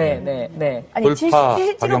 전략상. 네. 아니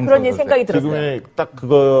실제로 그런 생각이 들었어요. 지금의 딱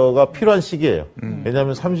그거가 필요한 시기예요.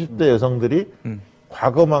 왜냐하면 30대 여성들이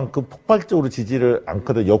과거만큼 폭발적으로 지지를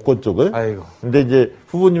않거든요. 여권 쪽을. 근데 이제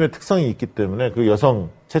후보님의 특성이 있기 때문에 그 여성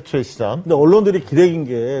최초의 시장. 근데 언론들이 기대긴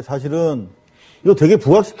게 사실은 이거 되게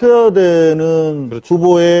부각시켜야 되는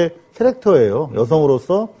후보의 캐릭터예요.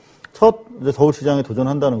 여성으로서 첫 이제 서울시장에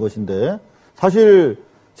도전한다는 것인데 사실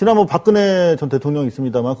지난번 박근혜 전 대통령이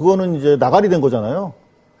있습니다만 그거는 이제 나가리 된 거잖아요.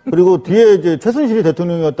 그리고 뒤에 이제 최순실이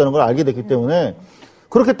대통령이었다는 걸 알게 됐기 때문에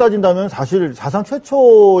그렇게 따진다면 사실 사상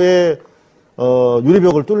최초의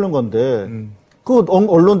유리벽을 뚫는 건데 그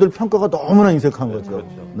언론들 평가가 너무나 인색한 거죠.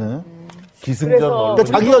 네. 기승전 언론.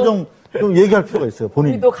 자기가 좀 얘기할 필요가 있어요.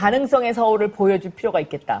 본인이. 우리도 가능성의 서울을 보여줄 필요가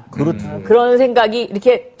있겠다. 그렇죠. 그런 생각이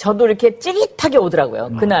이렇게 저도 이렇게 찌릿하게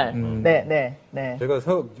오더라고요. 그날. 네. 제가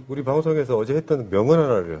우리 방송에서 어제 했던 명언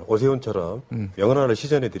하나를 오세훈처럼 명언 하나를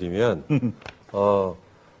시전해 드리면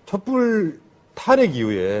촛불 탄핵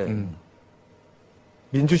이후에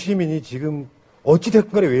민주시민이 지금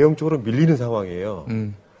어찌됐건 간에 외형적으로 밀리는 상황이에요.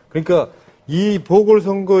 그러니까 이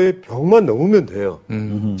보궐선거의 벽만 넘으면 돼요.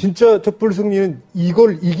 진짜 촛불 승리는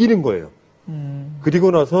이걸 이기는 거예요.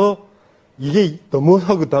 그리고 나서 이게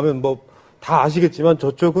넘어서 그다면 뭐 다 아시겠지만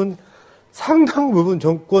저쪽은 상당 부분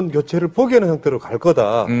정권 교체를 포기하는 상태로 갈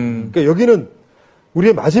거다. 그러니까 여기는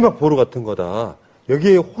우리의 마지막 보루 같은 거다.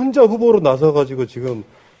 여기에 혼자 후보로 나서가지고 지금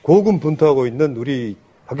고군분투하고 있는 우리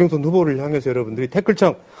박영선 후보를 향해서 여러분들이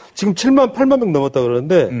댓글창 지금 7만, 8만 명 넘었다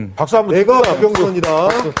그러는데 박수 한번 내가 박영선이다.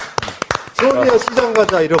 써니야 시장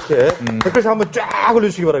가자 이렇게 댓글창 한번 쫙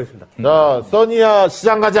올려주시기 바라겠습니다. 자, 써니야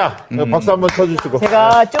시장 가자. 박수 한번 쳐주시고.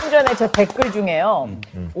 제가 좀 전에 저 댓글 중에요.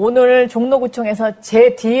 오늘 종로구청에서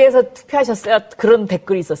제 뒤에서 투표하셨어요. 그런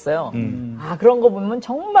댓글이 있었어요. 그런 거 보면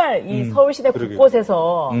정말 이 서울시대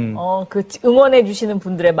곳곳에서 그 응원해 주시는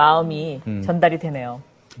분들의 마음이 전달이 되네요.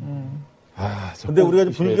 근데 우리가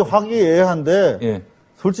분위기 화기애애한데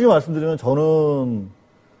솔직히 말씀드리면 저는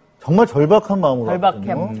정말 절박한 마음으로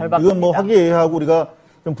절박합니다. 이건 뭐 화기애애하고 우리가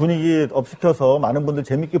좀 분위기 업시켜서 많은 분들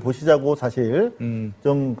재밌게 보시자고 사실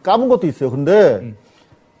좀 까본 것도 있어요. 근데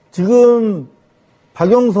지금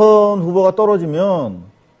박영선 후보가 떨어지면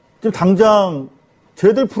지금 당장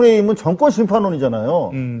쟤들 프레임은 정권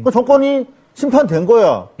심판론이잖아요. 그 정권이 심판된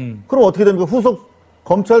거야. 그럼 어떻게 됩니까? 후속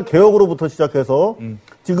검찰 개혁으로부터 시작해서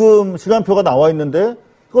지금 시간표가 나와 있는데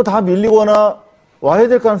그거 다 밀리거나 와야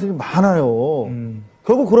될 가능성이 많아요.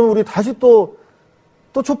 결국 그러면 우리 다시 또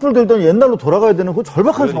촛불 들던 옛날로 돌아가야 되는 그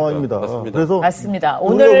절박한 상황입니다. 맞습니다. 그래서 맞습니다.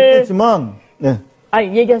 오늘 없지만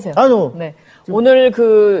얘기하세요. 아니요. 네. 오늘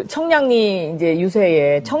그 청량리 이제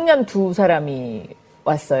유세에 청년 두 사람이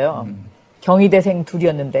왔어요. 경희대생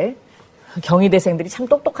둘이었는데 경희대생들이 참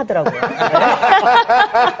똑똑하더라고요.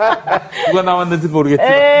 누가 나왔는지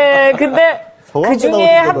모르겠지만. 근데 그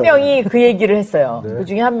중에 한 명이 그 얘기를 했어요. 그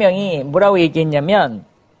중에 한 명이 뭐라고 얘기했냐면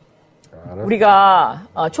우리가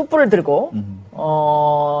촛불을 들고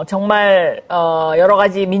정말 여러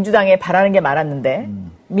가지 민주당에 바라는 게 많았는데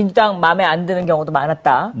민주당 마음에 안 드는 경우도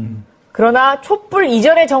많았다. 그러나 촛불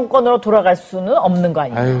이전의 정권으로 돌아갈 수는 없는 거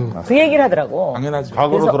아니에요. 그 얘기를 하더라고. 당연하지.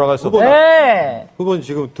 과거로 돌아갈 수 없다. 네. 후보는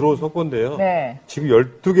지금 들어올 건데요. 네. 지금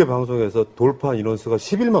 12개 방송에서 돌파한 인원수가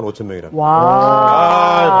 11만 5천 명이랍니다.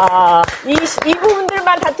 와. 이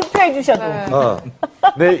부분들만 다 투표해 주셔도.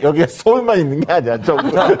 네, 여기에 서울만 있는 게 아니야.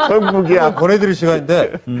 전국이야. 보내드릴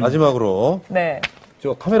시간인데 마지막으로 네.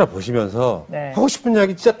 저 카메라 보시면서 네. 하고 싶은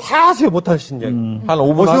이야기 진짜 다 하세요. 못 하신 이야기. 한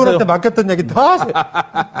 5분 오세훈한테 하세요. 맡겼던 이야기 다 하세요.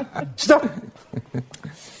 시작.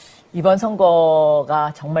 이번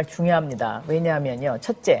선거가 정말 중요합니다. 왜냐하면요.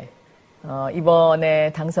 첫째,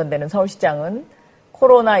 이번에 당선되는 서울시장은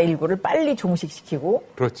코로나19를 빨리 종식시키고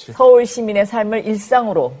그렇지. 서울 시민의 삶을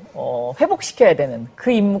일상으로 회복시켜야 되는 그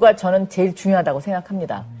임무가 저는 제일 중요하다고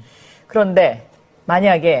생각합니다. 그런데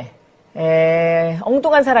만약에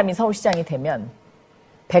엉뚱한 사람이 서울시장이 되면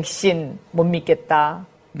백신 못 믿겠다.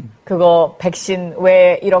 그거 백신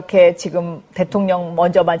왜 이렇게 지금 대통령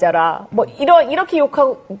먼저 맞아라. 뭐 이렇게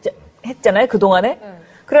욕하고 했잖아요. 그동안에.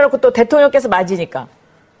 그래놓고 또 대통령께서 맞으니까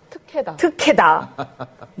특혜다.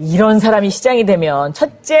 이런 사람이 시장이 되면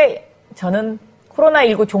첫째 저는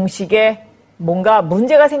코로나19 종식에 뭔가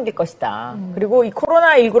문제가 생길 것이다. 그리고 이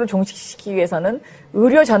코로나19를 종식시키기 위해서는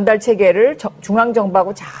의료 전달 체계를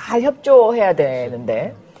중앙정부하고 잘 협조해야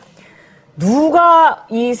되는데 누가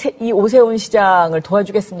이 오세훈 시장을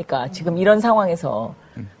도와주겠습니까? 지금 이런 상황에서.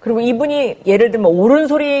 그리고 이분이 예를 들면 옳은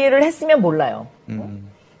소리를 했으면 몰라요.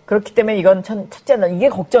 그렇기 때문에 이건 첫째는 이게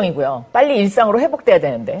걱정이고요. 빨리 일상으로 회복돼야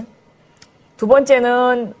되는데. 두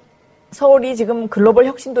번째는 서울이 지금 글로벌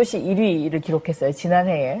혁신도시 1위를 기록했어요.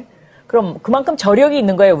 지난해에. 그럼 그만큼 저력이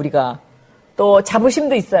있는 거예요, 우리가. 또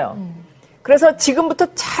자부심도 있어요. 그래서 지금부터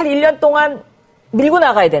잘 1년 동안 밀고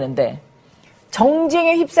나가야 되는데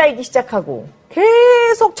정쟁에 휩싸이기 시작하고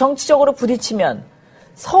계속 정치적으로 부딪히면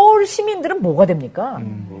서울 시민들은 뭐가 됩니까?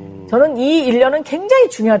 저는 이 1년은 굉장히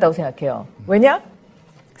중요하다고 생각해요. 왜냐?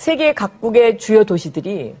 세계 각국의 주요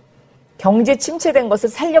도시들이 경제 침체된 것을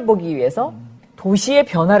살려보기 위해서 도시의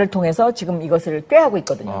변화를 통해서 지금 이것을 꾀하고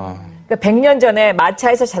있거든요. 그러니까 100년 전에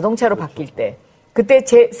마차에서 자동차로 바뀔 때 그때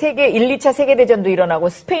세계 1, 2차 세계대전도 일어나고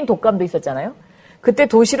스페인 독감도 있었잖아요. 그때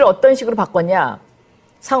도시를 어떤 식으로 바꿨냐.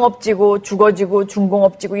 상업지구, 주거지구,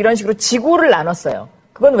 중공업지구 이런 식으로 지구를 나눴어요.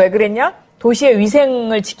 그건 왜 그랬냐? 도시의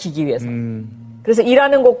위생을 지키기 위해서. 그래서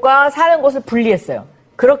일하는 곳과 사는 곳을 분리했어요.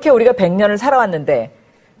 그렇게 우리가 100년을 살아왔는데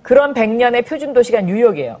그런 100년의 표준 도시가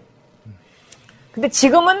뉴욕이에요. 근데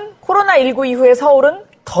지금은 코로나19 이후에 서울은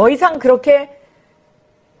더 이상 그렇게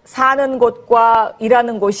사는 곳과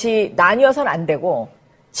일하는 곳이 나뉘어서는 안 되고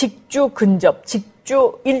직주 근접,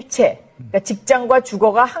 직주 일체, 그러니까 직장과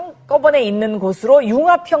주거가 한꺼번에 있는 곳으로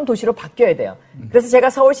융합형 도시로 바뀌어야 돼요. 그래서 제가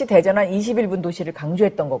서울시 대전한 21분 도시를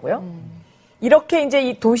강조했던 거고요. 이렇게 이제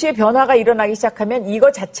이 도시의 변화가 일어나기 시작하면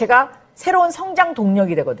이거 자체가 새로운 성장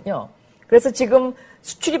동력이 되거든요. 그래서 지금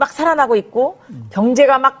수출이 막 살아나고 있고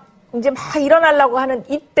경제가 막 이제 막 일어나려고 하는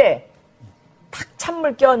이때 탁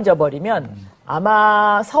찬물 껴얹어 버리면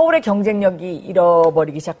아마 서울의 경쟁력이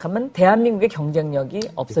잃어버리기 시작하면 대한민국의 경쟁력이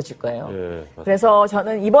없어질 거예요. 예, 그래서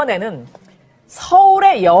저는 이번에는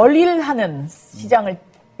서울에 열일하는 시장을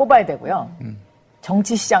뽑아야 되고요.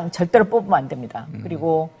 정치 시장 절대로 뽑으면 안 됩니다.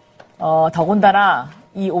 그리고 더군다나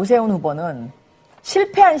이 오세훈 후보는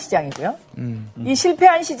실패한 시장이고요. 이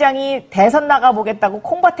실패한 시장이 대선 나가보겠다고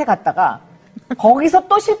콩밭에 갔다가 거기서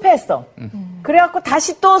또 실패했어. 그래갖고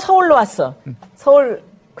다시 또 서울로 왔어. 서울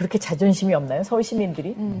그렇게 자존심이 없나요? 서울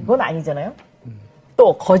시민들이? 그건 아니잖아요.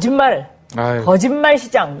 또 거짓말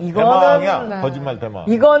시장. 이거는 대망이야. 거짓말 대망.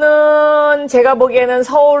 이거는 제가 보기에는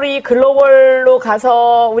서울이 글로벌로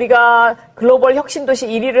가서 우리가 글로벌 혁신도시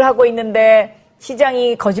 1위를 하고 있는데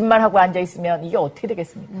시장이 거짓말하고 앉아있으면 이게 어떻게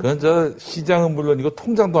되겠습니까? 그건 저 시장은 물론이고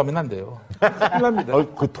통장도 하면 안 돼요. 큰일 납니다.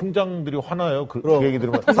 그 통장들이 화나요. 그 얘기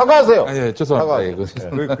들으면. 사과하세요. 아니, 죄송합니다. 예,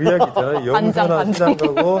 그 이야기 있잖아요. 영수나 반장.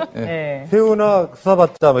 시장 가고 네. 세우나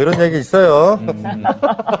수사받자 뭐 이런 얘기 있어요.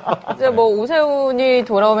 이제 뭐 오세훈이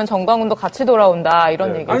돌아오면 정광훈도 같이 돌아온다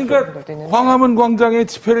이런 얘기. 아니, 그러니까 광화문 광장에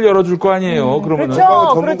집회를 열어줄 거 아니에요. 그러면은.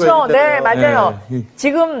 그렇죠. 네, 맞아요. 예.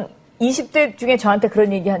 지금 20대 중에 저한테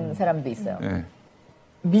그런 얘기 하는 사람도 있어요. 예.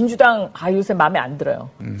 민주당 요새 마음에 안 들어요.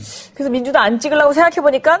 그래서 민주당 안 찍으려고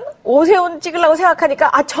생각해보니까 오세훈 찍으려고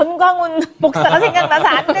생각하니까 전광훈 목사가 생각나서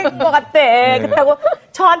안 될 것 같대. 그렇다고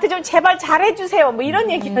저한테 좀 제발 잘해주세요. 뭐 이런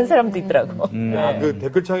얘기하는 사람도 있더라고. 그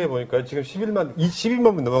댓글창에 보니까 지금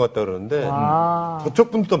 12만 분 넘어갔다 그러는데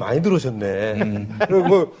저쪽 분들도 많이 들어오셨네.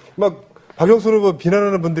 그리고 막 박영수 후보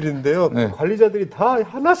비난하는 분들이 있는데요. 관리자들이 다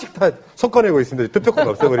하나씩 다 섞어내고 있습니다. 투표권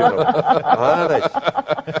없애버리라고.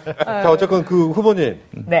 자, 어쨌건 그 후보님.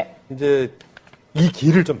 네. 이제 이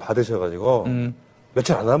기회를 좀 받으셔가지고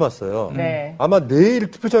며칠 안 남았어요. 네. 아마 내일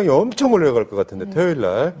투표장이 엄청 몰려갈 것 같은데 토요일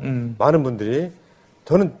날 많은 분들이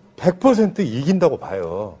저는 100% 이긴다고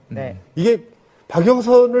봐요. 네. 이게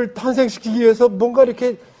박영선을 탄생시키기 위해서 뭔가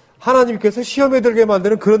이렇게 하나님께서 시험에 들게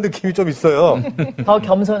만드는 그런 느낌이 좀 있어요. 더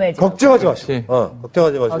겸손해지. 걱정하지 마시고.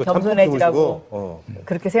 걱정하지 마시고. 겸손해지라고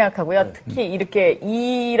그렇게 생각하고요. 특히 이렇게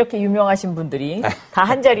유명하신 분들이 다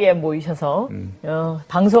한 자리에 모이셔서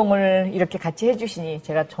방송을 이렇게 같이 해주시니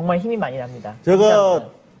제가 정말 힘이 많이 납니다. 제가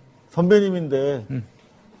감사합니다. 선배님인데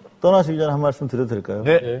떠나시기 전에 한 말씀 드려도 될까요?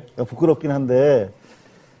 네. 부끄럽긴 한데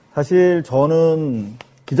사실 저는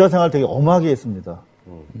기자 생활 되게 엄하게 했습니다.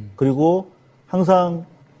 그리고 항상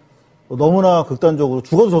너무나 극단적으로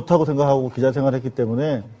죽어도 좋다고 생각하고 기자 생활을 했기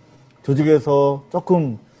때문에 조직에서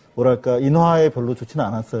조금 뭐랄까 인화에 별로 좋지는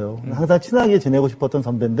않았어요. 항상 친하게 지내고 싶었던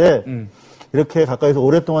선배인데 이렇게 가까이서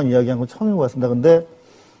오랫동안 이야기한 건 처음인 것 같습니다. 근데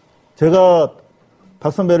제가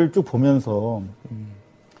박 선배를 쭉 보면서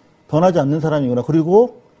변하지 않는 사람이구나.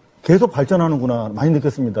 그리고 계속 발전하는구나 많이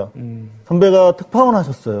느꼈습니다. 선배가 특파원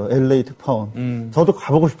하셨어요. LA 특파원. 저도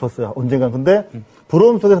가보고 싶었어요. 언젠간. 근데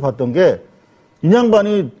부러움 속에서 봤던 게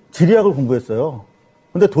인양반이 지리학을 공부했어요.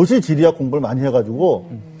 근데 도시 지리학 공부를 많이 해가지고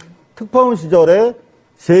특파원 시절에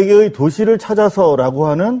세계의 도시를 찾아서라고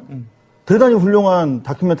하는 대단히 훌륭한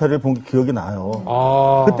다큐멘터리를 본 기억이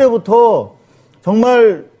나요. 그때부터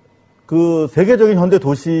정말 그 세계적인 현대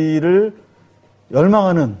도시를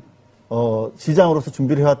열망하는 시장으로서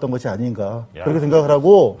준비를 해왔던 것이 아닌가 그렇게 생각을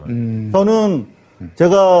하고 저는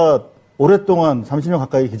제가 오랫동안 30년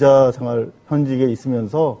가까이 기자 생활 현직에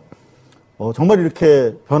있으면서 정말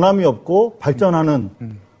이렇게 변함이 없고 발전하는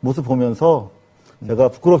모습 보면서 제가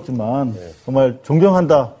부끄럽지만 정말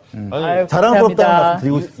존경한다. 아유, 자랑스럽다는 말씀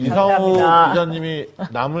드리고 싶습니다. 이상우 기자님이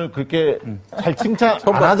남을 그렇게 잘 칭찬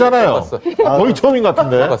안 하잖아요. 거의 처음인 것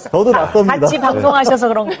같은데. 저도 낯섭니다. 같이 방송하셔서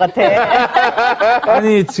그런 것 같아.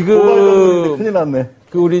 아니, 지금. 큰일 났네.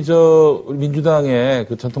 우리 민주당의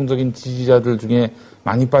그 전통적인 지지자들 중에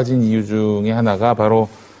많이 빠진 이유 중에 하나가 바로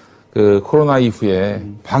그 코로나 이후에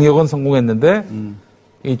방역은 성공했는데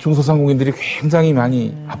이 중소상공인들이 굉장히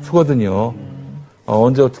많이 아프거든요.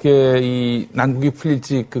 언제 어떻게 이 난국이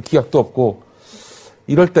풀릴지 그 기약도 없고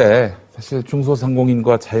이럴 때 사실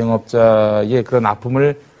중소상공인과 자영업자의 그런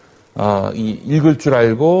아픔을 읽을 줄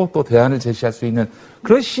알고 또 대안을 제시할 수 있는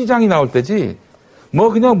그런 시장이 나올 때지 뭐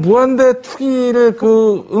그냥 무한대 투기를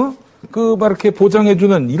막 이렇게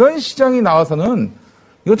보장해주는 이런 시장이 나와서는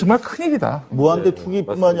이건 정말 큰일이다. 무한대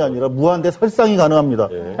투기뿐만이 아니라 무한대 설상이 가능합니다.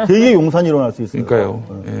 되게 용산이 일어날 수 있어요.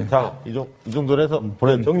 그러니까요. 자, 이 정도로 해서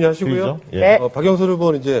정리하시고요. 예. 박영선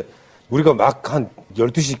후보는 이제 우리가 막 한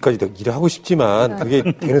 12시까지 일을 하고 싶지만 그게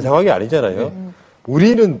되는 상황이 아니잖아요.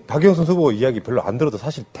 우리는 박영선 후보 이야기 별로 안 들어도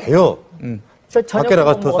사실 돼요. 밖에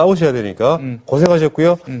나가서 싸우셔야 되니까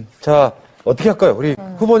고생하셨고요. 자, 어떻게 할까요? 우리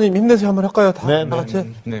후보님 힘내세요 한번 할까요? 다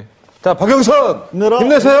같이? 네. 자, 박영선!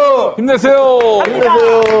 힘내세요! 힘내세요!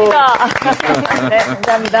 힘내세요! 네,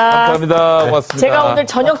 감사합니다. 감사합니다. 고맙습니다. 제가 오늘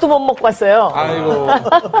저녁도 못 먹고 왔어요. 아이고.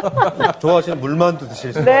 좋아하시는 물만두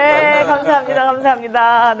드시겠어요? 네,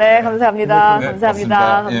 감사합니다. 네, 감사합니다. 네,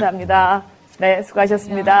 감사합니다. 감사합니다. 네,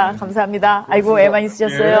 수고하셨습니다. 감사합니다. 아이고, 애 많이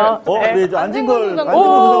쓰셨어요. 네, 저 앉은 걸.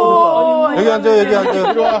 여기 앉아요.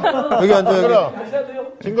 여기 앉아요.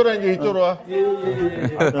 진거라 이제 이쪽으로 와.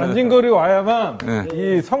 앉은 거리 와야만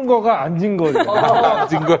이 선거가 앉은 거리.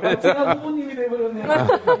 앉은 거리. 제가 부모님이 돼버렸네.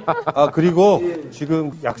 그리고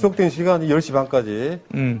지금 약속된 시간이 10시 반까지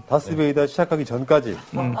다스베이다 시작하기 전까지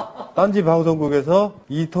딴지 방송국에서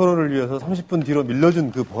이 토론을 위해서 30분 뒤로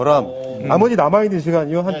밀려준 그 보람. 나머지 남아있는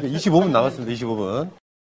시간이요. 한 25분 남았습니다. 25분.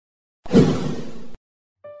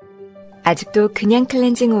 아직도 그냥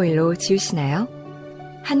클렌징 오일로 지우시나요?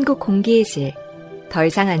 한국 공기의 질. 더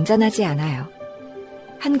이상 안전하지 않아요.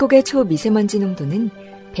 한국의 초미세먼지 농도는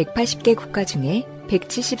 180개 국가 중에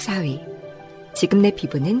 174위. 지금 내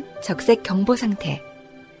피부는 적색 경보 상태.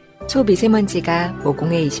 초미세먼지가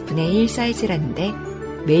모공의 20분의 1 사이즈라는데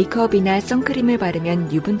메이크업이나 선크림을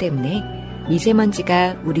바르면 유분 때문에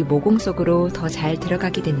미세먼지가 우리 모공 속으로 더 잘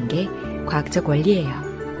들어가게 되는 게 과학적 원리예요.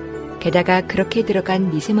 게다가 그렇게 들어간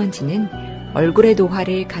미세먼지는 얼굴의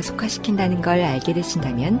노화를 가속화시킨다는 걸 알게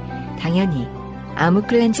되신다면 당연히 아무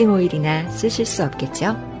클렌징 오일이나 쓰실 수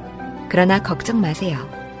없겠죠? 그러나 걱정 마세요.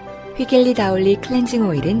 휘겔리 다올리 클렌징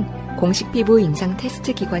오일은 공식 피부 임상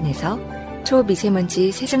테스트 기관에서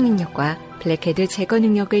초미세먼지 세정 능력과 블랙헤드 제거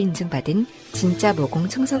능력을 인증받은 진짜 모공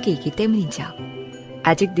청소기이기 때문이죠.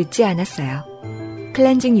 아직 늦지 않았어요.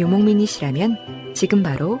 클렌징 유목민이시라면 지금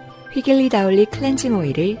바로 휘겔리 다올리 클렌징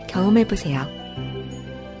오일을 경험해보세요.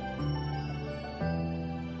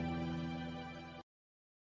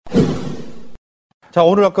 자,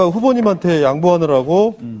 오늘 아까 후보님한테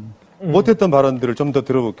양보하느라고 못했던 발언들을 좀 더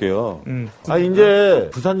들어볼게요. 이제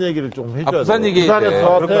부산 얘기를 좀 해줘야 돼. 부산 얘기. 부산에서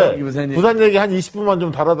저한테 부산 부산 얘기 한 20분만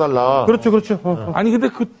좀 달아달라. 그렇죠. 아니 근데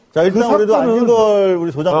자, 일단 우리도 안진걸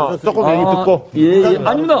우리 소장 오셨으니까 조금 얘기 듣고. 예.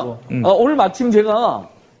 아닙니다. 오늘 마침 제가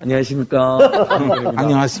안녕하십니까.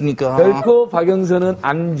 안녕하십니까. 결코 박영선은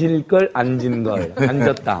안 질 걸, 안 진 걸. 안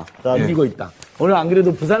졌다. 이기고 있다. 오늘 안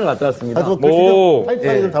그래도 부산을 갔다 왔습니다.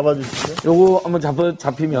 타이틀 좀 잡아주시죠. 요거 한번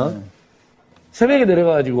잡히면 새벽에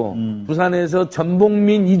내려가가지고 부산에서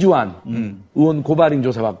전봉민 이주환 의원 고발인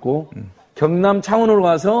조사받고 경남 창원으로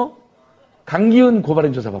가서 강기훈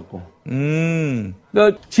고발인 조사받고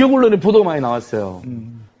그러니까 지역 언론에 보도가 많이 나왔어요.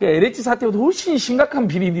 그러니까 LH 사태보다 훨씬 심각한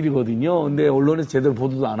비리들이거든요. 근데 언론에서 제대로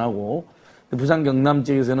보도도 안 하고 부산 경남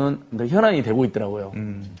지역에서는 현안이 되고 있더라고요.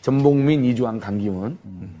 전봉민 이주환 강기훈.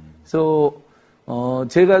 그래서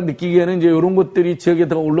제가 느끼기에는 이제 이런 것들이 지역에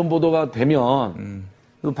더 언론 보도가 되면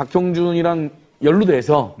박형준이랑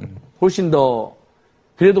연루돼서 훨씬 더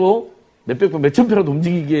그래도 몇백 번, 몇천 표라도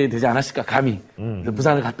움직이게 되지 않았을까 감히.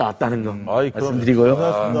 부산을 갔다 왔다는 거 말씀드리고요.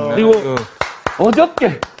 그리고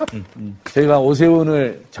어저께 저희가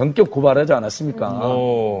오세훈을 전격 고발하지 않았습니까?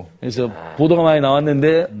 그래서 보도가 많이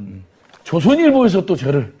나왔는데 조선일보에서 또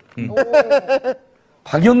저를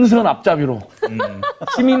박영선 앞잡이로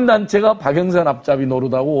시민단체가 박영선 앞잡이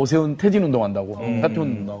노릇하고 오세훈 퇴진운동한다고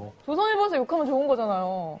사퇴운동하고 조선일보에서 욕하면 좋은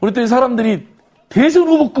거잖아요. 그랬더니 사람들이 대선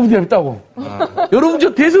후보급이 됐다고. 여러분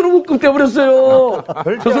저 대선 후보급 돼버렸어요.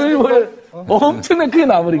 조선일보에 엄청난 크게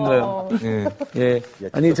나버린 거예요. 예.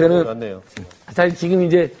 아니 저는 사실 지금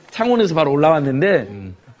이제 창원에서 바로 올라왔는데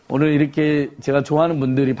오늘 이렇게 제가 좋아하는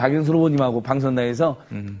분들이 박영선 후보님하고 방송나에서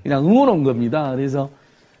그냥 응원 온 겁니다. 그래서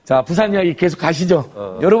자 부산 이야기 계속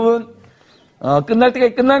가시죠. 여러분 끝날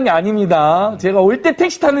때까지 끝난 게 아닙니다. 제가 올 때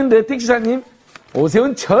택시 탔는데 택시사님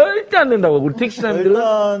오세훈 절대 안 된다고. 우리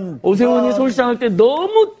택시사님들은 오세훈이 서울시장 할 때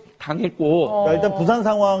너무 당했고. 일단 부산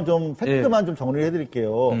상황 좀 팩트만 좀 정리를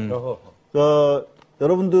해드릴게요.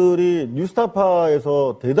 여러분들이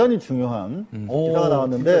뉴스타파에서 대단히 중요한 기사가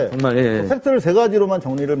나왔는데 정말, 팩트를 세 가지로만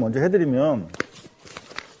정리를 먼저 해드리면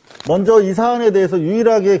먼저 이 사안에 대해서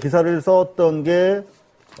유일하게 기사를 썼던 게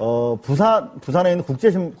부산에 있는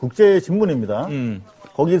국제신문입니다.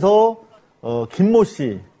 거기서 김모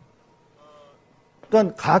씨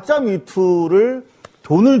그러니까 가짜 미투를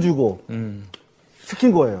돈을 주고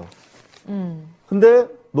시킨 거예요. 근데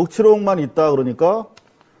녹취록만 있다 그러니까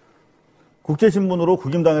국제신문으로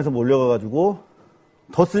국임당에서 몰려가가지고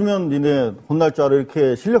더 쓰면 니네 혼날 줄 알아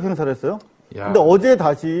이렇게 실력 행사를 했어요. 근데 어제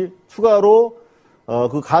다시 추가로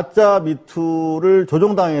그 가짜 미투를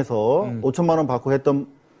조정당해서 5천만 원 받고 했던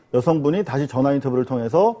여성분이 다시 전화 인터뷰를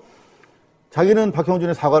통해서 자기는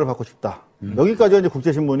박형준의 사과를 받고 싶다. 여기까지가 이제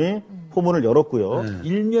국제신문이 포문을 열었고요.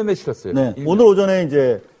 일면에 실었어요. 네. 오늘 오전에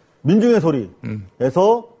이제 민중의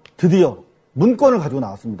소리에서 드디어 문건을 가지고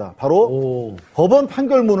나왔습니다. 바로 법원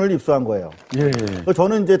판결문을 입수한 거예요.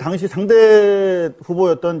 저는 이제 당시 상대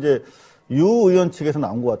후보였던 이제 유 의원 측에서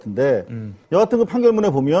나온 것 같은데 여하튼 그 판결문에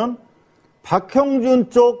보면 박형준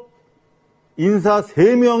쪽 인사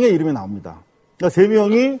 3명의 이름이 나옵니다. 그러니까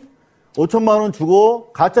 3명이 5천만 원 주고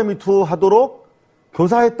가짜 미투 하도록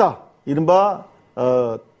교사했다. 이른바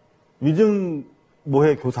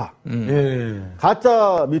위증모해 교사.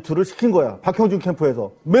 가짜 미투를 시킨 거야. 박형준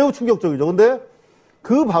캠프에서. 매우 충격적이죠. 근데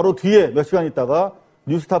그 바로 뒤에 몇 시간 있다가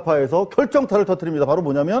뉴스타파에서 결정타를 터뜨립니다. 바로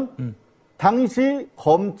뭐냐면 당시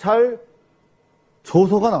검찰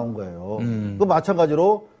조서가 나온 거예요. 그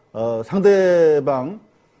마찬가지로 상대방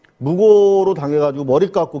무고로 당해가지고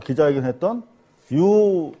머리 깎고 기자회견했던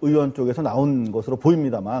유 의원 쪽에서 나온 것으로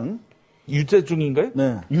보입니다만. 유재중인가요?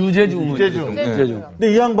 네. 유재중.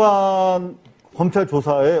 근데 이 양반 검찰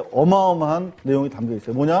조사에 어마어마한 내용이 담겨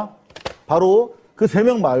있어요. 뭐냐? 바로 그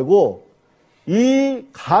 3명 말고 이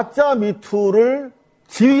가짜 미투를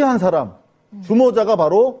지휘한 사람, 주모자가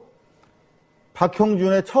바로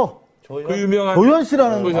박형준의 그 유명한 조현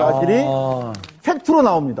씨라는 사실이 팩트로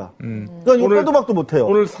나옵니다. 그러니까 이거 빼도 박도 못해요.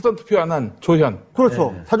 오늘 사전투표 안 한 조현.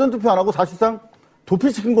 그렇죠. 사전투표 안 하고 사실상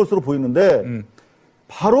도피시킨 것으로 보이는데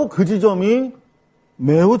바로 그 지점이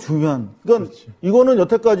매우 중요한. 그러니까 이거는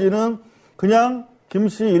여태까지는 그냥 김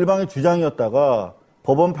씨 일방의 주장이었다가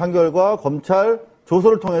법원 판결과 검찰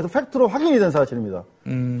조서를 통해서 팩트로 확인이 된 사실입니다.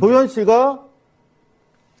 조현 씨가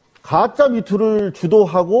가짜 미투를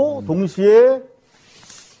주도하고 동시에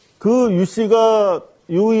그 유 씨가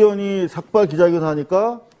유 의원이 삭발 기자회견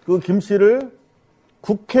하니까 그 김 씨를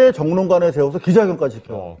국회 정론관에 세워서 기자회견까지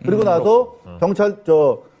시켜요. 그리고 나서 경찰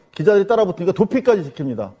기자들이 따라붙으니까 도피까지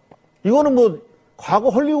시킵니다. 이거는 뭐 과거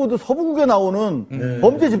헐리우드 서부국에 나오는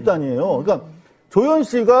범죄 집단이에요. 그러니까 조현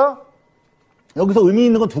씨가 여기서 의미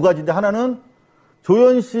있는 건 2가지인데 하나는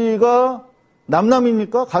조현 씨가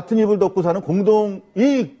남남입니까? 같은 입을 덮고 사는 공동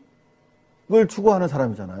이익을 추구하는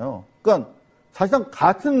사람이잖아요. 그러니까 사실상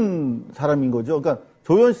같은 사람인 거죠. 그러니까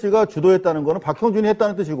조현 씨가 주도했다는 거는 박형준이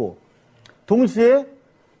했다는 뜻이고, 동시에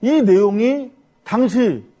이 내용이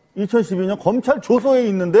당시 2012년 검찰 조서에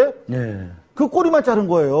있는데 그 꼬리만 자른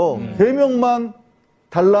거예요. 3명만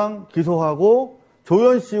달랑 기소하고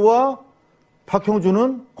조현 씨와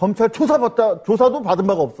박형준은 검찰 조사도 받은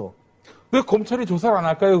바가 없어. 왜 검찰이 조사를 안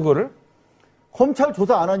할까요, 그거를? 검찰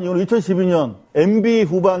조사 안 한 이유는 2012년 MB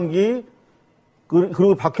후반기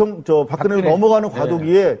그리고 박근혜로 넘어가는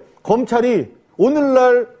과도기에 검찰이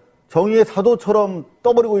오늘날 정의의 사도처럼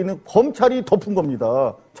떠버리고 있는 검찰이 덮은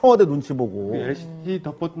겁니다. 청와대 눈치 보고. LCT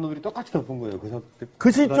덮었던 놈들이 똑같이 덮은 거예요. 그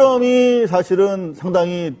시점이 사실은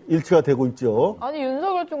상당히 일치가 되고 있죠. 아니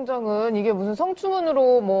윤석열 총장은 이게 무슨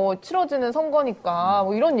성추문으로 뭐 치러지는 선거니까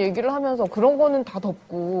뭐 이런 얘기를 하면서 그런 거는 다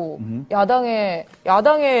덮고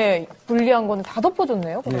야당에 불리한 거는 다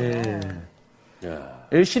덮어줬네요. 그러면.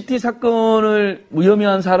 LCT 사건을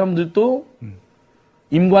무혐의한 사람들도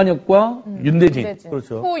임관혁과 윤대진.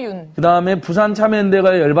 그렇죠. 호윤. 그 다음에 부산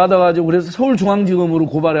참여연대가 열받아가지고 그래서 서울중앙지검으로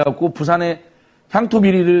고발해갖고 부산에 향토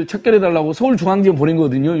비리를 척결해달라고 서울중앙지검 보낸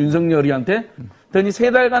거거든요. 윤석열이한테. 그랬더니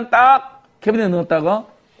 3달간 딱 캐비넷에 넣었다가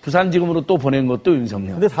부산지검으로 또 보낸 것도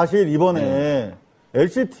윤석열. 근데 사실 이번에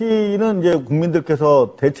LCT는 이제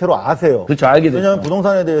국민들께서 대체로 아세요. 그렇죠. 알게 됐죠. 왜냐하면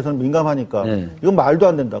부동산에 대해서는 민감하니까. 이건 말도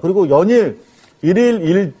안 된다. 그리고 연일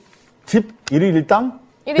 1일 1집, 1일 1땅?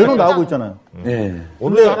 계속 나오고 있잖아요.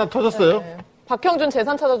 오늘 하나 터졌어요. 박형준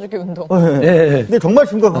재산 찾아주기 운동. 근데 정말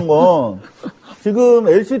심각한 건 지금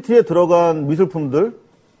LCT에 들어간 미술품들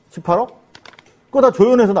 18억? 그거 다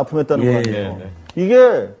조연해서 납품했다는 거 아니에요.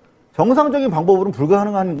 이게 정상적인 방법으로는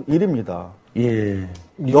불가능한 일입니다.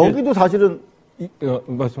 여기도 사실은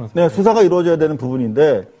말씀하세요. 수사가 이루어져야 되는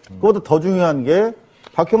부분인데 그것도 더 중요한 게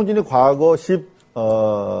박형준이 과거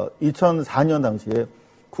 2004년 당시에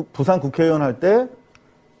부산 국회의원 할 때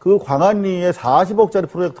그 광안리에 40억짜리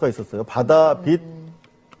프로젝트가 있었어요. 바다빛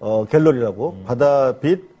갤러리라고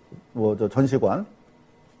바다빛 전시관.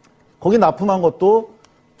 거기 납품한 것도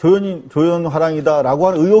조연 화랑이다라고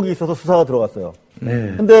하는 의혹이 있어서 수사가 들어갔어요.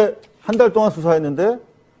 근데 한 달 동안 수사했는데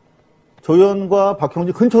조연과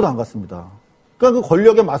박형준 근처도 안 갔습니다. 그러니까 그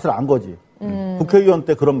권력의 맛을 안 거지. 국회의원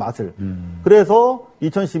때 그런 맛을. 그래서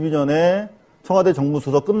 2012년에 청와대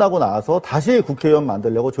정무수석 끝나고 나서 다시 국회의원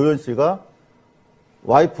만들려고 조연 씨가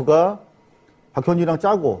와이프가 박형준이랑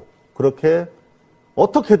짜고 그렇게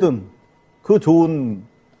어떻게든 그 좋은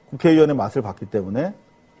국회의원의 맛을 봤기 때문에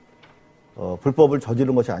불법을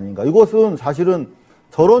저지른 것이 아닌가. 이것은 사실은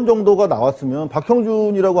저런 정도가 나왔으면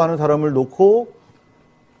박형준이라고 하는 사람을 놓고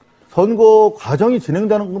선거 과정이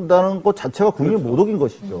진행된다는 것 자체가 국민 모독인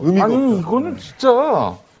것이죠. 아니 이거는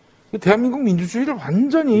진짜 대한민국 민주주의를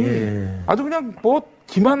완전히 아주 그냥 뭐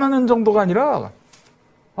기만하는 정도가 아니라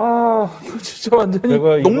이거 진짜 완전히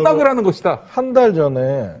농락을 하는 것이다. 한 달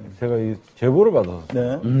전에 제가 이 제보를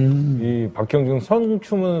받았어요. 이 박형준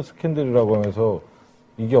성추문 스캔들이라고 하면서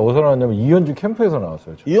이게 어디서 나왔냐면 이현주 캠프에서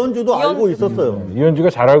나왔어요. 이현주도 알고 있었어요. 이현주가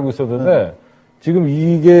잘 알고 있었는데 지금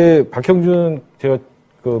이게 박형준 제가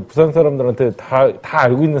그 부산 사람들한테 다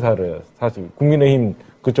알고 있는 사례예요. 사실 국민의힘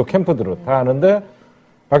그쪽 캠프들은 다 아는데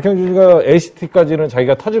박형준이가 LCT까지는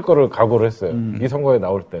자기가 터질 거를 각오를 했어요. 이 선거에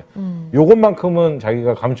나올 때. 요것만큼은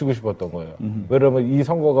자기가 감추고 싶었던 거예요. 왜냐면 이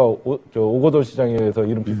선거가 오거돈 시장에 의해서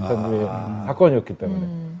이름 비슷한 류의 사건이었기 때문에.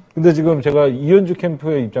 근데 지금 제가 이현주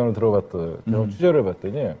캠프의 입장을 들어봤더니, 취재를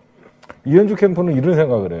해봤더니, 이현주 캠프는 이런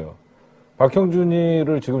생각을 해요.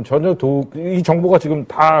 박형준이를 지금 전혀 이 정보가 지금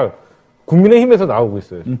다 국민의힘에서 나오고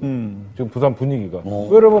있어요. 지금 부산 분위기가.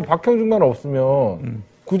 왜냐면 박형준만 없으면,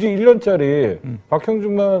 굳이 1년짜리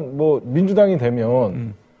박형준만 민주당이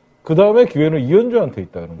되면 그 다음에 기회는 이현주한테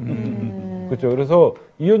있다는 거죠. 그렇죠. 그래서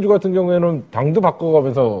이현주 같은 경우에는 당도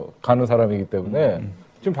바꿔가면서 가는 사람이기 때문에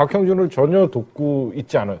지금 박형준을 전혀 돕고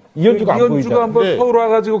있지 않아요. 이현주가 안 보이잖아요. 이현주가 한번 서울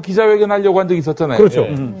와가지고 기자회견 하려고 한 적이 있었잖아요. 그렇죠.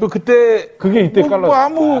 그때 그게 이때 깔랐어요.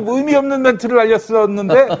 아무 의미 없는 멘트를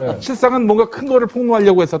날렸었는데 실상은 뭔가 큰 거를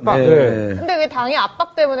폭로하려고 했었다. 근데 그게 당의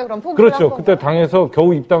압박 때문에 그럼 포기를 한 그렇죠. 그때 당에서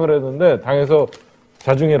겨우 입당을 했는데 당에서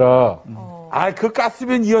자중해라. 그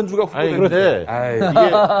깠으면 이현주가 후보인데.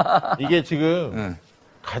 이게 지금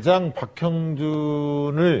가장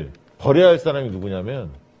박형준을 버려야 할 사람이 누구냐면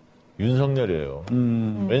윤석열이에요.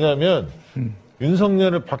 왜냐하면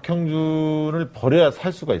윤석열을 박형준을 버려야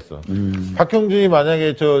살 수가 있어. 박형준이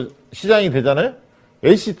만약에 시장이 되잖아요.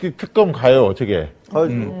 LCT 특검 가요. 저게.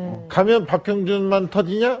 가면 박형준만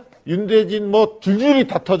터지냐? 윤대진 줄줄이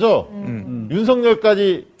다 터져.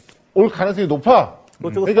 윤석열까지 올 가능성이 높아.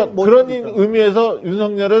 그러니까 그런 의미에서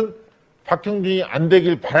윤석열은 박형준이 안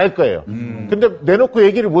되길 바랄 거예요. 근데 내놓고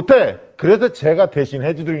얘기를 못해. 그래서 제가 대신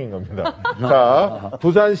해드리는 겁니다. 자,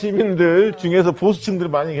 부산 시민들 중에서 보수층들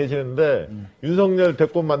많이 계시는데 윤석열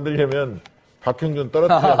대권 만들려면 박형준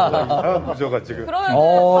떨어뜨려야 합니다. 이상한 구조가 지금. 그러면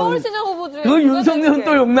서울시장 후보 중에 그 윤석열은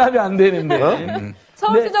또 용납이 안 되는데.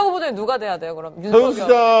 서울시장 후보 중에 누가 돼야 돼요, 그럼?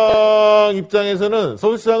 서울시장 입장에서는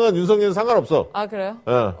서울시장은 윤석열 상관없어. 아, 그래요?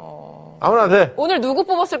 아무나 돼. 오늘 누구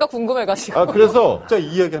뽑았을까 궁금해가지고. 그래서. 진짜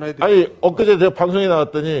이 이야기 하나 해드릴게요. 아니, 엊그제 제가 방송에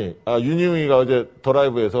나왔더니, 윤희웅이가 어제 더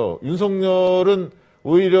라이브에서 윤석열은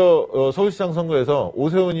오히려 서울시장 선거에서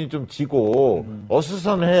오세훈이 좀 지고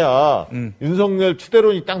어수선해야 윤석열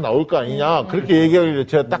추대론이 딱 나올 거 아니냐. 그렇게 얘기하길래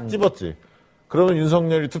제가 딱 집었지. 그러면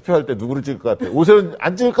윤석열이 투표할 때 누구를 찍을 것 같아? 오세훈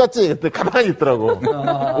안 찍을 것 같지? 그때 가만히 있더라고.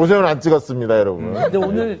 오세훈 안 찍었습니다, 여러분.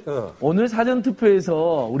 근데 오늘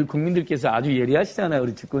사전투표에서 우리 국민들께서 아주 예리하시잖아요,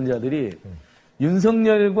 우리 집권자들이.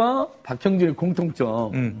 윤석열과 박형준의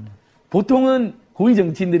공통점. 보통은 고위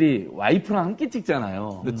정치인들이 와이프랑 함께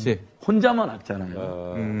찍잖아요. 그렇지. 혼자만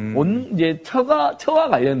왔잖아요. 이제 처와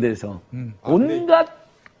관련돼서 온갖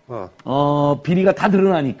비리가 다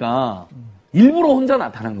드러나니까 일부러 혼자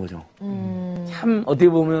나타난 거죠. 참 어떻게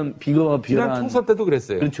보면 비거와 지난 비열한 총선 때도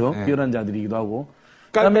그랬어요. 그렇죠. 네. 비열한 자들이기도 하고.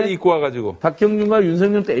 깔깔이 입고 와가지고 박형준과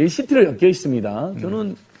윤석열 또 LCT를 엮여 있습니다.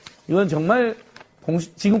 저는 이건 정말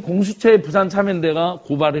지금 공수처의 부산 참여연대가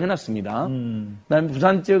고발을 해놨습니다. 그다음에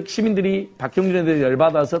부산 지역 시민들이 박형준에 대해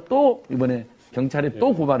열받아서 또 이번에 경찰에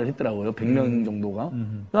또 고발을 했더라고요. 100명 정도가.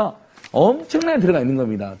 그러니까 엄청나게 들어가 있는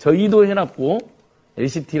겁니다. 저희도 해놨고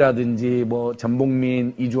LCT라든지 뭐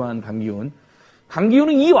전복민, 이주환,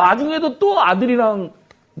 강기훈은 이 와중에도 또 아들이랑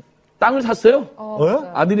땅을 샀어요.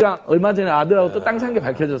 아들이랑 얼마 전에 아들하고 또 땅 산 게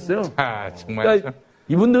밝혀졌어요. 정말. 그러니까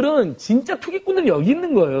이분들은 진짜 투기꾼들이 여기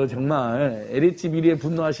있는 거예요, 정말. LH 비리에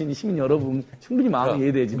분노하시는 시민 여러분 충분히 마음이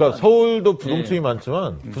이해되지만. 그러니까 서울도 부동층이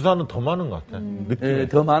많지만 부산은 더 많은 것 같아. 네,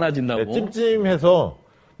 더 많아진다고. 찜찜해서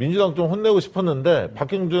민주당 좀 혼내고 싶었는데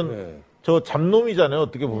박형준 저 잡놈이잖아요,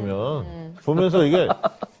 어떻게 보면. 보면서 이게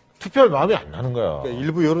투표할 마음이 안 나는 거야. 그러니까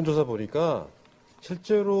일부 여론조사 보니까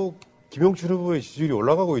실제로 김용춘 후보의 지지율이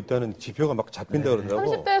올라가고 있다는 지표가 막 잡힌다 그런다고.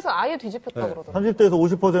 30대에서 아예 뒤집혔다 그러더라고요. 30대에서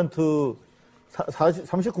 50%,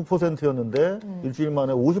 39%였는데 일주일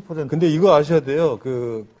만에 50%. 근데 이거 아셔야 돼요.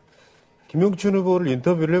 김용춘 후보를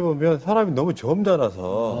인터뷰를 해보면 사람이 너무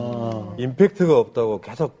점잖아서 임팩트가 없다고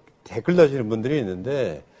계속 댓글 다시는 분들이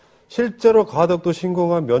있는데 실제로 가덕도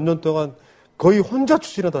신공한 몇 년 동안 거의 혼자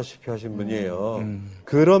추진하다시피 하신 분이에요.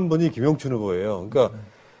 그런 분이 김용춘 후보예요. 그러니까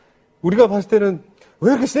우리가 봤을 때는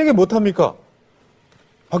왜 이렇게 세게 못합니까?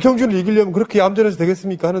 박형준을 이기려면 그렇게 얌전해서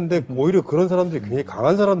되겠습니까? 하는데 오히려 그런 사람들이 굉장히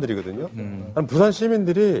강한 사람들이거든요. 부산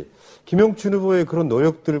시민들이 김용춘 후보의 그런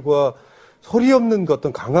노력들과 소리 없는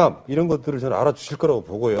어떤 강함 이런 것들을 저는 알아주실 거라고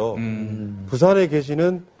보고요. 부산에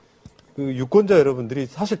계시는 그 유권자 여러분들이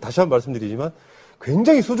사실 다시 한번 말씀드리지만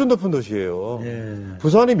굉장히 수준 높은 도시예요.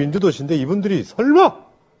 부산이 민주도시인데 이분들이 설마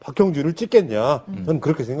박형준을 찍겠냐? 저는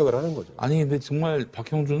그렇게 생각을 하는 거죠. 아니 근데 정말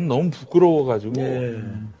박형준은 너무 부끄러워가지고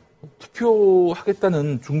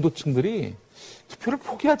투표하겠다는 중도층들이 투표를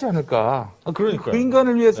포기하지 않을까. 그러니까요. 그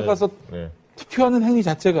인간을 위해서 네. 가서 네. 투표하는 행위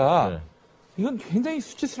자체가 이건 굉장히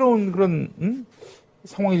수치스러운 그런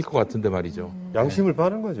상황일 것 같은데 말이죠. 양심을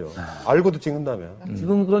파는 거죠. 알고도 찍는다면.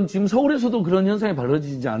 지금 서울에서도 그런 현상이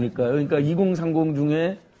벌어지지 않을까요? 그러니까 2030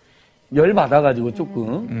 중에 열 받아가지고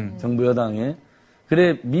조금 정부 여당에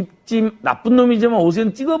그래 밉지 나쁜 놈이지만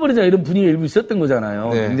오세훈 찍어버리자 이런 분위기 일부 있었던 거잖아요.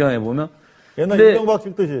 네. 굉장해 보면. 옛날 근데 이명박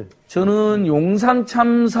찍듯이. 저는 용산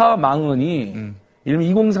참사 망언이 이런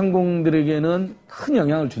 2030들에게는 큰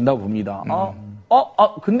영향을 준다고 봅니다.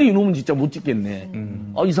 근데 이놈은 진짜 못 찍겠네.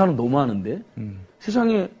 이 사람 너무하는데.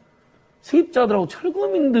 세상에 세입자들하고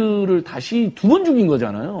철거민들을 다시 두 번 죽인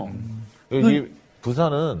거잖아요. 여기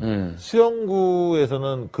부산은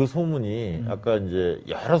수영구에서는 그 소문이 아까 이제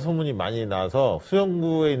여러 소문이 많이 나서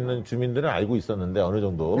수영구에 있는 주민들은 알고 있었는데 어느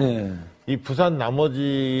정도 이 부산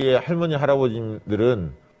나머지의 할머니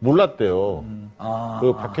할아버지들은 몰랐대요.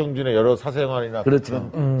 그 박형준의 여러 사생활이나 그렇죠.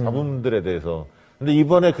 그런 잡음들에 대해서. 근데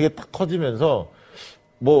이번에 그게 딱 터지면서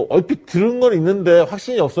뭐 얼핏 들은 건 있는데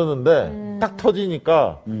확신이 없었는데 딱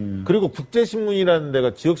터지니까 그리고 국제신문이라는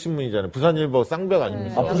데가 지역신문이잖아요. 부산일보 쌍벽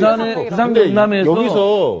아닙니까? 부산 경남에서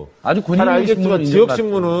여기서 아주 잘 알겠지만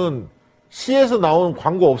지역신문은 시에서 나오는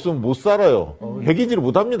광고 없으면 못 살아요. 배기지를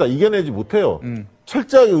못합니다. 이겨내지 못해요.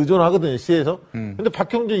 철저하게 의존하거든요, 시에서. 근데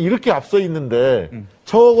박형준이 이렇게 앞서 있는데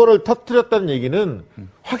저거를 터뜨렸다는 얘기는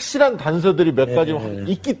확실한 단서들이 몇 가지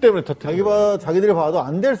있기 때문에 터뜨린 자기들이 봐도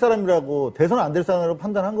안 될 사람이라고, 대선은 안 될 사람이라고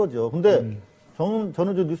판단한 거죠. 근데 저는 저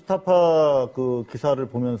뉴스타파 그 기사를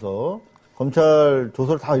보면서 검찰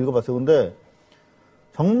조서를 다 읽어봤어요. 근데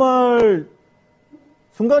정말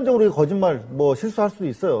순간적으로 거짓말 뭐 실수할 수도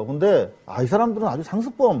있어요. 근데 이 사람들은 아주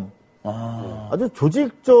상습범, 아주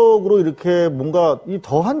조직적으로 이렇게 뭔가 이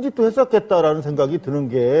더한 짓도 했었겠다라는 생각이 드는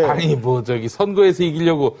게 아니 뭐 저기 선거에서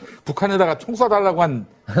이기려고 북한에다가 총 쏴달라고 한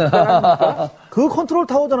그 컨트롤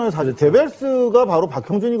타워잖아요. 사실 데벨스가 바로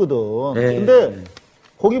박형준이거든. 네. 근데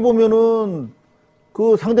거기 보면은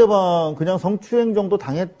그 상대방 그냥 성추행 정도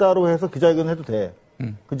당했다로 해서 기자회견 해도 돼.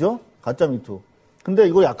 그죠? 가짜 미투. 근데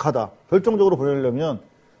이거 약하다. 결정적으로 보내려면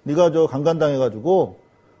네가 저 강간당해가지고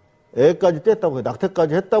애까지 뗐다고 해.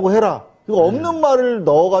 낙태까지 했다고 해라. 이거 없는 말을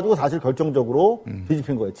넣어가지고 사실 결정적으로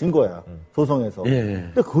뒤집힌 거예요. 진 거야. 소송에서.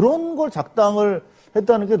 근데 그런 걸 작당을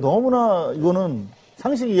했다는 게 너무나 이거는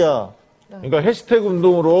상식이야. 그러니까 해시태그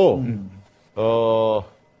운동으로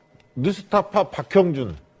뉴스타파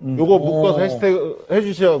박형준 요거 묶어서 해시태그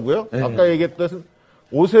해주시라고요. 아까 얘기했던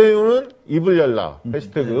오세훈은 입을 열라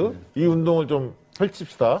해시태그 이 운동을 좀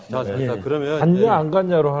펼칩시다. 자, 그러면 갔냐 안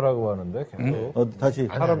갔냐로 하라고 하는데 계속. 다시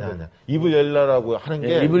아니. 입을 열라라고 하는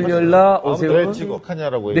게 입을 열라 오세훈 왜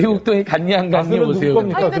지목하냐라고 내국동이 갔냐 안 갔냐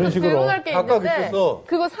오세훈. 아니, 근데 저 질문할 게 있는데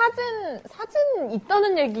그거 사진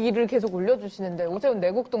있다는 얘기를 계속 올려주시는데 오세훈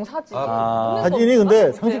내국동 사진. 사진이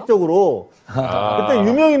근데 상식적으로 그때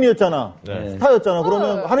유명인이었잖아. 스타였잖아.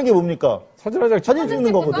 그러면 하는 게 뭡니까? 사진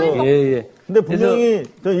찍는 거거든. 예. 근데 분명히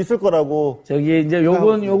있을 거라고. 저기 이제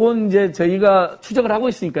요건 이제 저희가 추적을 하고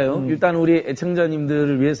있으니까요. 일단 우리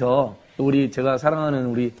애청자님들을 위해서 또 제가 사랑하는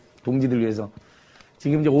우리 동지들 위해서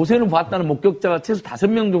지금 이제 오세훈을 봤다는 목격자가 최소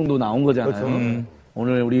 5명 정도 나온 거잖아요. 그렇죠.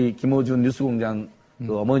 오늘 우리 김호준 뉴스공장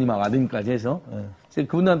그 어머님하고 아드님까지 해서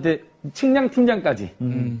그분한테 측량 팀장까지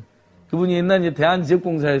그분이 옛날 이제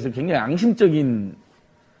대한지역공사에서 굉장히 양심적인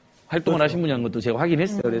활동을 하신 분이라는 것도 제가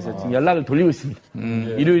확인했어요. 그래서 지금 연락을 돌리고 있습니다.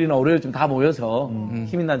 일요일이나 월요일 좀 다 모여서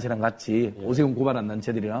시민단체랑 같이 오세훈 고발한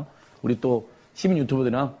단체들이랑 우리 또 시민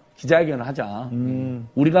유튜버들이랑 기자회견을 하자.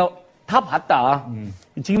 우리가 다 봤다.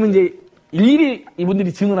 지금은 이제 일일이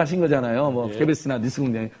이분들이 증언하신 거잖아요. 뭐 KBS나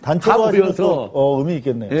뉴스공장에 다 모여서 의미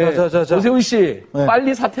있겠네. 오세훈 씨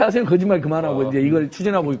빨리 사퇴하세요. 거짓말 그만하고 이제 이걸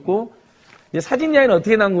추진하고 있고 이제 사진 이야기는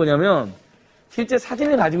어떻게 난 거냐면 실제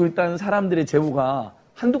사진을 가지고 있다는 사람들의 제보가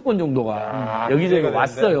한두 건 정도가 여기저기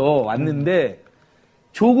왔어요. 왔는데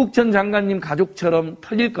조국 전 장관님 가족처럼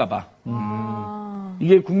털릴까봐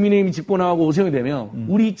이게 국민의힘이 집권 나가고 오세훈이 되면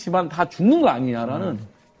우리 집안 다 죽는 거 아니냐라는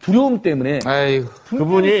두려움 때문에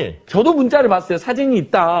그분이 저도 문자를 봤어요. 사진이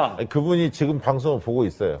있다. 그분이 지금 방송을 보고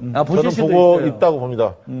있어요. 보실 저는 수도 보고 있어요. 있다고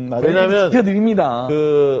봅니다. 왜냐하면 지켜드립니다.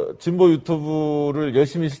 그 진보 유튜브를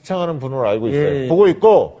열심히 시청하는 분으로 알고 있어요. 보고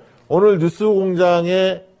있고 오늘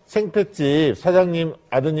뉴스공장에 생태집 사장님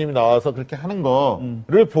아드님이 나와서 그렇게 하는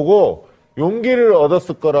거를 보고 용기를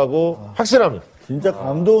얻었을 거라고 확신합니다. 진짜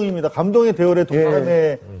감동입니다. 감동의 대열에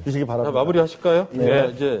동참해 주시기 바랍니다. 마무리 하실까요?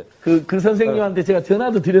 네. 이제 그 선생님한테 제가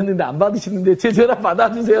전화도 드렸는데 안 받으시는데 제 전화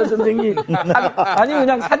받아주세요, 선생님. 아니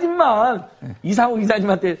그냥 사진만 이상호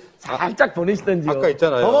기자님한테 살짝 보내시던지요. 아까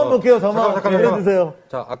있잖아요. 저만 볼게요. 잠깐만. 해주세요.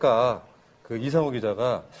 자, 아까 그 이상호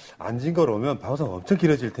기자가 앉은 걸 오면 방송 엄청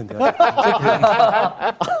길어질 텐데.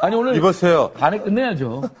 아니 오늘 이보세요. 반에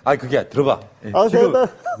끝내야죠. 아니 그게 들어봐. 지금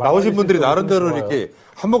나오신 분들이 나름대로 이렇게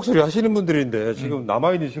한 목소리 하시는 분들인데 지금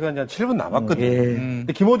남아있는 시간이 한 7분 남았거든.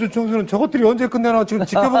 근데 김호준 총수는 저것들이 언제 끝내나 지금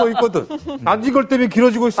지켜보고 있거든. 앉은 걸 때문에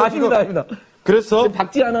길어지고 있어. 아닙니다. 그래서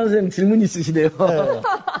박지 아나운서님 질문 있으시대요.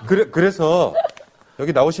 그래서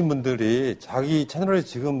여기 나오신 분들이 자기 채널에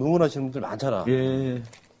지금 응원하시는 분들 많잖아.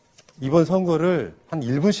 이번 선거를 한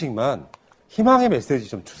 1분씩만 희망의 메시지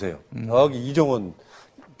좀 주세요. 여기 이정원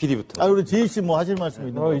PD부터. 우리 지희 씨 뭐 하실 말씀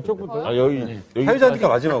있는 거? 이쪽부터. 여기 사회자니까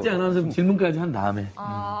마지막으로. 박지 아나운서 질문까지 한 다음에.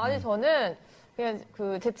 아니 저는 그냥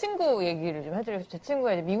제 친구 얘기를 좀 해드리고 제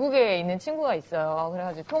친구가 이제 미국에 있는 친구가 있어요.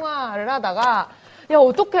 그래가지고 통화를 하다가 야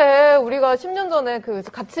어떡해 우리가 10년 전에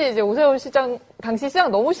같이 이제 오세훈 시장 당시 시장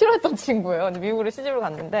너무 싫어했던 친구예요. 근데 미국으로 시집을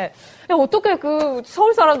갔는데 야 어떡해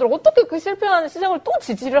서울 사람들 어떻게 실패하는 시장을 또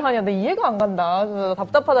지지를 하냐 나 이해가 안 간다. 그래서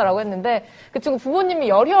답답하다라고 했는데 그 친구 부모님이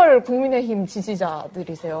열혈 국민의힘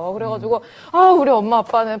지지자들이세요. 그래가지고 우리 엄마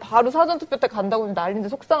아빠는 바로 사전투표 때 간다고 난리인데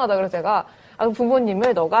속상하다. 그래서 제가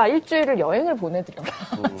부모님을 너가 일주일을 여행을 보내드려라.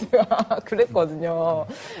 제가 그랬거든요.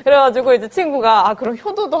 그래가지고 이제 친구가 그럼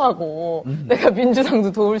효도도 하고 내가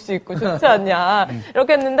민주당도 도울 수 있고 좋지 않냐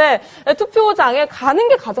이렇게 했는데 투표장에 가는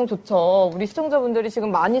게 가장 좋죠. 우리 시청자분들이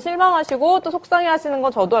지금 많이 실망하시고 또 속상해하시는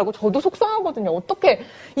건 저도 알고 저도 속상하거든요. 어떻게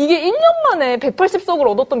이게 1년 만에 180석을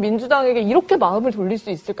얻었던 민주당에게 이렇게 마음을 돌릴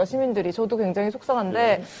수 있을까 시민들이. 저도 굉장히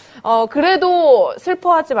속상한데 그래도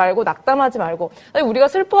슬퍼하지 말고 낙담하지 말고 우리가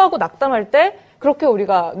슬퍼하고 낙담할 때 했는데 그렇게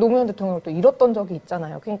우리가 노무현 대통령을 또 잃었던 적이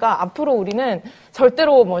있잖아요. 그러니까 앞으로 우리는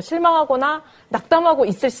절대로 뭐 실망하거나 낙담하고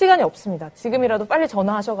있을 시간이 없습니다. 지금이라도 빨리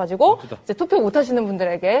전화하셔가지고 이제 투표 못 하시는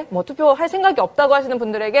분들에게 뭐 투표할 생각이 없다고 하시는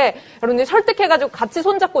분들에게 여러분들이 설득해가지고 같이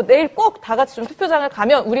손잡고 내일 꼭 다 같이 좀 투표장을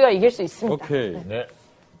가면 우리가 이길 수 있습니다. 오케이. 네.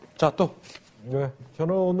 자, 또. 네.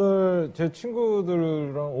 저는 오늘 제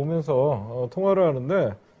친구들이랑 오면서 통화를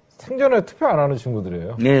하는데 생전에 투표 안 하는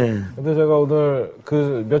친구들이에요. 네. 근데 제가 오늘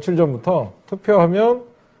그 며칠 전부터 투표하면,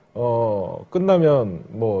 끝나면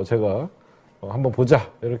뭐 제가 한번 보자.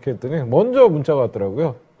 이렇게 했더니 먼저 문자가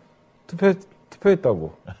왔더라고요.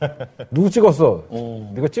 투표했다고. 누구 찍었어?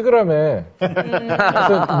 네가 찍으라며.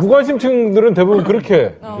 무관심층들은 대부분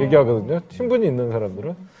그렇게 얘기하거든요. 친분이 있는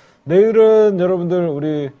사람들은. 내일은 여러분들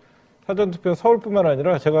우리 사전투표 서울뿐만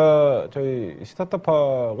아니라 저희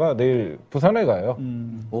시사타파가 내일 부산에 가요.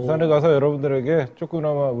 부산에 가서 여러분들에게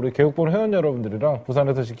조금이나마 우리 개국본 회원 여러분들이랑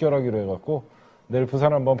부산에서 직결하기로 해갖고 내일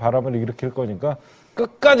부산 한번 바람을 일으킬 거니까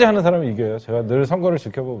끝까지 하는 사람이 이겨요. 제가 늘 선거를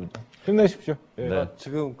지켜봅니다. 힘내십시오. 예. 네.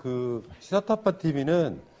 지금 그 시사타파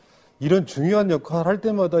TV는 이런 중요한 역할을 할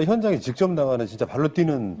때마다 현장에 직접 나가는 진짜 발로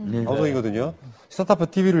뛰는 방송이거든요. 시사타파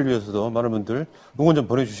TV를 위해서도 많은 분들 응원 좀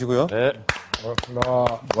보내주시고요. 네.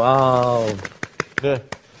 와우. 네.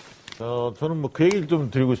 저는 뭐 그 얘기를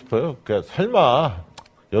좀 드리고 싶어요. 그러니까 설마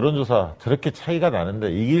여론조사 저렇게 차이가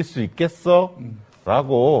나는데 이길 수 있겠어?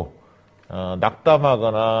 라고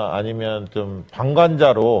낙담하거나 아니면 좀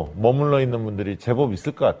방관자로 머물러 있는 분들이 제법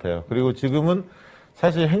있을 것 같아요. 그리고 지금은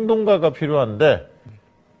사실 행동가가 필요한데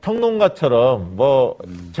평론가처럼 뭐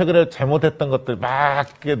최근에 잘못했던 것들 막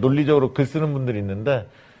논리적으로 글 쓰는 분들이 있는데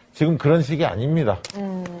지금 그런 식이 아닙니다.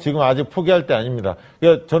 지금 아직 포기할 때 아닙니다.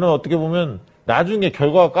 그러니까 저는 어떻게 보면 나중에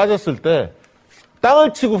결과가 까졌을 때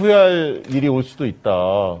땅을 치고 후회할 일이 올 수도 있다.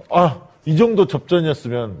 이 정도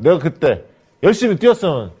접전이었으면 내가 그때 열심히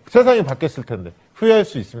뛰었으면 세상이 바뀌었을 텐데 후회할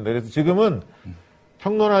수 있습니다. 그래서 지금은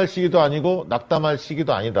평론할 시기도 아니고 낙담할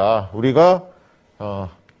시기도 아니다. 우리가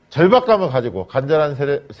절박감을 가지고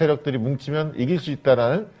간절한 세력들이 뭉치면 이길 수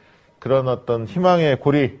있다라는 그런 어떤 희망의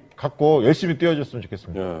고리 갖고 열심히 뛰어줬으면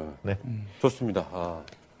좋겠습니다. 네. 좋습니다.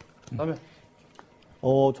 다음에.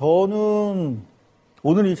 저는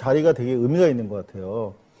오늘 이 자리가 되게 의미가 있는 것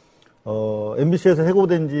같아요. MBC에서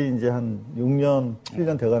해고된 지 이제 한 6년,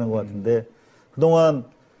 7년 돼가는 것 같은데, 그동안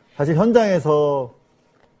사실 현장에서,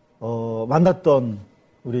 만났던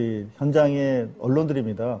우리 현장의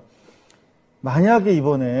언론들입니다. 만약에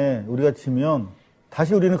이번에 우리가 지면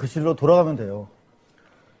다시 우리는 그 시대로 돌아가면 돼요.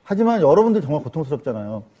 하지만 여러분들 정말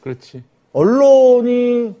고통스럽잖아요. 그렇지.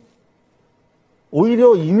 언론이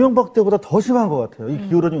오히려 이명박 때보다 더 심한 것 같아요. 이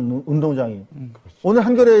기울어진 운동장이. 오늘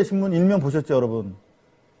한겨레 신문 일면 보셨죠, 여러분?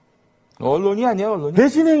 언론이 아니야, 언론이.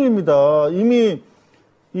 배신행위입니다. 이미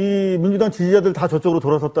이 민주당 지지자들 다 저쪽으로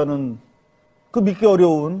돌아섰다는 그 믿기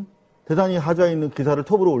어려운 대단히 하자 있는 기사를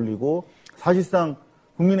톱으로 올리고 사실상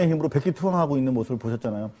국민의힘으로 백기투항하고 있는 모습을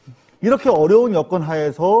보셨잖아요. 이렇게 어려운 여건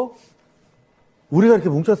하에서 우리가 이렇게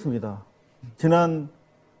뭉쳤습니다. 지난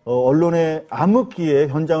언론의 암흑기에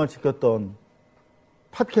현장을 지켰던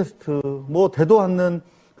팟캐스트, 뭐 대도 않는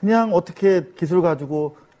그냥 어떻게 기술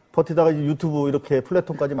가지고 버티다가 이제 유튜브 이렇게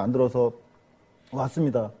플랫폼까지 만들어서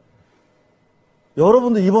왔습니다.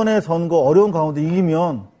 여러분들 이번에 선거 어려운 가운데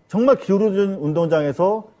이기면 정말 기울어진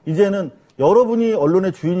운동장에서 이제는 여러분이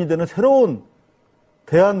언론의 주인이 되는 새로운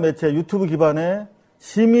대한 매체 유튜브 기반의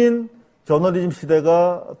시민 저널리즘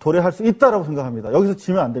시대가 도래할 수 있다라고 생각합니다. 여기서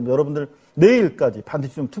지면 안 됩니다. 여러분들 내일까지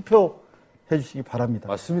반드시 좀 투표해 주시기 바랍니다.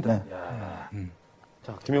 맞습니다. 네.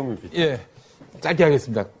 자, 김영민 PD. 예. 짧게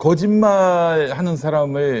하겠습니다. 거짓말 하는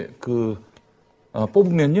사람을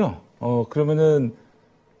뽑으면요. 그러면은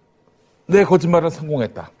내 거짓말은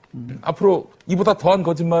성공했다. 앞으로 이보다 더한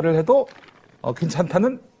거짓말을 해도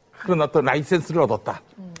괜찮다는 그런 어떤 라이센스를 얻었다.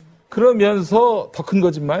 그러면서 더 큰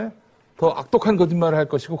거짓말, 더 악독한 거짓말을 할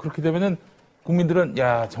것이고 그렇게 되면은 국민들은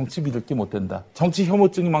야, 정치 믿을 게 못 된다. 정치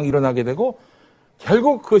혐오증이 막 일어나게 되고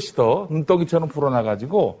결국 그것이 더 눈덩이처럼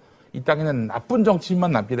불어나가지고 이 땅에는 나쁜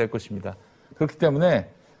정치인만 남게 될 것입니다. 그렇기 때문에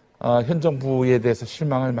현 정부에 대해서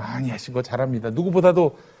실망을 많이 하신 거 잘합니다.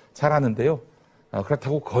 누구보다도 잘하는데요.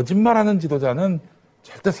 그렇다고 거짓말하는 지도자는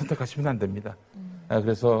절대 선택하시면 안 됩니다.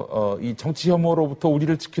 그래서 이 정치 혐오로부터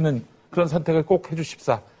우리를 지키는 그런 선택을 꼭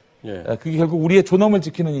해주십사. 예. 그게 결국 우리의 존엄을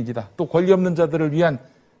지키는 일이다. 또 권리 없는 자들을 위한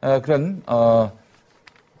그런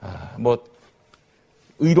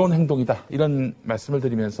의로운 행동이다. 이런 말씀을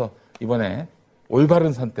드리면서 이번에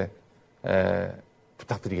올바른 선택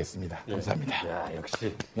부탁드리겠습니다. 감사합니다. 야,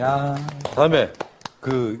 역시. 야. 다음에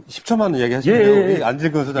그 10초만 얘기하시면 우리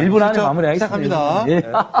안질근 소장 1분 안에 마무리하겠습니다.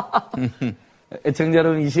 시작합니다. 애청자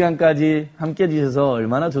여러분 이 시간까지 함께 해주셔서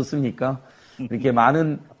얼마나 좋습니까? 이렇게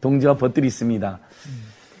많은 동지와 벗들이 있습니다.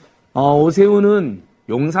 오세훈은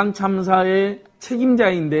용산 참사의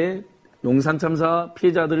책임자인데 용산 참사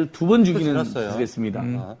피해자들을 2번 죽이는 짓을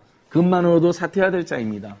했습니다. 그것만으로도 사퇴해야 될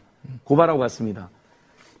자입니다. 고발하고 갔습니다.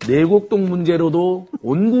 내곡동 문제로도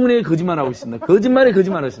온 국민에게 거짓말하고 있습니다. 거짓말에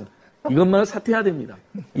거짓말하고 있습니다. 이것만은 사퇴해야 됩니다.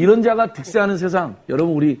 이런 자가 득세하는 세상,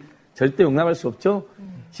 여러분 우리 절대 용납할 수 없죠?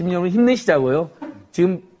 시민 여러분 힘내시자고요.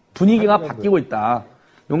 지금 분위기가 바뀌고 있다.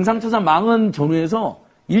 용산참사 망언 전후에서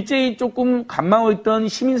일제히 조금 간망하고 있던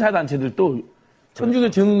시민사회단체들도 천주교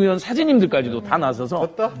정의위원 사제님들까지도 다 나서서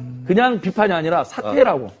그냥 비판이 아니라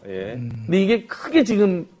사퇴라고. 근데 이게 크게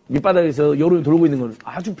지금 밑바닥에서 여론이 돌고 있는 건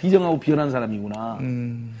아주 비정하고 비열한 사람이구나.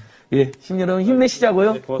 예, 시민 여러분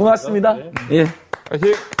힘내시자고요. 고맙습니다. 예.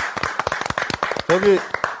 저기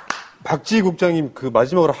박지희 국장님 그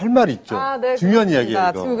마지막으로 할 말이 있죠. 네, 중요한 그렇습니다. 이야기예요.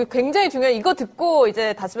 이거. 지금 굉장히 중요한 이거 듣고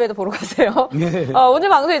이제 다시베이도 보러 가세요. 네. 오늘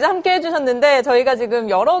방송 이제 함께 해주셨는데 저희가 지금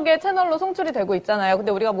여러 개 채널로 송출이 되고 있잖아요.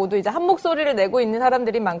 근데 우리가 모두 이제 한 목소리를 내고 있는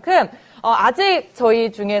사람들인 만큼 아직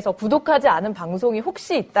저희 중에서 구독하지 않은 방송이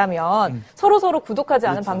혹시 있다면 서로 구독하지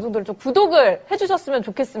않은 방송들을 좀 구독을 해주셨으면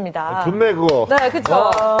좋겠습니다. 좋네 그거. 네,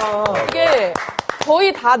 그렇죠. 이게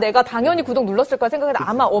거의 다 내가 당연히 구독 눌렀을 거라 생각했는데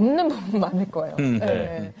아마 없는 부분 많을 거예요.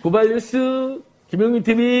 네. 고발뉴스, 김영민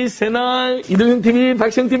TV, 새날, 이동영 TV,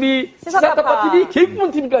 박시영 TV, 시사타파 TV,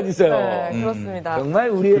 개국문 TV까지 있어요. 네, 그렇습니다.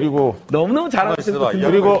 정말 우리 그리고 너무너무 잘하고 있습니다.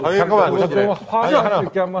 그리고 잠깐만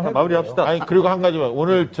한번 마무리합시다. 아니 그리고 한 가지만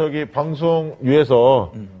오늘 저기 방송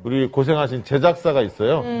위해서 우리 고생하신 제작사가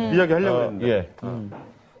있어요. 이야기 하려고 했는데. 예.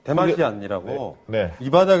 대마시안이라고. 네. 이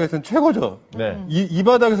바닥에서는 최고죠. 네. 이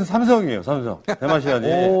바닥에서는 삼성이에요, 삼성. 대마시안이.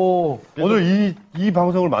 오늘 이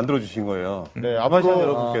방송을 만들어주신 거예요. 네. 대마시안 앞으로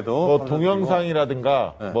여러분께도. 뭐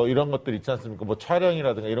동영상이라든가 뭐 이런 것들 있지 않습니까? 뭐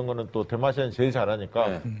촬영이라든가 이런 거는 또 대마시안이 제일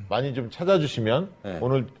잘하니까 많이 좀 찾아주시면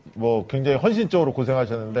오늘 뭐 굉장히 헌신적으로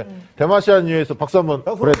고생하셨는데 대마시안 위해서 박수 한번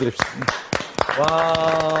보내드립시다.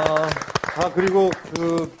 와. 그리고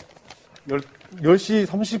 10시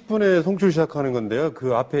 30분에 송출 시작하는 건데요.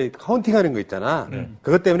 그 앞에 카운팅 하는 거 있잖아.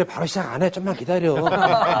 그것 때문에 바로 시작 안 해. 좀만 기다려.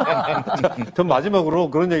 전 마지막으로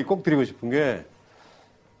그런 얘기 꼭 드리고 싶은 게,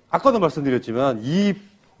 아까도 말씀드렸지만, 이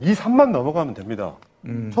산만 넘어가면 됩니다.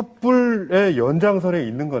 촛불의 연장선에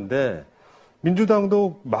있는 건데,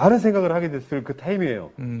 민주당도 많은 생각을 하게 됐을 그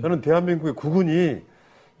타임이에요. 저는 대한민국의 국군이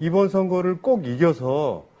이번 선거를 꼭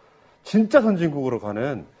이겨서 진짜 선진국으로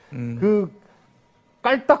가는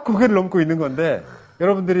깔딱 고개를 넘고 있는 건데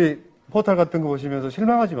여러분들이 포털 같은 거 보시면서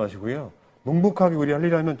실망하지 마시고요. 묵묵하게 우리 할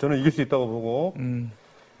일 하면 저는 이길 수 있다고 보고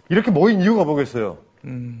이렇게 모인 이유가 뭐겠어요.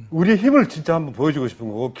 우리의 힘을 진짜 한번 보여주고 싶은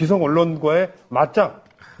거고 기성 언론과의 맞짱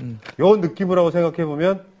요 느낌이라고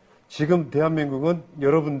생각해보면 지금 대한민국은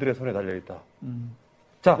여러분들의 손에 달려있다.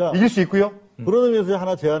 자, 이길 수 있고요. 그런 의미에서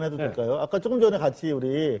하나 제안해도 될까요? 아까 조금 전에 같이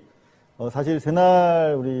우리 사실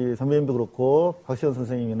새날 우리 선배님도 그렇고 박시현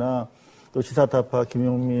선생님이나 또 시사타파,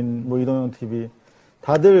 김용민, 뭐 이동영 TV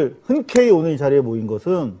다들 흔쾌히 오늘 이 자리에 모인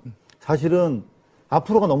것은 사실은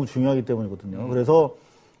앞으로가 너무 중요하기 때문이거든요. 그래서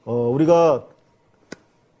우리가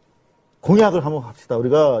공약을 한번 합시다.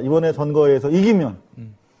 우리가 이번에 선거에서 이기면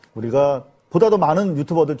우리가 보다 더 많은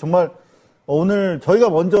유튜버들 정말 오늘 저희가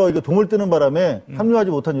먼저 이거 동을 뜨는 바람에 합류하지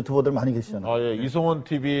못한 유튜버들 많이 계시잖아요. 예. 이송원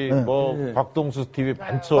TV, 박동수 TV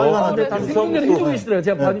많죠. 다 생중계를 해주고 계시더라고요.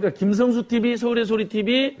 제가 보니까 김성수 TV, 서울의 소리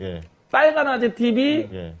TV, 빨간 아재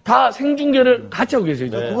TV 다 생중계를 같이 하고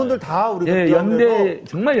계세요. 그분들 다 우리 연대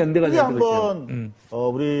정말 연대가 되고 한번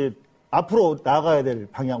우리 앞으로 나아가야 될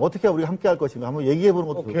방향 어떻게 우리가 함께 할 것인가 한번 얘기해 보는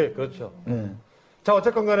것도 오케이, 그렇죠. 자,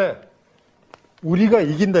 어쨌건 간에 우리가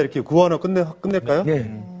이긴다 이렇게 구호하나 끝낼까요?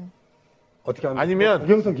 어떻게 하면 아니면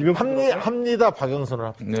박영선, 김용춘 합니다. 박영선을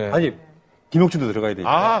합니다. 아니 김용춘도 들어가야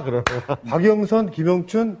되니까. 그럼 박영선,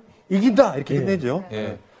 김용춘 이긴다 이렇게 끝내죠.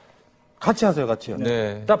 같이 하세요, 같이요.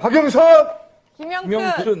 자, 박영선,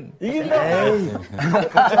 김용춘 이긴다.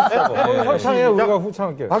 후창해 우리가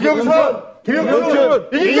후창할게요. 박영선, 김용춘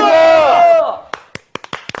이긴다.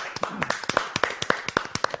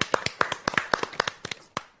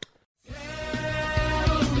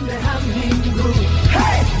 대한민국